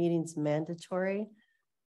make meetings mandatory,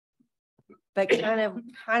 but kind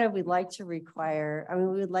of we'd like to require, I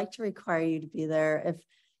mean, we would like to require you to be there if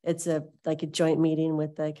it's like a joint meeting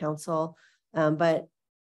with the council. But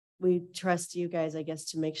we trust you guys, I guess,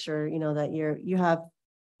 to make sure, you know, that you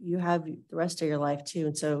have the rest of your life too.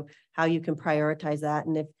 And so how you can prioritize that.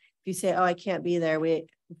 And if you say, oh, I can't be there, we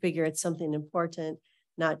figure it's something important,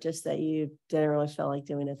 not just that you didn't really feel like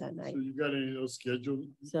doing it that night. So you got any of those scheduled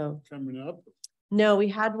coming up? No, we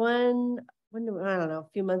had one, I don't know, a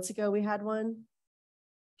few months ago we had one.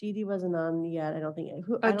 Dee Dee wasn't on yet, I don't think.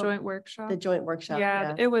 A joint workshop? The joint workshop.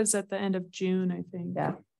 Yeah, it was at the end of June, I think.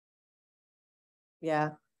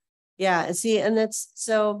 Yeah. See, and that's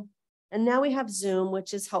so, and now we have Zoom,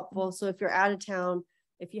 which is helpful. So if you're out of town,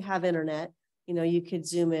 if you have internet, you know, you could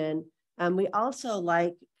Zoom in. We also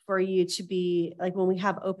like for you to be like, when we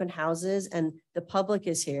have open houses and the public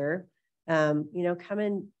is here, you know, come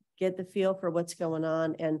and get the feel for what's going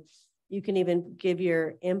on. And you can even give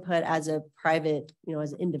your input as a private, you know,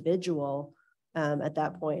 as an individual at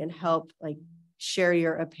that point, and help like share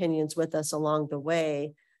your opinions with us along the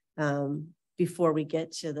way before we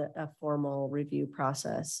get to a formal review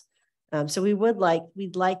process. So we'd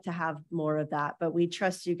like to have more of that, but we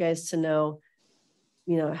trust you guys to know,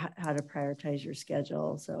 you know, how to prioritize your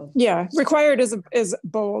schedule. So yeah, required is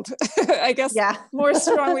bold. I guess more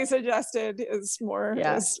strongly suggested is more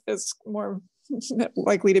is more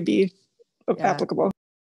likely to be applicable.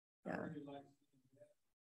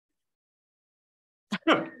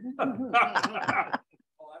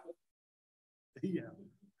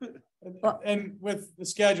 Well, and with the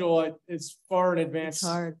schedule, it's far in advance. It's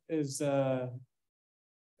hard. The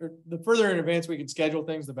further in advance we can schedule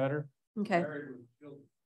things, the better. Okay.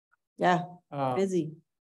 Yeah.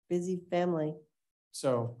 Busy family.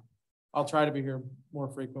 So I'll try to be here more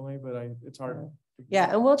frequently, but it's hard.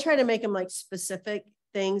 Yeah, and we'll try to make them like specific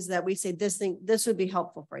things that we say this would be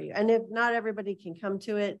helpful for you. And if not everybody can come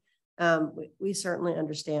to it, we certainly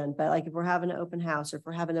understand, but like if we're having an open house or if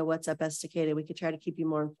we're having a What's Up Estacada, we could try to keep you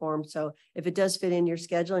more informed. So if it does fit in your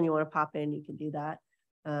schedule and you want to pop in, you can do that.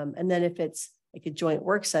 And then if it's like a joint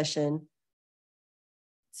work session,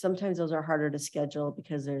 sometimes those are harder to schedule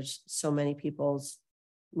because there's so many people's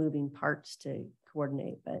moving parts to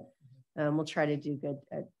coordinate, but we'll try to do good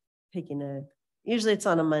at picking usually it's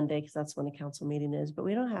on a Monday because that's when the council meeting is, but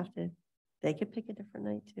we don't have to. They could pick a different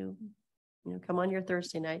night too. You know, come on your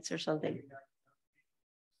Thursday nights or something.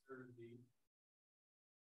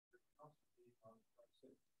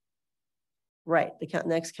 Right. The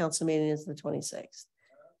next council meeting is the 26th.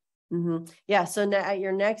 Yeah. So now at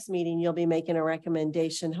your next meeting, you'll be making a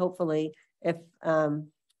recommendation, hopefully, if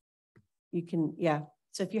you can. Yeah.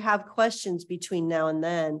 So if you have questions between now and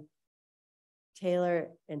then, Taylor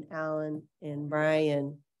and Alan and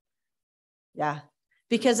Brian. Yeah.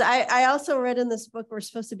 Because I also read in this book, we're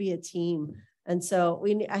supposed to be a team. And so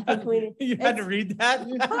I think we you had to read that.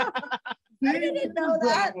 I didn't know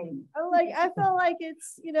that. I'm like, I felt like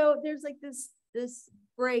it's, you know, there's like this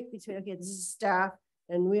break between, okay, this is staff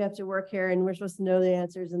and we have to work here and we're supposed to know the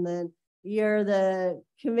answers. And then you're the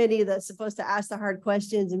committee that's supposed to ask the hard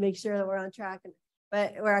questions and make sure that we're on track.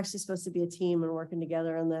 But we're actually supposed to be a team and working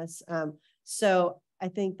together on this. So I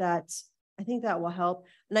think that will help.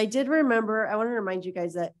 And I did remember, I want to remind you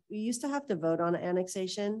guys that we used to have to vote on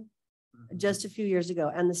annexation just a few years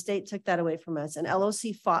ago, and the state took that away from us. And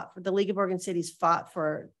LOC fought for, the League of Oregon Cities fought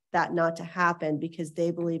for that not to happen because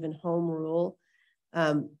they believe in home rule.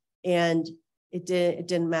 And it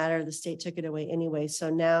didn't matter. The state took it away anyway. So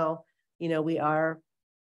now, you know,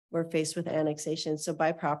 we're faced with annexation. So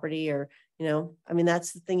buy property or, you know, I mean,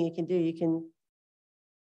 that's the thing you can do. You can,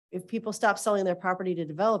 if people stop selling their property to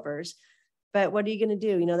developers, but what are you going to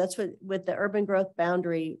do? You know, that's what with the urban growth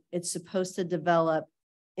boundary, it's supposed to develop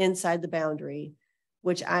inside the boundary,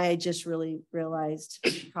 which I just really realized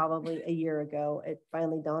probably a year ago. It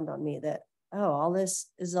finally dawned on me that, oh, all this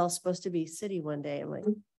is all supposed to be city one day. I'm like,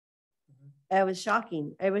 it was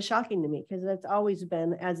shocking. It was shocking to me because that's always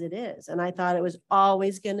been as it is. And I thought it was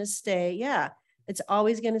always going to stay. Yeah, it's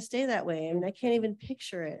always going to stay that way. I mean, I can't even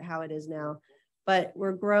picture it how it is now, but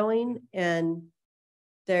we're growing and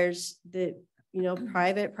there's the, you know,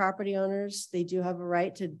 private property owners, they do have a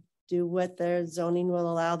right to do what their zoning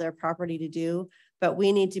will allow their property to do. But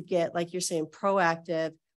we need to get, like you're saying,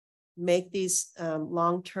 proactive, make these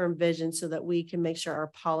long-term visions so that we can make sure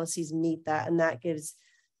our policies meet that. And that gives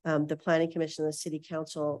the Planning Commission and the City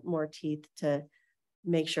Council more teeth to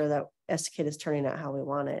make sure that Estacada is turning out how we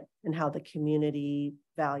want it and how the community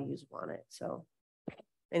values want it. So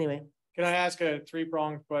anyway. Can I ask a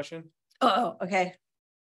three-pronged question? Oh, okay.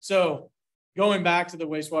 So going back to the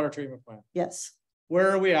wastewater treatment plant. Yes. Where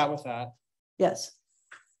are we at with that? Yes.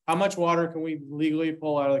 How much water can we legally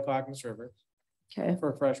pull out of the Clackamas River? Okay.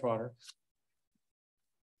 For fresh water?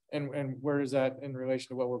 And where is that in relation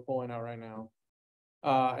to what we're pulling out right now?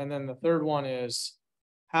 And then the third one is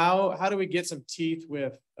how do we get some teeth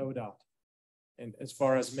with ODOT? And as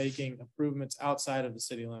far as making improvements outside of the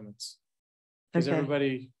city limits? Because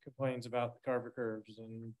everybody complains about the Carver curves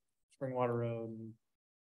and Springwater Road and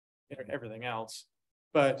everything else,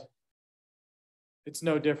 but it's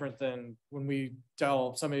no different than when we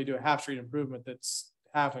tell somebody to do a half street improvement that's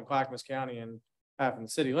half in Clackamas County and half in the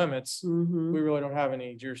city limits. We really don't have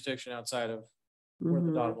any jurisdiction outside of where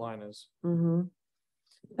the dotted line is.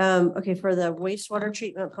 Okay, for the wastewater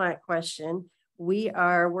treatment plant question, we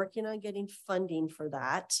are working on getting funding for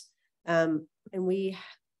that. And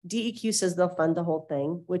DEQ says they'll fund the whole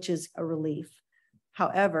thing, which is a relief.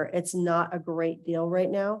 However, it's not a great deal right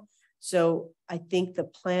now. So I think the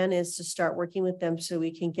plan is to start working with them so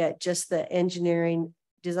we can get just the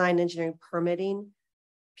design engineering permitting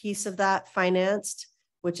piece of that financed,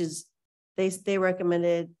 which is, they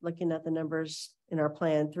recommended, looking at the numbers in our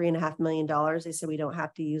plan, $3.5 million. They said we don't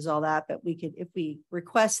have to use all that, but we could, if we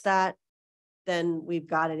request that, then we've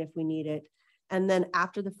got it if we need it. And then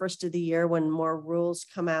after the first of the year, when more rules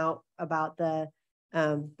come out about the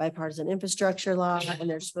bipartisan infrastructure law, and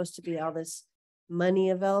there's supposed to be all this money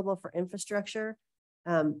available for infrastructure,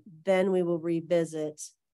 then we will revisit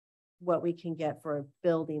what we can get for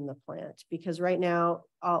building the plant. Because right now,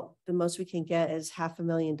 the most we can get is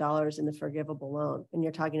 $500,000 in the forgivable loan. And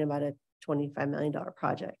you're talking about a $25 million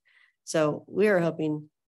project. So we are hoping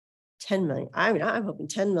 10 million. I mean, I'm hoping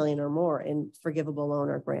 10 million or more in forgivable loan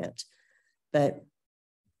or grant. But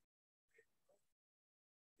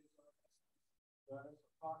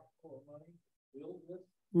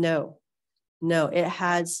no, it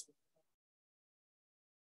has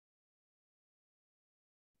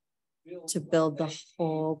to build the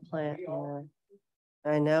whole plant.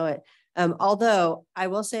 I know it. Although I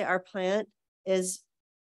will say our plant is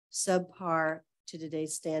subpar to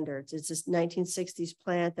today's standards. It's this 1960s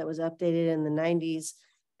plant that was updated in the 90s,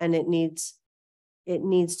 and it needs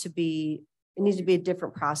to be a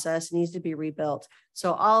different process. It needs to be rebuilt.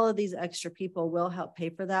 So all of these extra people will help pay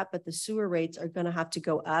for that, but the sewer rates are going to have to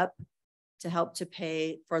go up to help to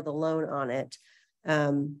pay for the loan on it.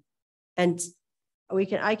 And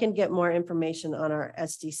I can get more information on our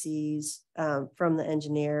SDCs from the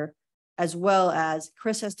engineer, as well as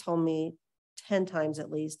Chris has told me 10 times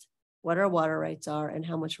at least what our water rights are and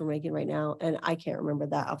how much we're making right now. And I can't remember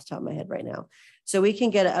that off the top of my head right now. So we can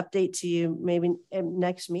get an update to you maybe in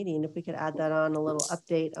next meeting, if we could add that on, a little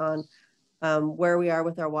update on where we are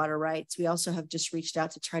with our water rights. We also have just reached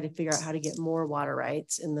out to try to figure out how to get more water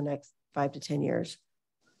rights in the next 5 to 10 years.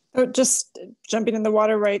 So just jumping in the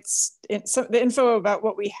water rights, so the info about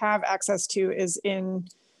what we have access to is in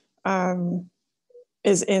the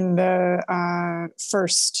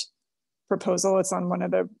first proposal. It's on one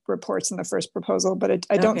of the reports in the first proposal, but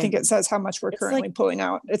I don't think it says how much we're currently pulling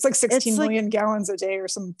out. It's like 16 million gallons a day or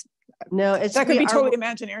some. No, that could be totally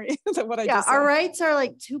imaginary. What I just said. Our rights are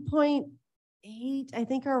like 2.8. I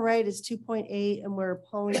think our right is 2.8, and we're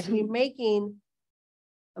making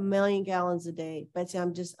 1 million gallons a day. Betsy,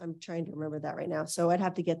 I'm trying to remember that right now. So I'd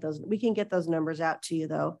have to get those. We can get those numbers out to you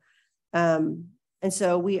though. And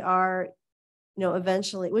so we are,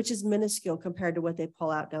 eventually, which is minuscule compared to what they pull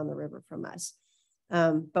out down the river from us.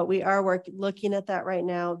 But we are looking at that right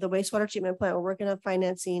now. The wastewater treatment plant, we're working on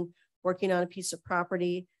financing, working on a piece of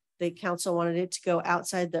property. The council wanted it to go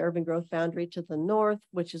outside the urban growth boundary to the north,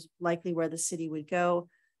 which is likely where the city would go.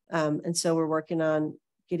 And so we're working on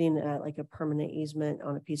getting like a permanent easement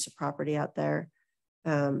on a piece of property out there,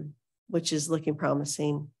 which is looking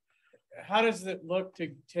promising. How does it look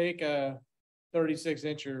to take a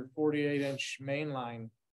 36-inch or 48-inch main line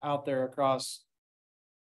out there across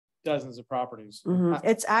dozens of properties?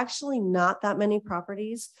 It's actually not that many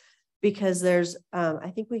properties, because there's,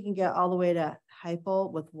 I think we can get all the way to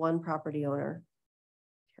Heupel with one property owner.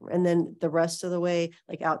 And then the rest of the way,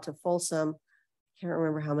 like out to Folsom, I can't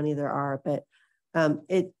remember how many there are, but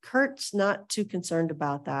Kurt's not too concerned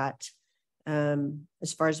about that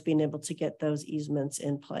as far as being able to get those easements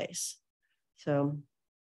in place. So.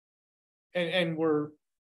 And we're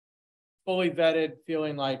fully vetted,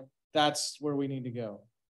 feeling like that's where we need to go.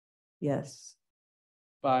 Yes.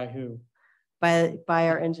 By who? By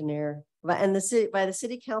our engineer, and by the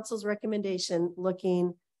city council's recommendation,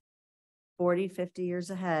 looking 40, 50 years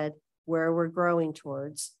ahead where we're growing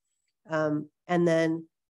towards. And then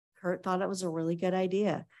Kurt thought it was a really good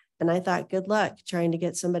idea. And I thought, good luck trying to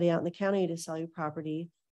get somebody out in the county to sell you property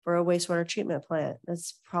for a wastewater treatment plant.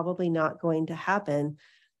 That's probably not going to happen.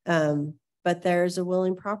 But there's a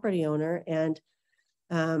willing property owner, and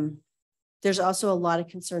there's also a lot of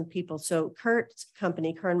concerned people. So Kurt's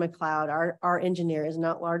company, Kern McLeod, our engineer, is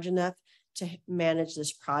not large enough to manage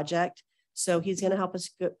this project. So he's going to help us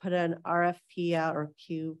put an RFP out, or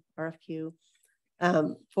RFQ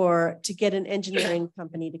to get an engineering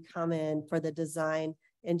company to come in for the design,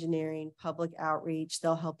 engineering, public outreach.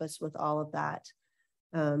 They'll help us with all of that.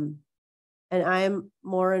 And I'm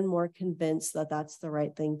more and more convinced that that's the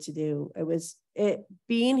right thing to do.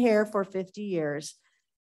 Being here for 50 years.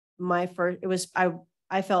 I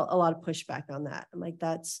felt a lot of pushback on that. I'm like,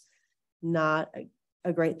 that's not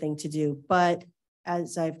a great thing to do. But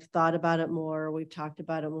as I've thought about it more, we've talked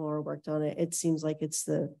about it more, worked on it, it seems like it's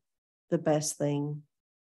the best thing,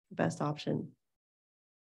 the best option.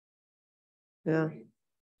 Yeah. Do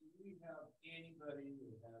we have anybody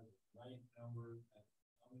who has the right number and how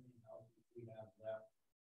many houses we have left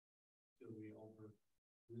till we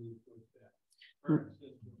really push that current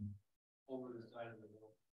system over the side of the hill?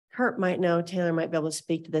 Kurt might know, Taylor might be able to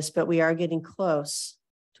speak to this, but we are getting close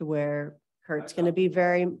to where Kurt's going to be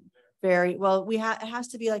very, very well. It has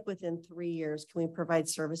to be like within 3 years. Can we provide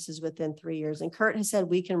services within 3 years? And Kurt has said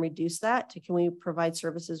we can reduce that to, can we provide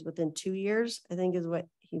services within 2 years? I think is what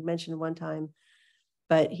he mentioned one time,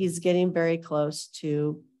 but he's getting very close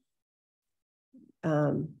to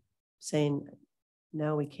saying,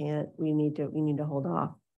 no, we can't, we need to hold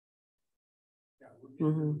off. Yeah,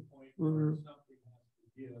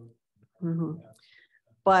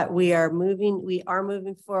 But we are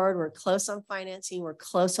moving forward. We're close on financing. We're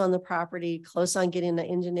close on the property, close on getting the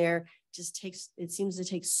engineer. It seems to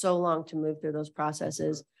take so long to move through those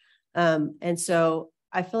processes. And so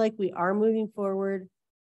I feel like we are moving forward.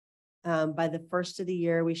 By the first of the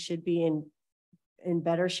year, we should be in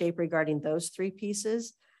better shape regarding those 3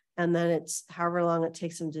 pieces. And then it's however long it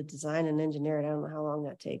takes them to design and engineer it. I don't know how long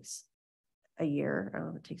that takes. A year. I don't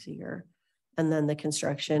know if it takes a year. And then the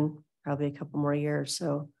construction, probably a couple more years,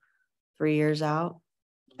 so 3 years out.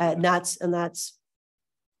 And that's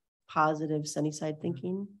positive Sunnyside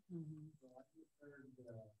thinking.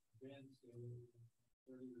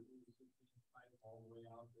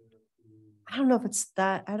 I don't know if it's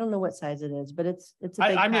that, I don't know what size it is, but it's a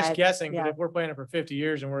big I'm just pipe. guessing, Yeah. but if we're planning for 50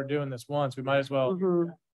 years and we're doing this once, we might as well.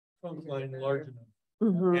 Mhm. Large enough.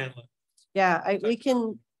 Mhm. Handle it. Yeah, we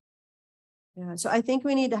can. Yeah, so I think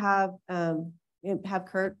we need to have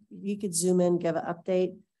Kurt, you could zoom in, give an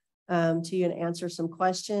update to you and answer some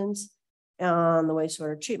questions on the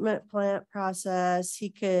wastewater treatment plant process. He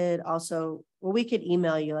could also, well, we could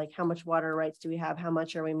email you like how much water rights do we have? How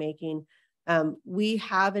much are we making? We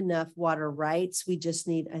have enough water rights. We just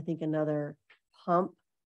need, I think, another pump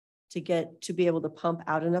to be able to pump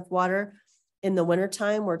out enough water. In the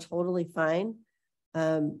wintertime, we're totally fine.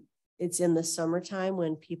 It's in the summertime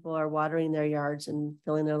when people are watering their yards and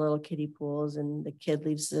filling their little kiddie pools and the kid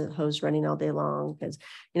leaves the hose running all day long because,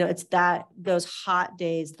 it's those hot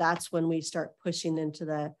days, that's when we start pushing into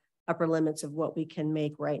the upper limits of what we can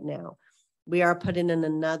make right now. We are putting in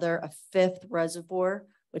a fifth reservoir,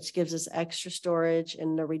 which gives us extra storage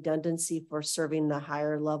and the redundancy for serving the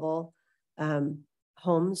higher level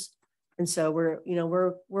homes. And so we're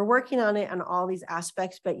working on it on all these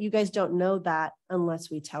aspects, but you guys don't know that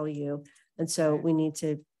unless we tell you. And so we need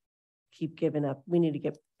to keep giving up. We need to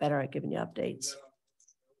get better at giving you updates.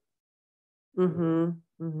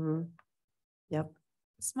 Yep.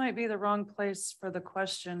 This might be the wrong place for the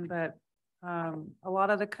question, but a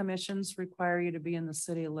lot of the commissions require you to be in the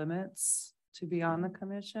city limits to be on the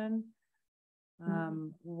commission.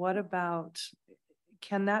 What about,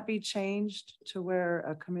 can that be changed to where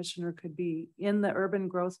a commissioner could be in the urban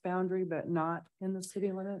growth boundary, but not in the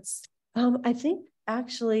city limits? I think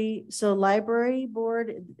actually, so library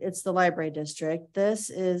board, it's the library district. This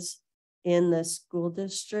is in the school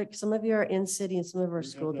district. Some of you are in city and some of our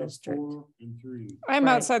school district. I'm Right.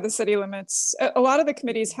 outside the city limits. A lot of the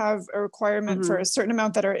committees have a requirement for a certain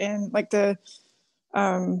amount that are in, like the,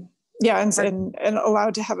 and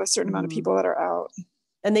allowed to have a certain amount of people that are out.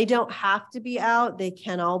 And they don't have to be out. They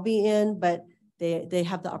can all be in, but they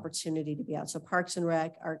have the opportunity to be out. So Parks and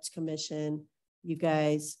Rec, Arts Commission, you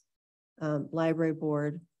guys, library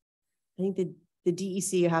board. I think the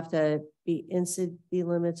DEC, you have to be in city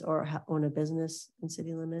limits or own a business in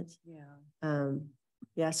city limits.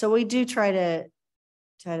 Yeah. So we do try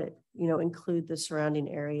to include the surrounding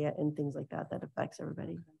area and things like that affects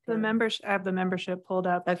everybody. The membership, I have the membership pulled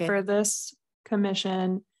up. Okay. For this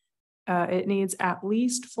commission. It needs at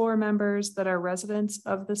least 4 members that are residents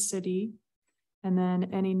of the city. And then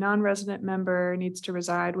any non-resident member needs to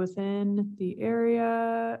reside within the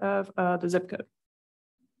area of the zip code.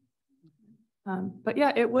 But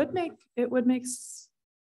yeah, it would make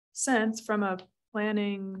sense from a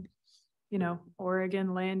planning,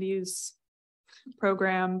 Oregon land use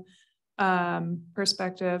program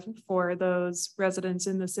perspective for those residents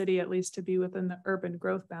in the city, at least to be within the urban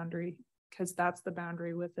growth boundary, because that's the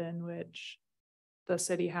boundary within which the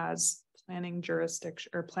city has planning jurisdiction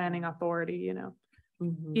or planning authority,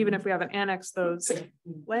 Even if we haven't annexed those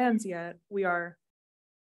lands yet, we are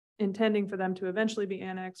intending for them to eventually be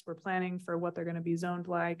annexed. We're planning for what they're going to be zoned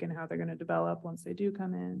like and how they're going to develop once they do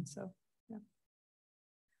come in. So, yeah.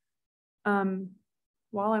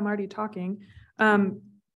 While I'm already talking,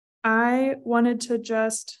 I wanted to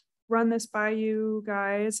just run this by you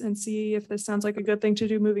guys and see if this sounds like a good thing to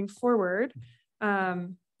do moving forward,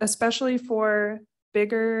 especially for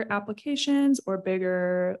bigger applications or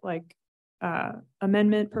bigger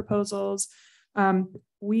amendment proposals.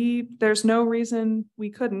 There's no reason we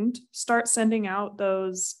couldn't start sending out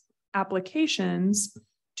those applications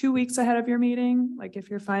 2 weeks ahead of your meeting. Like if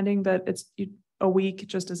you're finding that a week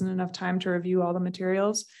just isn't enough time to review all the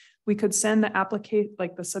materials, we could send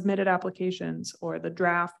the submitted applications or the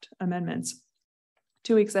draft amendments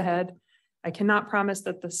 2 weeks ahead. I cannot promise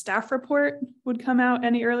that the staff report would come out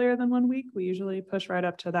any earlier than 1 week. We usually push right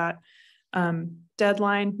up to that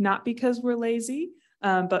deadline, not because we're lazy,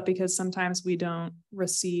 but because sometimes we don't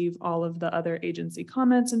receive all of the other agency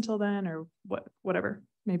comments until then, or whatever.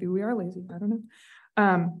 Maybe we are lazy. I don't know.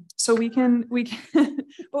 So we can,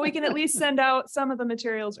 but we can at least send out some of the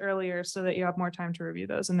materials earlier so that you have more time to review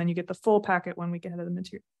those, and then you get the full packet 1 week ahead of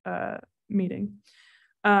the meeting.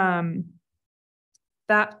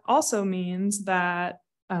 That also means that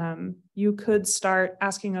you could start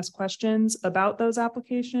asking us questions about those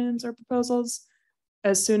applications or proposals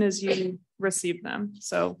as soon as you receive them.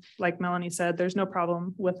 So like Melanie said, there's no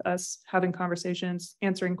problem with us having conversations,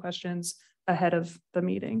 answering questions ahead of the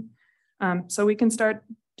meeting. So we can start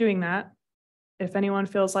doing that. If anyone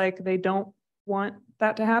feels like they don't want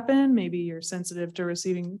that to happen. Maybe you're sensitive to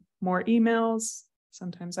receiving more emails.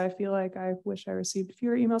 Sometimes I feel like I wish I received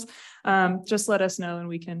fewer emails. Just let us know and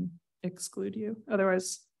we can exclude you.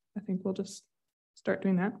 Otherwise, I think we'll just start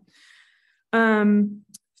doing that.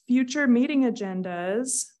 Future meeting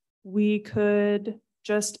agendas, we could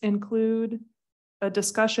just include a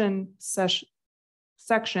discussion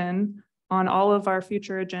section on all of our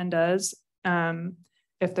future agendas.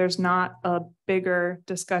 If there's not a bigger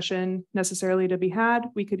discussion necessarily to be had,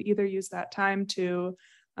 we could either use that time to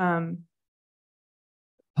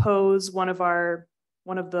pose one of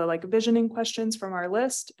the like visioning questions from our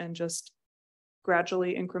list and just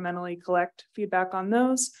gradually incrementally collect feedback on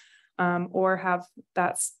those, or have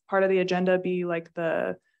that's part of the agenda be like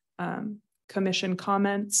the commission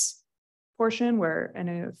comments portion where, and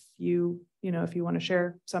if you want to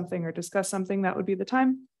share something or discuss something, that would be the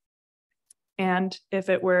time. And if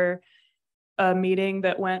it were a meeting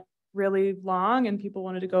that went really long and people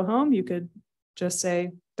wanted to go home, you could just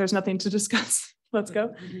say, there's nothing to discuss, let's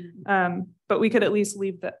go. But we could at least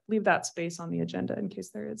leave that space on the agenda in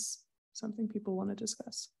case there is something people want to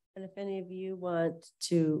discuss. And if any of you want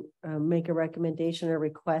to make a recommendation or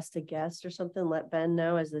request a guest or something, let Ben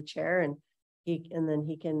know as the chair, and then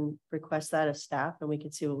he can request that of staff, and we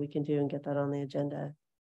can see what we can do and get that on the agenda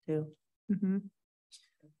too. Mm-hmm.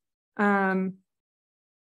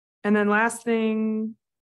 And then last thing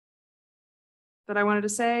that I wanted to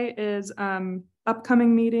say is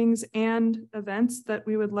upcoming meetings and events that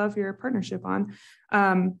we would love your partnership on.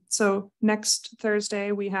 So next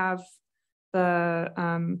Thursday, we have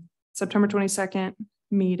the September 22nd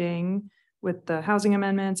meeting with the housing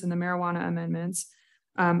amendments and the marijuana amendments.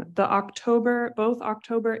 Both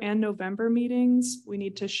October and November meetings, we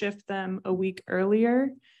need to shift them a week earlier.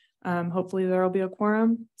 Hopefully there will be a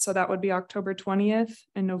quorum. So that would be October 20th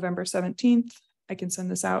and November 17th. I can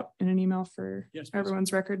send this out in an email for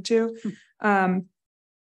everyone's record too. And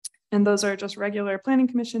those are just regular planning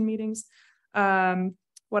commission meetings.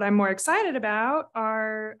 What I'm more excited about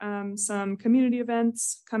are some community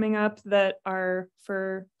events coming up that are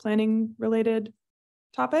for planning related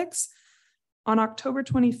topics. On October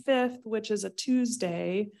 25th, which is a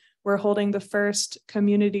Tuesday, we're holding the first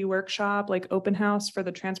community workshop, like open house for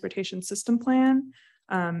the transportation system plan.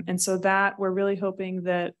 And so that we're really hoping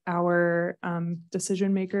that our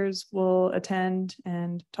decision makers will attend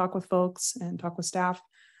and talk with folks and talk with staff.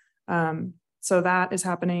 So that is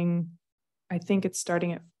happening. I think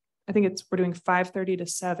we're doing 5:30 to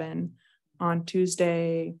 7 on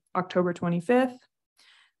Tuesday, October 25th.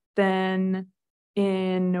 Then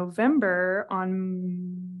in November,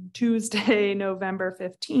 on Tuesday, November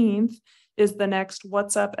 15th, is the next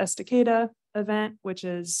What's Up Estacada event, which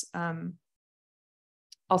is,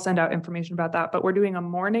 I'll send out information about that, but we're doing a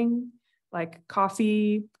morning, like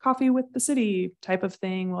coffee with the city type of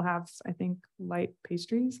thing. We'll have, I think, light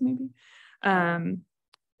pastries maybe.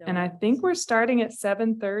 And I think we're starting at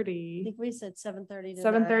 7:30. I think we said 7:30 to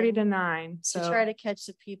 7:30 to 9. So to try to catch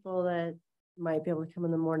the people that might be able to come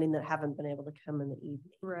in the morning that haven't been able to come in the evening.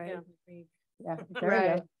 Right. Yeah. There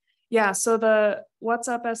we go. Yeah. So the What's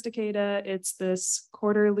Up Estacada, it's this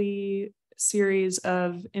quarterly series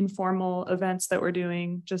of informal events that we're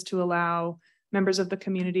doing just to allow members of the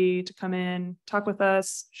community to come in, talk with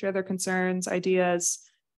us, share their concerns, ideas,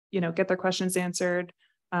 get their questions answered.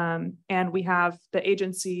 And we have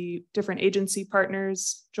the different agency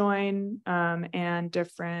partners join, and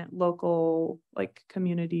different local, like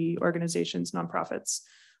community organizations, nonprofits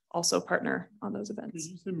also partner on those events.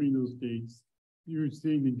 Could you send me those dates? You were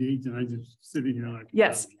saying the dates and I just sitting here like.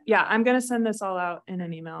 Yes. Yeah. I'm going to send this all out in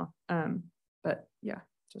an email. But yeah,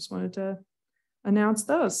 just wanted to announce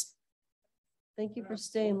those. Thank you for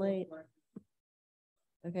staying late.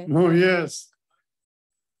 Okay. Oh, yes.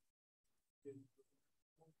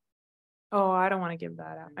 Oh, I don't want to give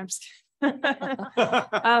that out. I'm just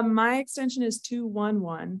kidding. My extension is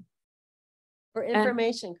 211. For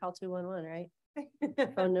information, call 211, right?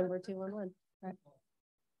 Phone number 211. Right.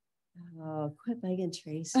 Oh, quit begging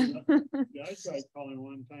Tracy. Yeah, I tried calling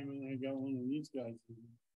one time and I got one of these guys.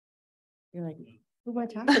 You're like, who am I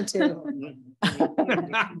talking to?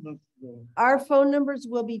 Our phone numbers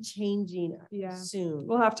will be changing soon.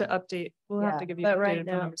 We'll have to update. We'll have to give you the updated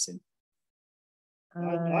phone number soon.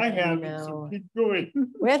 I have it, so keep going.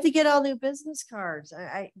 We have to get all new business cards.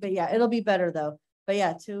 But yeah, it'll be better though. But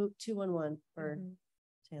yeah, 211 for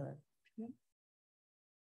Taylor.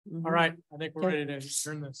 All right, I think we're ready to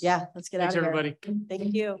turn this. Yeah, let's get Thanks, out of everybody. here.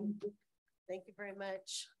 Thank you. Thank you very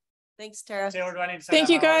much. Thanks, Tara. Taylor, do I need to say Thank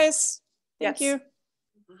that you out loud? guys. Thank you.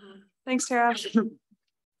 Thanks, Tara.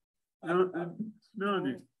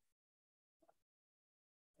 No.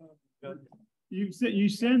 you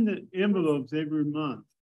send the envelopes every month.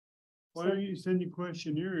 Why don't you send the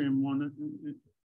questionnaire in one